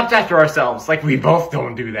picking up after ourselves. Like, we both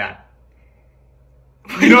don't do that.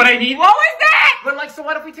 You know what I mean? What was that? But like, so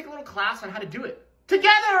what if we take a little class on how to do it?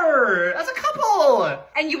 Together! As a couple!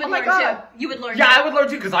 And you would learn too. You would learn too. I would learn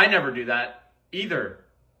too, because I never do that either.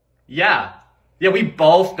 Yeah. Yeah, we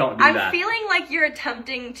both don't do that. I'm feeling like you're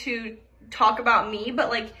attempting to talk about me, but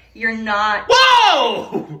like, you're not.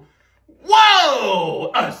 Whoa!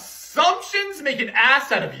 Whoa! Assumptions make an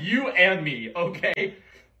ass out of you and me, okay?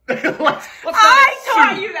 let's I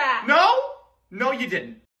taught you that. No, you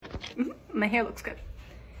didn't. My hair looks good.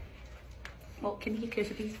 Well, can you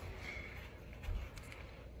kiss a piece?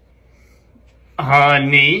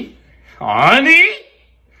 Honey,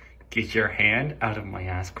 get your hand out of my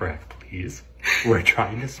ass crack, please. We're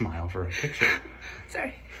trying to smile for a picture.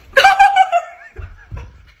 Sorry.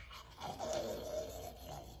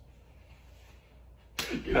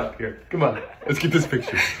 Get up here. Come on. Let's get this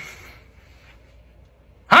picture.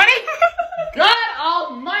 Honey! God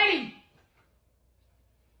almighty!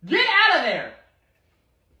 Get out of there!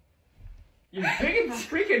 You're digging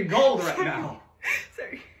for freaking gold right now.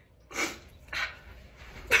 Sorry.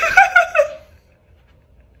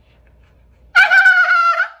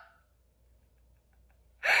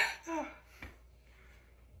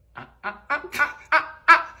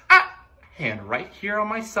 Hand right here on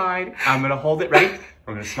my side. I'm gonna hold it. Ready?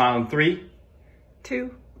 We're gonna smile in 3,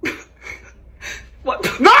 2. What?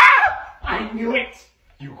 No! I knew it!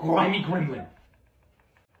 You grimy gremlin.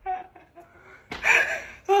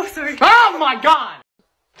 Oh, sorry. Oh my god!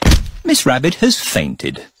 Miss Rabbit has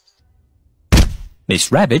fainted.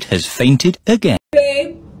 Miss Rabbit has fainted again.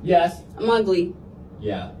 Babe, Yes? I'm ugly.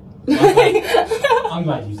 Yeah. I'm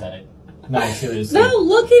glad you said it. No, seriously. No,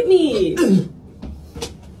 look at me.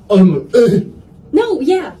 No,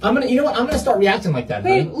 yeah. You know what? I'm gonna start reacting like that,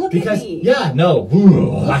 Babe, honey. look because, at me. Yeah, no.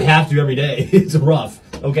 Ooh, I have to every day. It's rough.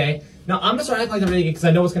 Okay? Now I'm gonna start acting like that every day because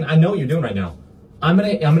I know what you're doing right now. I'm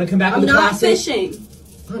gonna come back with the classic. I'm not fishing.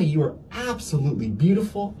 Honey, you are absolutely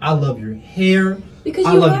beautiful. I love your hair. Because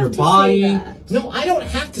I you love have your to body. say that. No, I don't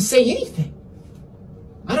have to say anything.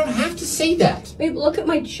 I don't have to say that. Babe, look at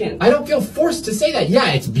my chin. I don't feel forced to say that.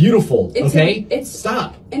 Yeah, it's beautiful. Okay?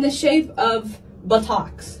 Stop. In the shape of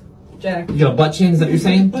buttocks, Jack. You got a butt chin, is that what you're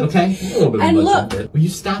saying? Okay? A little bit of And a butt look. chin there. Will you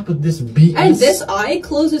stop with this BS? And this eye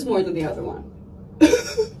closes more than the other one.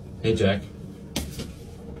 Hey, Jack.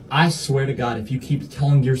 I swear to God, if you keep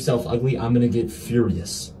telling yourself ugly, I'm gonna get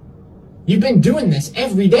furious. You've been doing this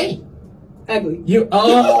every day. Ugly.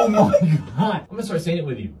 Oh my God. I'm gonna start saying it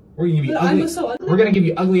with you. We're gonna give you But ugly. I'm so ugly. We're gonna give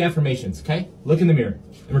you ugly affirmations, okay? Look in the mirror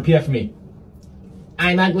and repeat after me.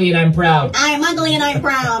 I'm ugly and I'm proud. I'm ugly and I'm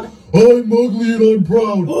proud. I'm ugly and I'm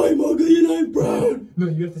proud. I'm ugly and I'm proud. No,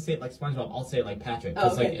 you have to say it like SpongeBob. I'll say it like Patrick.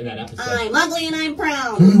 Just like in that episode. I'm ugly and I'm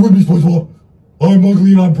proud. Say it with me, SpongeBob. I'm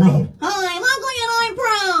ugly and I'm proud. I'm ugly and I'm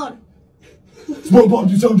proud. SpongeBob,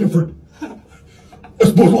 you sound different.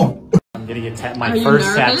 SpongeBob. I'm getting my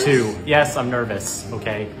first tattoo. Yes, I'm nervous.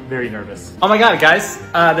 Okay, very nervous. Oh my God, guys!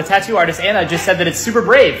 The tattoo artist Anna just said that it's super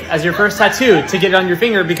brave as your first tattoo to get it on your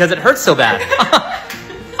finger because it hurts so bad.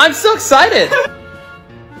 I'm so excited.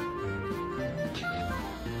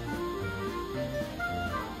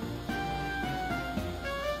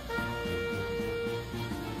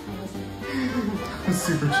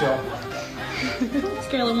 Super chill.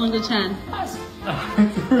 Scale of 1 to 10. It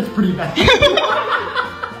hurts pretty bad.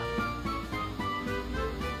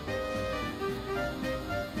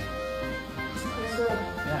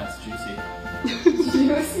 Yeah, it's juicy.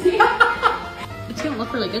 Juicy. It's gonna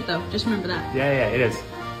look really good though. Just remember that. Yeah, it is.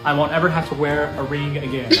 I won't ever have to wear a ring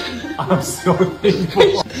again. I'm so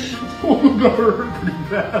thankful. Oh, that hurt pretty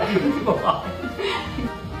bad.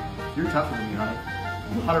 You're tougher than me, honey.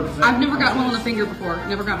 100%. I've never gotten one on the finger before.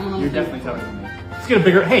 Never gotten one on the You're finger. definitely tougher than me. Let's get a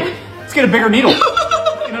bigger, let's get a bigger needle. You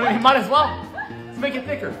know what I mean? Might as well. Let's make it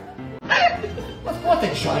thicker. What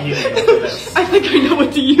the giant needle for this? I think I know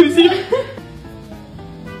what to use here.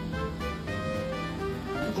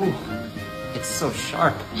 Ooh, it's so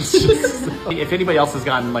sharp. It's just so... If anybody else has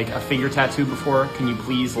gotten like a finger tattoo before, can you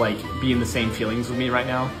please like be in the same feelings with me right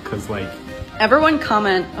now? Cause like... Everyone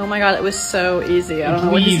comment, oh my God, it was so easy. I don't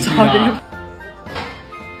know what he's Please do talking not. about.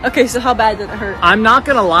 Okay, so how bad did it hurt? I'm not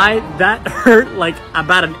gonna lie, that hurt like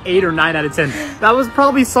about an 8 or 9 out of 10. That was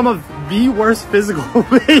probably some of the worst physical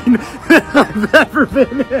pain that I've ever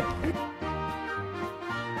been in.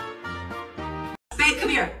 Babe, come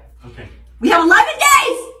here. Okay. We have 11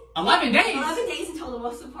 days! 11 days? 11 days until the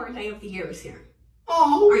most important day of the year is here.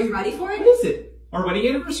 Oh. Are you ready for it? What is it? Our wedding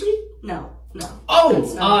anniversary? No. Oh,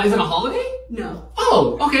 That's not is it a holiday? No.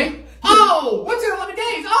 Oh, okay. Oh, what's in 11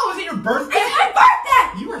 days? Oh, is it your birthday? It's my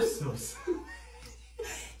birthday! You are so...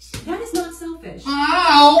 That is not selfish.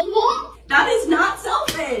 Ow! That is not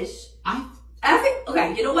selfish.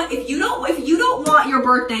 Okay, you know what? If you don't want your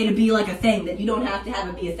birthday to be like a thing, then you don't have to have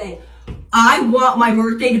it be a thing. I want my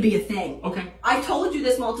birthday to be a thing. Okay. I've told you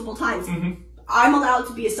this multiple times. I'm allowed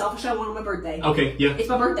to be as selfish as I want on my birthday. Okay, yeah. It's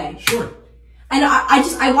my birthday. Sure. And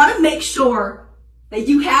I want to make sure that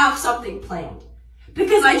you have something planned.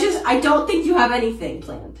 Because I don't think you have anything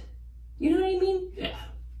planned. You know what I mean? Yeah.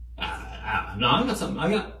 No, I got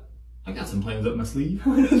some plans up my sleeve. I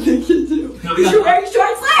don't think you do. No, You're wearing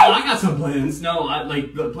short sleeves! No, I got some plans. No,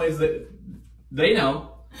 like the plans that they know.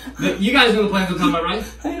 You guys know the plans I'm talking about, right?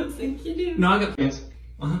 I don't think you do. No, I got plans.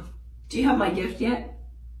 Do you have my gift yet?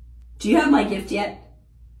 Do you have my gift yet?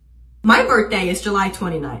 My birthday is July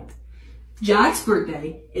 29th. Jack's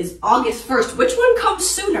birthday is August 1st. Which one comes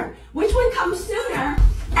sooner? Which one comes sooner?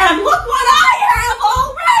 And look what I have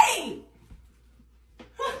already!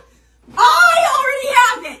 I already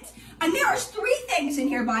have it! And there are 3 things in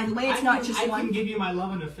here, by the way. It's not just one. I can give you my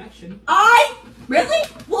love and affection. Really?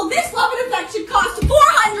 Well, this love and affection costs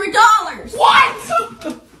 $400! What?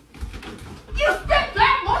 You spent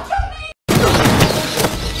that much on me?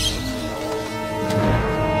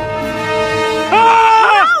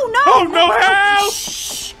 Oh no, help!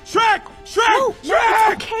 Shh! Shrek! No,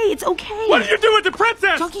 it's okay, it's okay. What did you do with the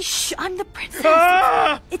princess? Donkey, shh, I'm the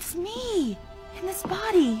princess. It's me, in this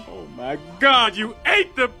body. Oh my god, you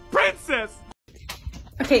ate the princess!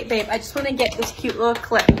 Okay, babe, I just want to get this cute little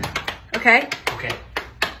clip, okay? Okay.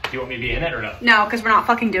 Do you want me to be in it or no? No, because we're not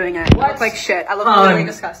fucking doing it. I look like shit. I look literally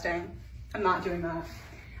disgusting. I'm not doing that.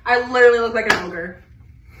 I literally look like an ogre.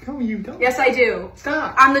 No, you don't. Yes, I do.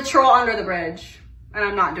 Stop. I'm the troll under the bridge. And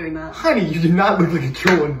I'm not doing that. Honey, you do not look like a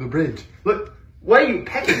troll under the bridge. Look, what are you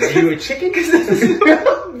pecking? Are you a chicken?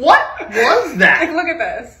 What was that? Like, look at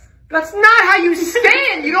this. That's not how you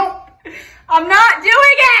stand. You don't. I'm not doing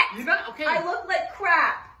it! You're not, okay. I look like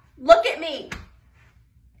crap. Look at me.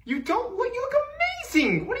 You don't look, you look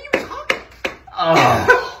amazing. What are you talking?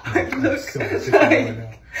 Oh. I look so sick of you right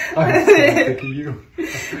now. I'm so sick of you.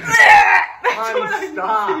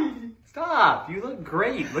 Stop. Stop. You look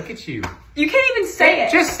great. Look at you. You can't even say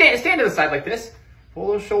it. Just stand to the side like this. Pull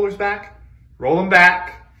those shoulders back. Roll them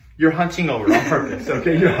back. You're hunching over on purpose,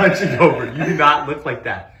 okay? You're hunching over. You do not look like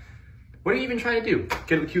that. What are you even trying to do?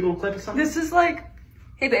 Get a cute little clip of something? This is like,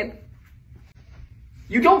 hey babe.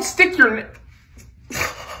 You don't stick your...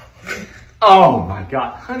 Oh my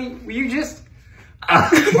god. Honey, will you just...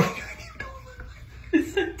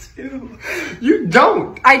 You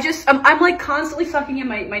don't. I'm like constantly sucking in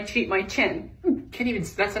my chin. Can't even,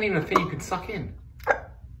 that's not even a thing you can suck in.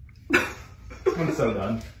 I'm so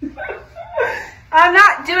done. I'm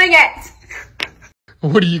not doing it.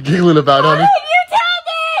 What are you giggling about, honey? You tell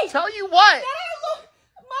me! Tell you what?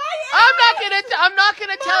 I'm not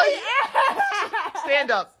gonna tell you.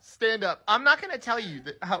 Stand up. I'm not gonna tell you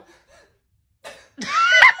that how.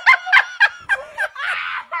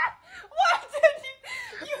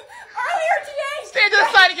 Earlier today. Stand to the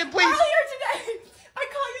side again, please. Earlier today, I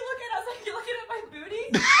caught you looking. I was like, you looking at my booty?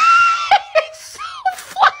 It's so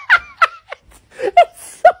flat. It's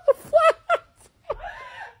so flat.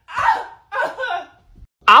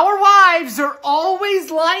 Our wives are always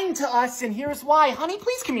lying to us, and here's why. Honey,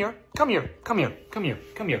 please come here. Come here. Come here. Come here.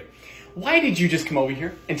 Come here. Why did you just come over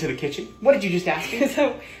here into the kitchen? What did you just ask me? Because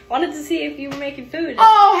I wanted to see if you were making food.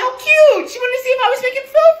 Oh, how cute! She wanted to see if I was making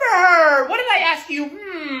food for her. What did I ask you?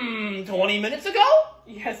 20 minutes ago?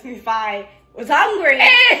 You asked me if I was hungry.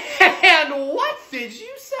 And what did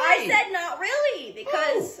you say? I said not really,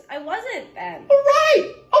 because I wasn't then. All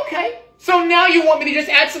right. Okay. So now you want me to just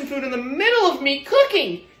add some food in the middle of me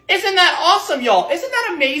cooking. Isn't that awesome, y'all? Isn't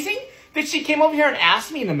that amazing? That she came over here and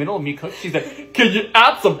asked me in the middle of me cooking. She said, can you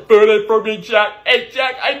add some food in for me, Jack? Hey,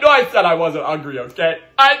 Jack, I know I said I wasn't hungry, okay?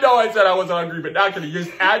 I know I said I wasn't hungry, but now can you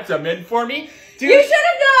just add some in for me? Dude, you should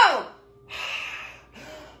have known!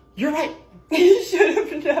 You're right. You should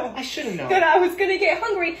have known. I should have known. That I was going to get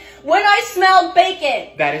hungry when I smelled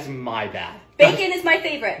bacon. That is my bad. Bacon is my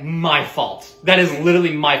favorite. My fault. That is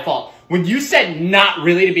literally my fault. When you said not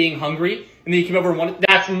really to being hungry, and then you came over and wanted,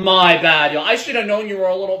 that's my bad, y'all. I should have known you were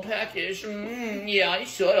a little peckish. Yeah, I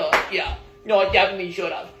should have. Yeah. No, I definitely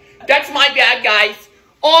should have. That's my bad, guys.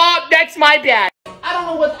 Oh, that's my bad. I don't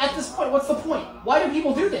know what, at this point, what's the point? Why do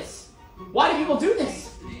people do this? Why do people do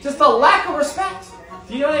this? Just a lack of respect.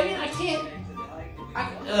 Do you know what I mean? I can't.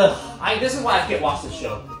 This is why I can't watch this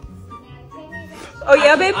show. Oh,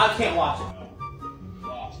 yeah, babe? I can't watch it.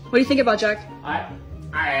 What do you think about Jack?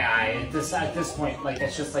 At this point, like,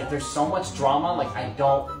 it's just like, there's so much drama, like,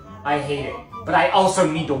 I hate it. But I also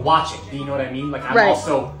need to watch it, do you know what I mean? Like,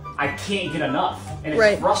 I can't get enough. And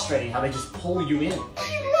it's frustrating how they just pull you in.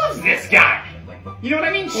 She loves this guy! You know what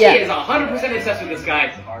I mean? She is 100% obsessed with this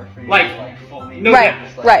guy. Like, no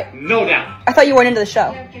doubt. Right. No doubt. I thought you weren't into the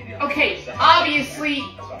show. Okay, obviously,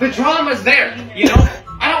 the drama's there, you know?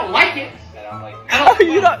 I don't like it.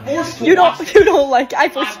 You don't like it.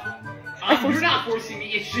 You're not forcing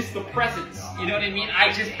me, it's just the presence. You know what I mean?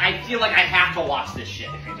 I feel like I have to watch this shit.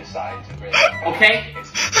 If you decide to okay?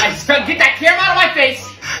 I just gotta get that camera out of my face.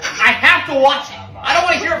 I have to watch it. I don't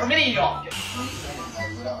want to hear it from any of y'all.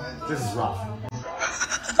 This is rough.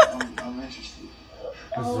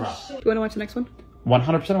 This is rough. Do you want to watch the next one? 100% I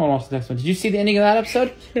want to watch the next one. Did you see the ending of that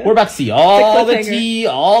episode? We're about to see all the tea,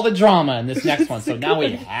 all the drama in this next one. So now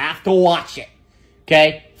we have to watch it.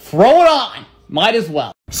 Okay? Throw it on. Might as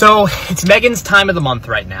well. So it's Megan's time of the month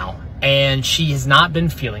right now. And she has not been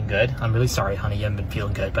feeling good. I'm really sorry, honey, you haven't been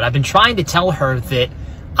feeling good. But I've been trying to tell her that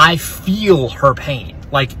I feel her pain.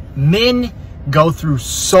 Like, men go through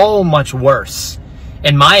so much worse,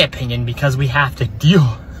 in my opinion, because we have to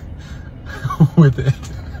deal with it.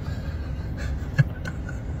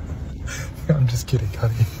 I'm just kidding,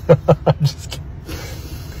 honey. I'm just kidding.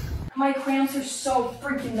 My cramps are so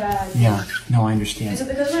freaking bad. Yeah, no, I understand. Is it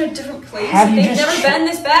because we're in a different place? Have you They've never been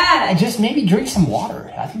this bad. Just maybe drink some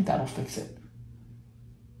water. I think that'll fix it.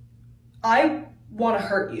 I want to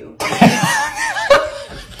hurt you. Hey,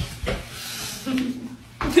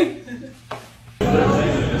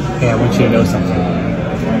 I want you to know something.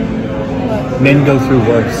 Men go through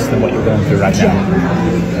worse than what you're going through right now.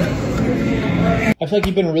 I feel like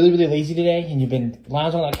you've been really, really lazy today, and you've been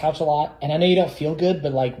lounging on that couch a lot, and I know you don't feel good,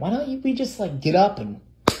 but like, why don't we just like get up and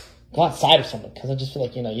go outside or something? Because I just feel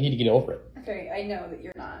like, you know, you need to get over it. Okay, I know that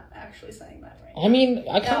you're not actually saying that right now. I mean,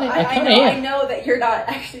 I kind of am. I know that you're not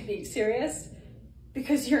actually being serious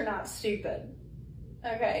because you're not stupid.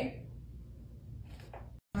 Okay?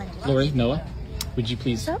 Lori, Noah, would you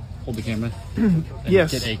please hold the camera?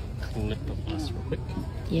 Yes. Get a clip of us real quick.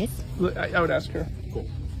 Yes. I would ask her. Cool.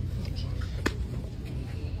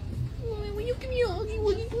 Will you give me a huggy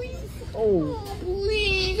wuggy, please? Oh.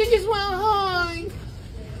 Please, I just want a hug.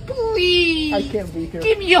 Please. I can't be here.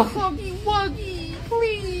 Give me a huggy wuggy,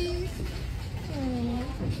 please.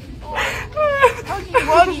 Huggy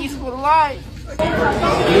wuggies for life.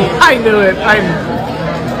 I knew it.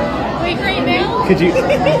 Wait, great now? Could you?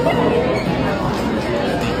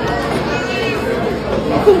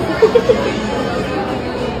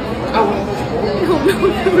 No.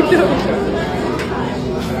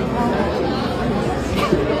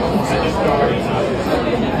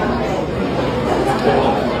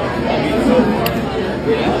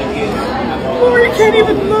 Oh, you can't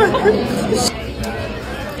even look.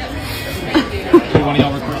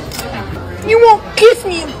 You won't kiss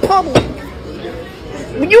me in public.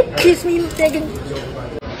 Will you kiss me, Megan?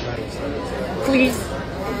 Please.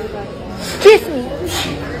 Kiss me.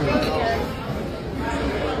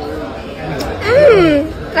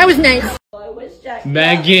 That was nice. I wish Jack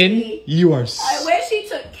Megan, you are I wish he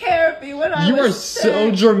took care of me when I you was are sick.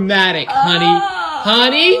 so dramatic, honey.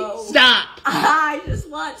 Honey, stop. I just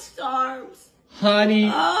want stars. Honey,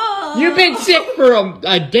 Oh. you've been sick for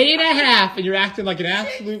a day and a half, and you're acting like an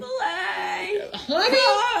absolute. Honey,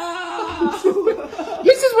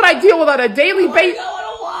 this is what I deal with on a daily basis.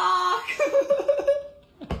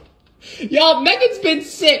 Y'all, Megan's been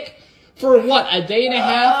sick for what, a day and a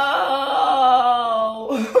half?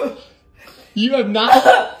 Oh. You have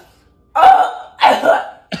not.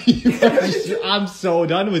 I'm so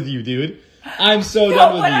done with you, dude. I'm so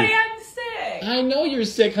done with you. I am sick. I know you're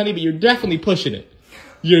sick, honey, but you're definitely pushing it.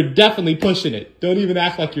 You're definitely pushing it. Don't even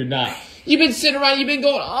act like you're not. You've been sitting around, you've been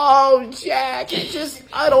going, oh, Jack, it just,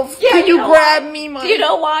 I don't, can you grab me, my... Do you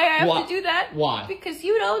know why I have Why? to do that? Why? Because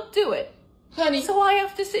you don't do it. Honey. So I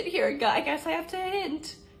have to sit here and go, I guess I have to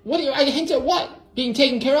hint. What do you, I hint at what? Being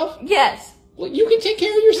taken care of? Yes. Well, you can take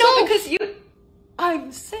care of yourself. No, because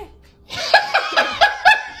I'm sick.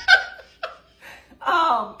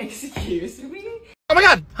 Excuse me? Oh my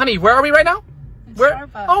god, honey, where are we right now?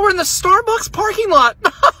 Oh, we're in the Starbucks parking lot.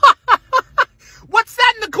 What's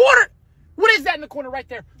that in the corner? What is that in the corner right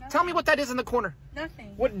there? Nothing. Tell me what that is in the corner.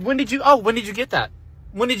 Nothing. When did you get that?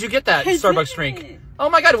 When did you get that Starbucks drink? Oh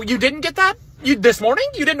my god, you didn't get that? This morning?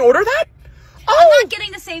 You didn't order that? I'm not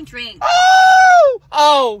getting the same drink.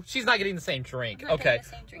 Oh, she's not getting the same drink. Okay.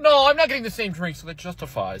 No, I'm not getting the same drink, so that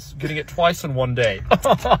justifies getting it twice in one day.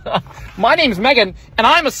 My name's Megan, and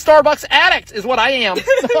I'm a Starbucks addict, is what I am.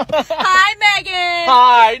 Hi, Megan.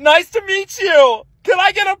 Hi, nice to meet you. Can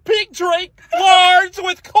I get a pink drink, large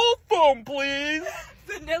with cold foam, please?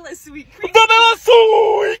 Vanilla sweet cream. Vanilla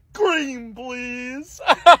sweet cream, please.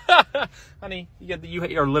 Honey,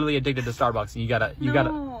 you are literally addicted to Starbucks, and you gotta.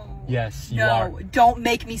 Yes, you are. No, don't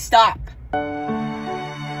make me stop.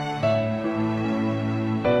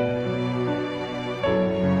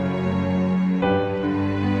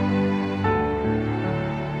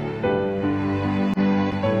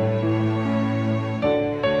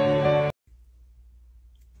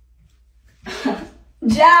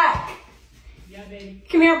 Jack!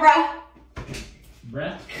 Come here, bruh.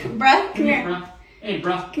 Bruh? Bruh, come here. Bruh. Hey,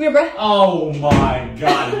 bruh. Come here, bruh. Oh my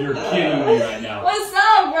god, you're kidding me right now. What's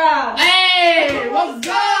up, bruh? Hey, what's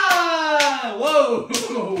up? Whoa,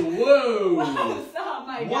 whoa. What's up,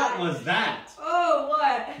 my guy? What was that? Oh,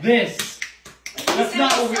 what? This. That's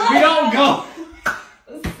not what we don't go.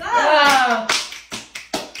 What's up?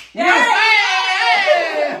 Hey!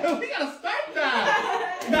 We gotta start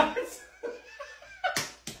that. What's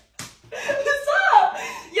up?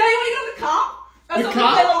 Yo, you wanna go to the cop? The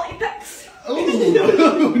cop? Play Apex.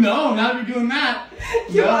 Ooh, no, not be doing that.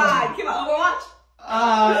 Come on, Overwatch.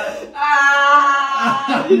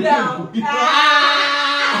 No.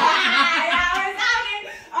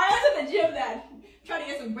 Alright, let's hit the gym then. Trying to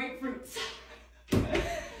get some grapefruits. Trying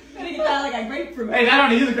to get that like a grapefruit. Hey, that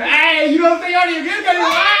don't need the. Hey, you don't think you're good?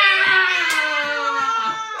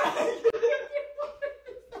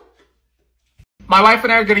 My wife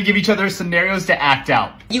and I are gonna give each other scenarios to act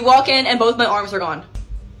out. You walk in and both my arms are gone.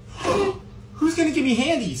 Who's gonna give me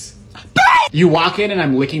handies? You walk in and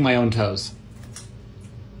I'm licking my own toes.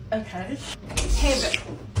 Okay. Hey,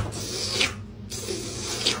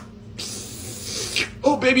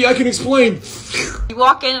 Oh, baby, I can explain. you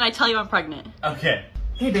walk in and I tell you I'm pregnant. Okay.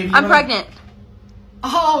 Hey, baby. I'm pregnant.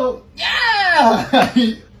 Oh, yeah!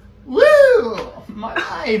 Woo! My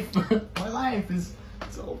life. My life is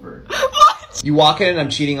over. What? You walk in and I'm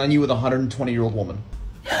cheating on you with a 120-year-old woman.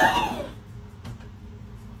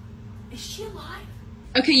 Is she alive?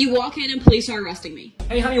 Okay, you walk in and police are arresting me.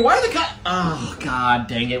 Hey, honey, why are the cut? Oh, god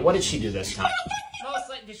dang it. What did she do this time?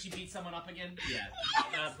 Did she beat someone up again?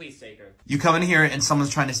 Yeah. Please take her. You come in here and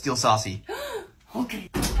someone's trying to steal Saucy. Okay.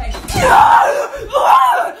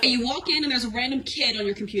 You walk in and there's a random kid on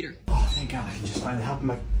your computer. Oh, thank god I can just finally help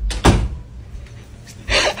him.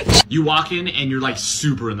 You walk in and you're like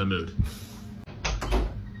super in the mood.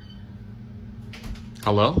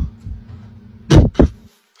 Hello?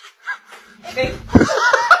 Okay.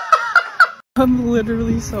 I'm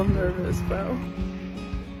literally so nervous, bro.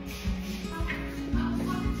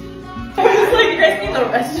 It's like you're asking the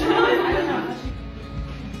restaurant.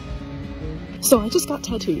 So I just got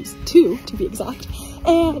tattoos, 2 to be exact,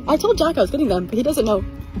 and I told Jack I was getting them, but he doesn't know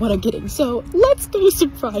what I'm getting, so let's go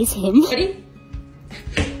surprise him. Ready?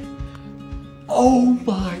 Oh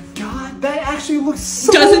my god, that actually looks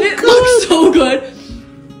so Doesn't it look so good?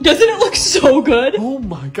 Doesn't it look so good? Oh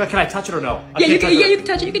my god, can I touch it or no? Yeah, you can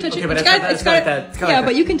touch it, you can touch Okay, it. but It's it's got, like that. yeah,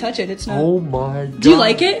 but you can touch it, it's not. Oh my god. Do you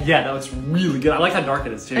like it? Yeah, no, it's really good. I like how dark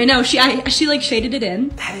it is too. I know, she like shaded it in.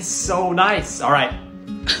 That is so nice. Alright.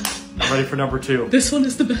 I'm ready for number 2. This one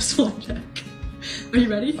is the best one, Jack. Are you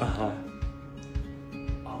ready? Uh-huh.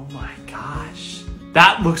 Oh my gosh.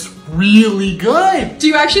 That looks really good. Do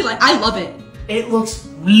you actually like, I love it. It looks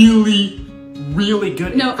really, really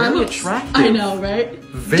good. No, very I'm attractive. I know, right?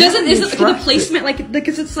 Very Isn't the attractive. placement like,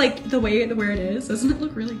 because it's like the way where it is, doesn't it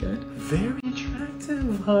look really good? Very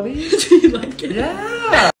attractive, honey. Do you like it?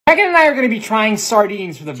 Yeah. Megan and I are going to be trying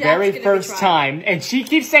sardines for the Jack's very gonna be first trying. time, and she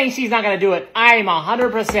keeps saying she's not going to do it. I am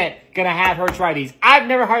 100% going to have her try these. I've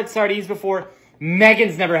never had sardines before.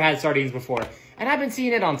 Megan's never had sardines before. And I've been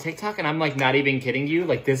seeing it on TikTok, and I'm like not even kidding you.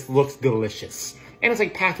 Like, this looks delicious. And it's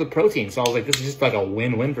like packed with protein, so I was like, this is just like a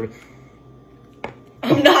win-win for me.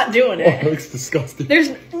 I'm not doing Oh, it. it looks disgusting. There's,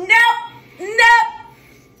 no.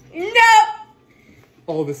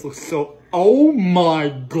 Oh, this looks so... Oh my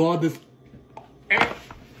god, this... It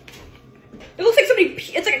looks like somebody,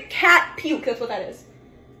 it's like a cat puke, that's what that is.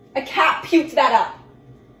 A cat puked that up.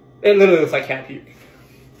 It literally looks like cat puke.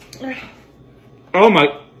 Oh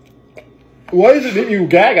my... Why does it make you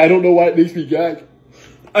gag? I don't know why it makes me gag.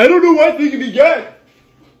 I don't know why it's making me gag.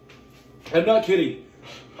 I'm not kidding.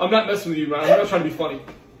 I'm not messing with you, man. I'm not trying to be funny.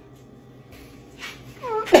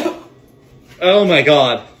 Oh my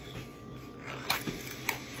god.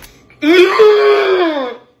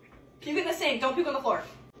 Puke in the sink, don't puke on the floor.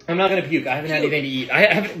 I'm not gonna puke. I haven't had anything to eat.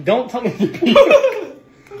 I haven't. Don't tell me to puke.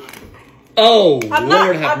 Oh, I'm Lord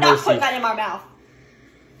not, have I'm not mercy. putting that in my mouth.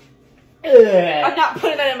 Ugh. I'm not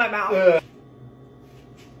putting that in my mouth.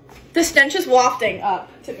 The stench is wafting up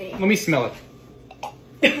to me. Let me smell it.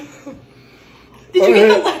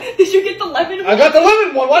 Did you get the lemon one? I got the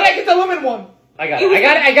lemon one. Why did I get the lemon one? I got it. I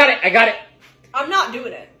got it. I got it. I got it. I'm not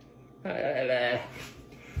doing it.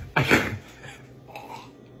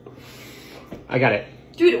 I got it.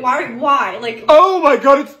 Dude, why? Like, Oh my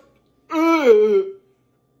god, it's...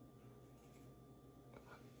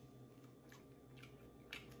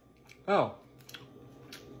 Oh. Oh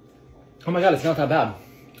my god, it's not that bad.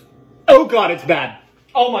 Oh god, it's bad.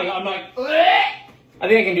 Oh my god, I'm like... I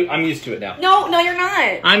think I can do... I'm used to it now. no, you're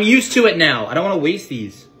not. I'm used to it now. I don't want to waste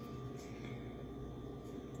these.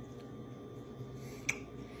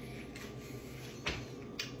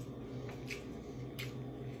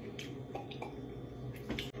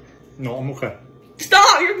 No, I'm okay.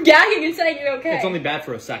 Stop! You're gagging and saying you're okay. It's only bad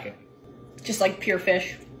for a second. Just like pure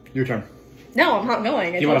fish. Your turn. No, I'm not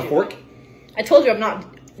going. Do you want a fork? I told you I'm not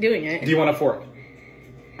doing it. Do you want a fork?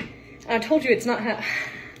 I told you it's not.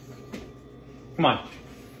 Come on.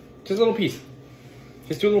 Just a little piece.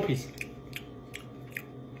 Just do a little piece.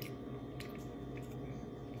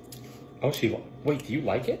 Oh, wait, do you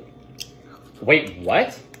like it? Wait,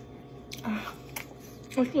 what?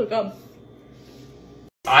 It's really good.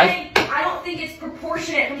 I don't think it's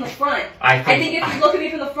proportionate from the front. I think if you look at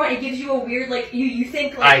me from the front, it gives you a weird, like, you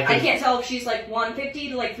think, like, I can't tell if she's, like, 150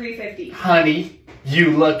 to, like, 350. Honey,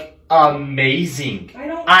 you look amazing.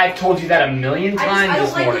 I've told you that a million times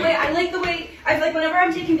this morning. I like the way, I feel like whenever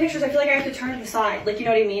I'm taking pictures, I feel like I have to turn to the side. Like, you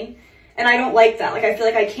know what I mean? And I don't like that. Like, I feel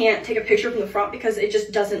like I can't take a picture from the front because it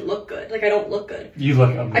just doesn't look good. Like, I don't look good. You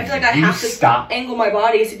look amazing. I feel like I have to angle my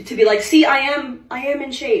body to be like, see, I am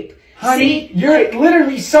in shape. Honey, see? you're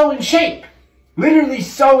literally so in shape. Literally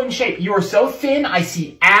so in shape. You are so thin, I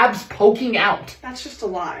see abs poking out. That's just a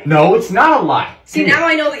lie. No, it's not a lie. See, now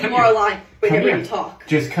I know that you are a lie whenever you talk.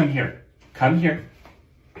 Just come here. Come here.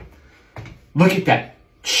 Look at that.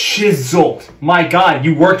 Chiseled. My God,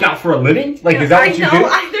 you work out for a living? Like, is that what you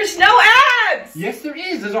do? There's no abs! Yes, there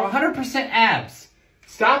is. There's 100% abs.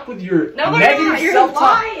 Stop with your negative self-talk.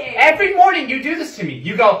 lying. Every morning you do this to me.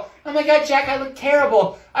 You go, oh my God, Jack, I look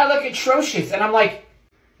terrible. I look atrocious. And I'm like,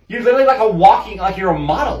 you're literally like like you're a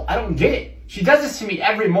model. I don't get it. She does this to me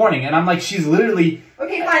every morning. And I'm like, she's literally.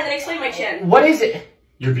 Okay, fine, then explain my chin. What is it?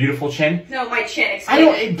 Your beautiful chin? No, my chin. Explain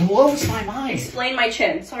it blows my mind. Explain my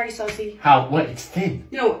chin. Sorry, Sophie. How? What? It's thin.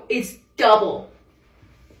 No, it's double.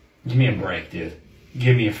 Give me a break, dude.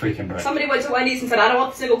 Give me a freaking break. Somebody went to Wendy's and said, I don't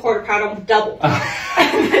want the single quarter pound, I want the double.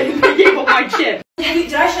 And then they gave up my chin.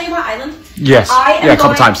 Did I show you my island? Yes. A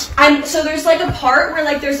couple times. So there's like a part where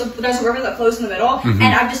like there's a river that flows in the middle, and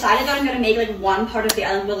I've decided that I'm gonna make like one part of the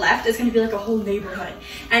island to the left is gonna be like a whole neighborhood,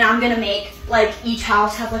 and I'm gonna make like each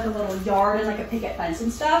house have like a little yard and like a picket fence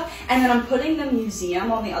and stuff, and then I'm putting the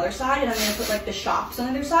museum on the other side, and I'm gonna put like the shops on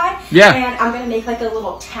the other side. Yeah. And I'm gonna make like a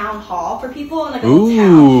little town hall for people and like a little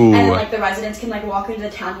town, and then like the residents can like walk into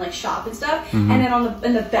the town and like shop and stuff, and then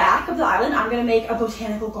in the back of the island I'm gonna make a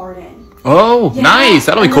botanical garden. Oh, Yeah. nice.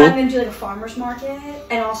 That'll be And cool. then I'm gonna do like a farmer's market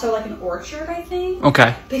and also like an orchard, I think.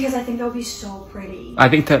 Okay. Because I think that would be so pretty. I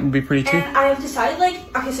think that would be pretty too. And I have decided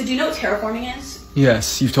okay, so do you know what terraforming is?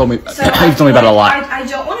 Yes, you've told me. So You've told me about it a lot. I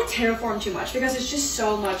don't want to terraform too much because it's just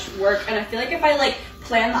so much work, and I feel like if I like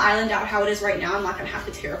plan the island out how it is right now, I'm not gonna have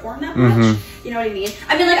to terraform that much. You know what I mean?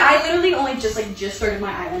 I mean, like I literally only just started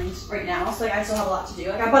my island right now, so like I still have a lot to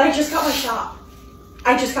do. But I just got my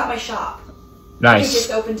shop. Nice. I just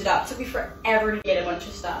opened it up. It took me forever to get a bunch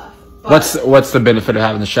of stuff. But What's the benefit of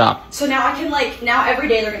having the shop? so now I can now every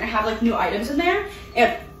day they're gonna have like new items in there,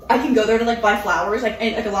 and I can go there to like buy flowers,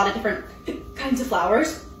 and a lot of different kinds of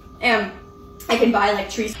flowers, and I can buy like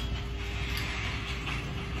trees.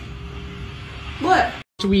 What?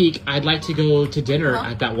 Next week, I'd like to go to dinner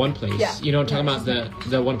at that one place. Yeah. You know what I'm talking about?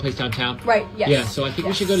 The one place downtown? Right, yes. Yeah, so I think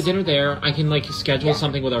we should go to dinner there. I can like schedule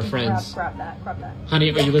something with our friends. Grab that.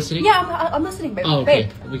 Honey, are you listening? Yeah, I'm listening, babe. Oh, okay.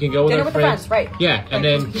 We can go with Dinner our with friends. the friends, right? Yeah, and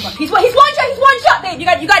then... He's one shot, babe. You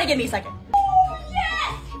got to give me a second. Oh,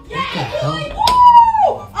 yes! Yes!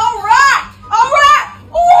 Woo! All right!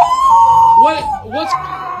 Ooh! What's...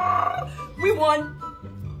 We won.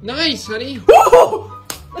 Nice, honey. Woo!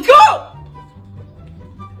 Let's go!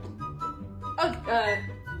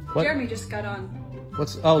 What? Jeremy just got on.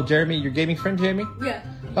 Oh, Jeremy, your gaming friend, Jeremy? Yeah.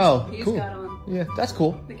 Oh, He just cool. got on Yeah, that's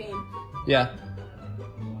cool. the game. Yeah.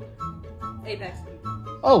 Apex.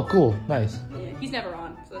 Oh, cool. Nice. Yeah, he's never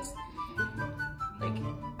on, so that's like,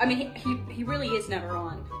 I mean, he really is never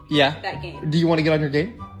on. Yeah. That game. Do you want to get on your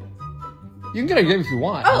game? You can get on your game if you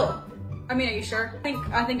want. Oh, I mean, are you sure?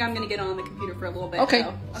 I think I'm gonna get on the computer for a little bit. Okay.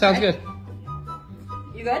 So. Sounds good.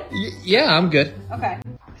 You good? Yeah, I'm good. Okay.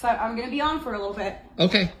 So I'm gonna be on for a little bit.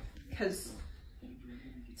 Okay.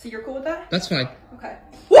 So you're cool with that? That's fine. Okay.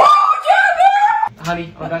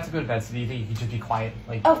 Honey, I'm about to go to bed, so do you think you could just be quiet?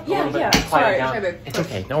 Like, Oh, yeah, a little bit, yeah. quiet Sorry, down? sorry, babe. It's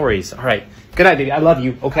okay. No worries. All right. Good night, baby. I love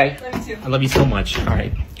you. Okay. Love you too. I love you so much. All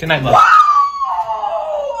right. Good night, love. Alright,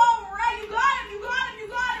 you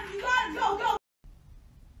got him, go.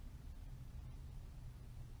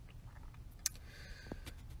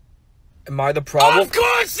 Am I the problem? Of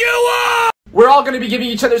course you are! We're all gonna be giving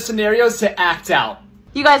each other scenarios to act out.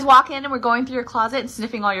 You guys walk in and we're going through your closet and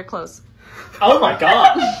sniffing all your clothes. Oh my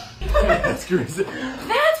God. That's crazy. That's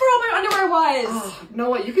where all my underwear was. No,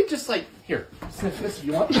 what? You could just like, here, sniff this if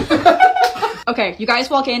you want. Okay, you guys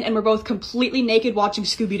walk in and we're both completely naked watching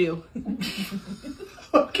Scooby-Doo.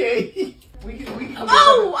 Okay.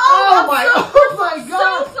 Oh my god!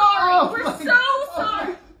 So sorry. Oh We're my so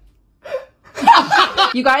sorry.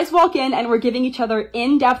 You guys walk in and we're giving each other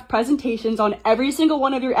in-depth presentations on every single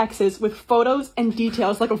one of your exes with photos and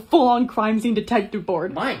details like a full-on crime scene detective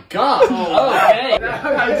board. My god. Okay.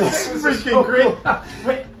 That's freaking great.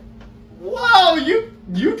 Wait. Whoa, you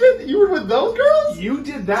were with those girls? You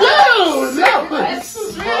did that? Dude, that was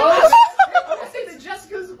I say that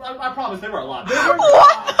Jessica's. I promise there were a lot.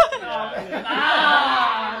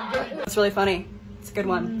 It's really funny. It's a good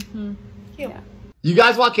one. Yeah. You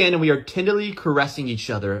guys walk in and we are tenderly caressing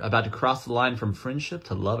each other, about to cross the line from friendship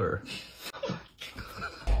to lover.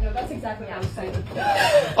 No, that's exactly what I was saying.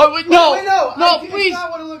 Oh wait, no, please.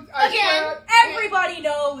 Again, everybody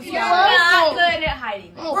knows You're not good at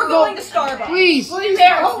hiding. We're going to Starbucks. Please.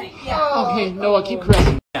 Embarrassing. Yeah. Okay, Noah, keep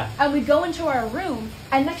caressing. And we go into our room,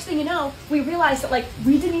 and next thing you know, we realize that, like,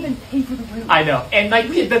 we didn't even pay for the room. I know. And, like,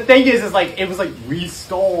 the thing is like, it was like, we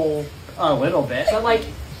stole a little bit. But, like,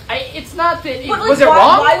 it's not that... But, like, was it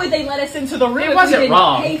wrong? Why would they let us into the room It if wasn't we didn't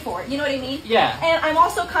wrong. pay for it? You know what I mean? Yeah. And I'm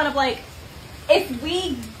also kind of like, if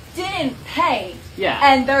we didn't pay, Yeah.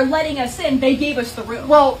 and they're letting us in, they gave us the room.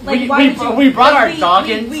 Well, like, we like, brought our dog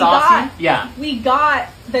in, Saucy. Yeah. We got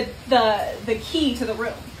the key to the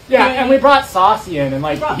room. Yeah, You know what I and mean? we brought Saucy in, and,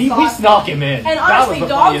 like, we snuck him in. And That was honestly, the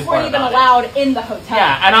dogs funniest part weren't even about it. allowed in the hotel.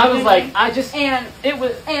 Yeah, and I You was know what like, mean? I just... And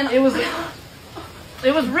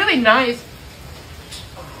it was really nice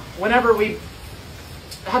whenever we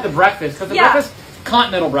had the breakfast, because the breakfast,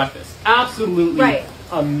 continental breakfast, absolutely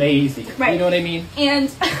amazing. Right. You know what I mean?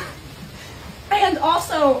 And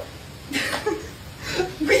also,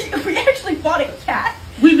 we actually bought a cat.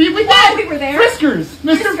 We did. While we were there. Friskers.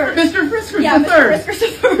 Mr. Friskers Yeah, the Mr. third. Friskers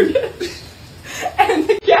the third. And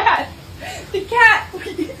the cat.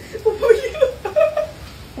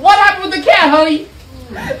 What happened with the cat, honey?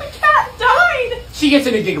 The cat died. She gets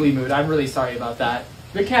in a giggly mood. I'm really sorry about that.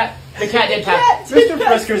 The cat did pass. Mr.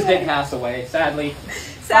 Friskers did pass away, sadly.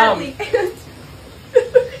 Sadly.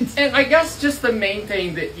 And I guess just the main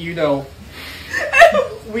thing that, you know,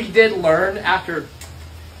 we did learn after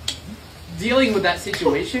dealing with that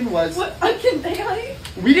situation was... What? Honey?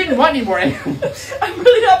 We didn't want any more animals. I'm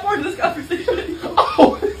really not part of this conversation anymore.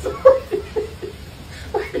 Oh,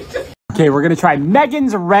 Okay, we're gonna try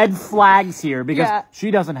Megan's red flags here because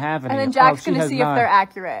she doesn't have any. And then Jack's she gonna has see none. if they're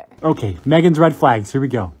accurate. Okay, Megan's red flags. Here we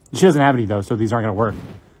go. She doesn't have any though, so these aren't gonna work.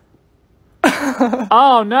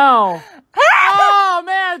 Oh no! Oh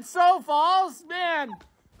man, it's so false, man.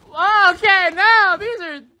 Okay, no, these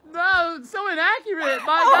are so inaccurate. My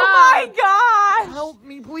God! Oh my God! Help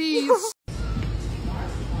me, please.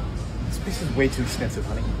 This place is way too expensive,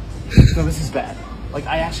 honey. No, this is bad. Like,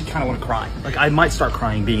 I actually kind of want to cry. Like, I might start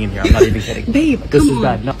crying being in here. I'm not even kidding. Babe, this come is on.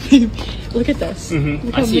 bad. No. Babe, look at this.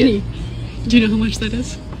 Look how I see many. it. Do you know how much that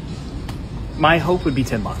is? My hope would be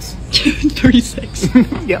 10 bucks. 36.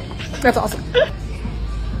 Yep. That's awesome.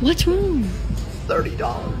 What's wrong?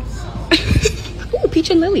 $30. Ooh, Peach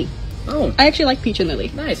and Lily. Oh. I actually like Peach and Lily.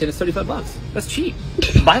 Nice, and it's 35 bucks. That's cheap.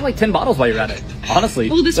 Buy like 10 bottles while you're at it. Honestly.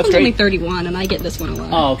 Well, this that's one's great. only 31, and I get this one a lot.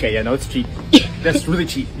 Oh, okay. Yeah, no, it's cheap. That's really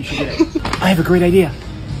cheap. You should get it. I have a great idea.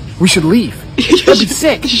 We should leave. That'd be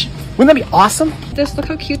sick. Wouldn't that be awesome? Just look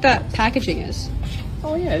how cute that packaging is.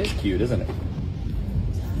 Oh, yeah, it is cute, isn't it?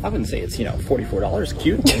 I wouldn't say it's, $44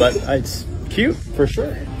 cute, but it's cute for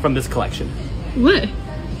sure. From this collection. What?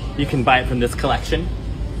 You can buy it from this collection.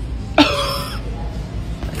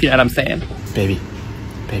 You know what I'm saying? Baby,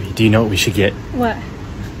 do you know what we should get? What?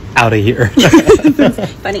 Out of here.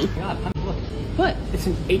 Funny. God, look. What? It's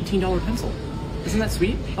an $18 pencil. Isn't that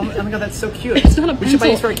sweet? Oh my God, that's so cute. It's not a We should buy pencil.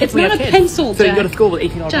 these for our kids It's when we not have a kids. pencil, So you Jack. go to school with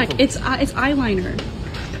 $18 Jack, pencil. it's eyeliner.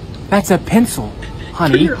 That's a pencil,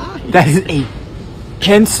 honey. your eyes. That is a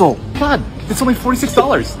pencil. God, it's only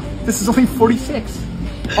 $46. This is only $46.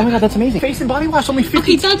 Oh my God, that's amazing. Face and body wash only 50.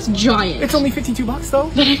 Okay, that's giant. It's only $52 though.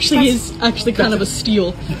 That actually is kind of a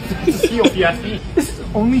steal. It's a steal if you ask me. This is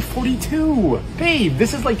only $42. Babe,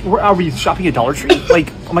 this is like, are we shopping at Dollar Tree?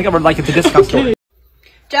 Like, oh my God, we're like at the discount store.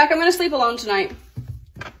 Jack, I'm gonna sleep alone tonight.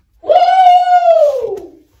 Woo!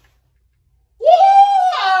 Woo! No,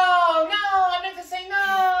 I meant to say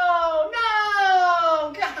no.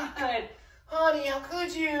 No! God. Honey, how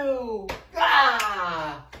could you?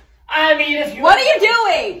 Ah! I mean, if you... What are you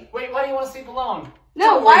doing? Wait, why do you want to sleep alone? No,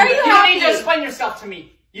 Don't why worry are you about it. You don't need to happy? explain yourself to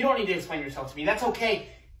me. You don't need to explain yourself to me. That's okay.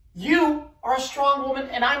 You are a strong woman,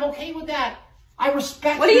 and I'm okay with that. I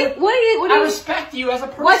respect What do you? I respect you as a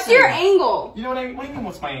person. What's your angle? You know what I mean? What do you mean,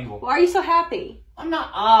 what's my angle? Why are you so happy? I'm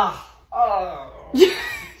not... God,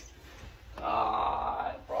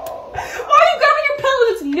 bro. Why are you grabbing your pillow?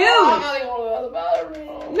 It's it's nude. I gotta go to the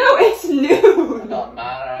bathroom. No, it's nude. It doesn't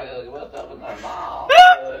matter. I gotta get whipped up in their mouth.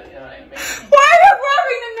 You know what I mean? Why are you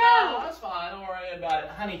rubbing them now? No, that's fine. Don't worry about it.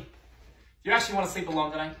 Honey, you actually want to sleep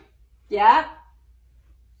alone tonight? Yeah?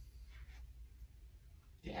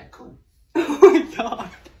 Yeah, cool. Oh my god.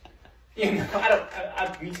 Yeah,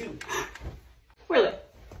 no, me too. Really?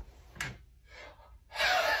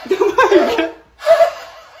 It's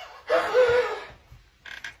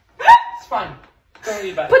fine. Don't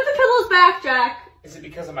worry about it. Put the pillows back, Jack. Is it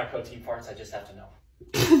because of my protein farts? I just have to know.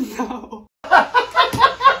 No.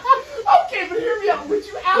 Okay, but hear me out. Would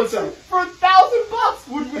you ask for $1,000?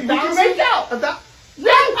 Would you make out?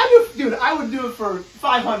 Yeah, I would do it for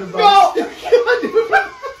 $500. No,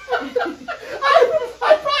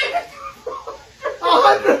 I probably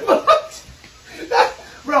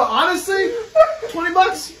 $100. Bro, honestly, $20.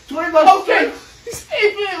 $20. Okay.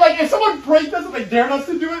 If someone does it, dared us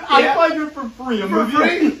to do it, I'd probably do it for free. For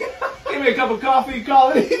free? Give me a cup of coffee,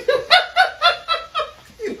 call it. You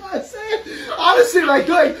know what I'm saying? Honestly, if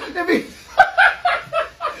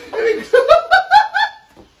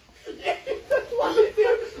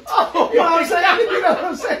oh, you know what I'm saying? You know what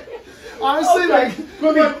I'm saying? Honestly,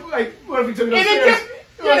 what if we took it upstairs?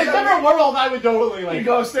 In a different world, I would totally you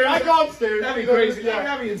go upstairs. I go upstairs. That'd be crazy.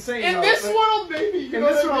 That'd be insane. In this world, maybe. In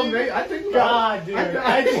this world, maybe. I think. God, dude.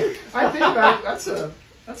 I think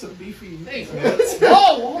that's a beefy. Hey,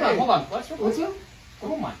 whoa! Hold on. What's up?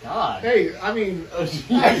 Oh my god. Hey, I mean,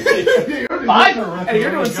 Hey,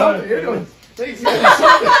 you're doing something. You're doing something.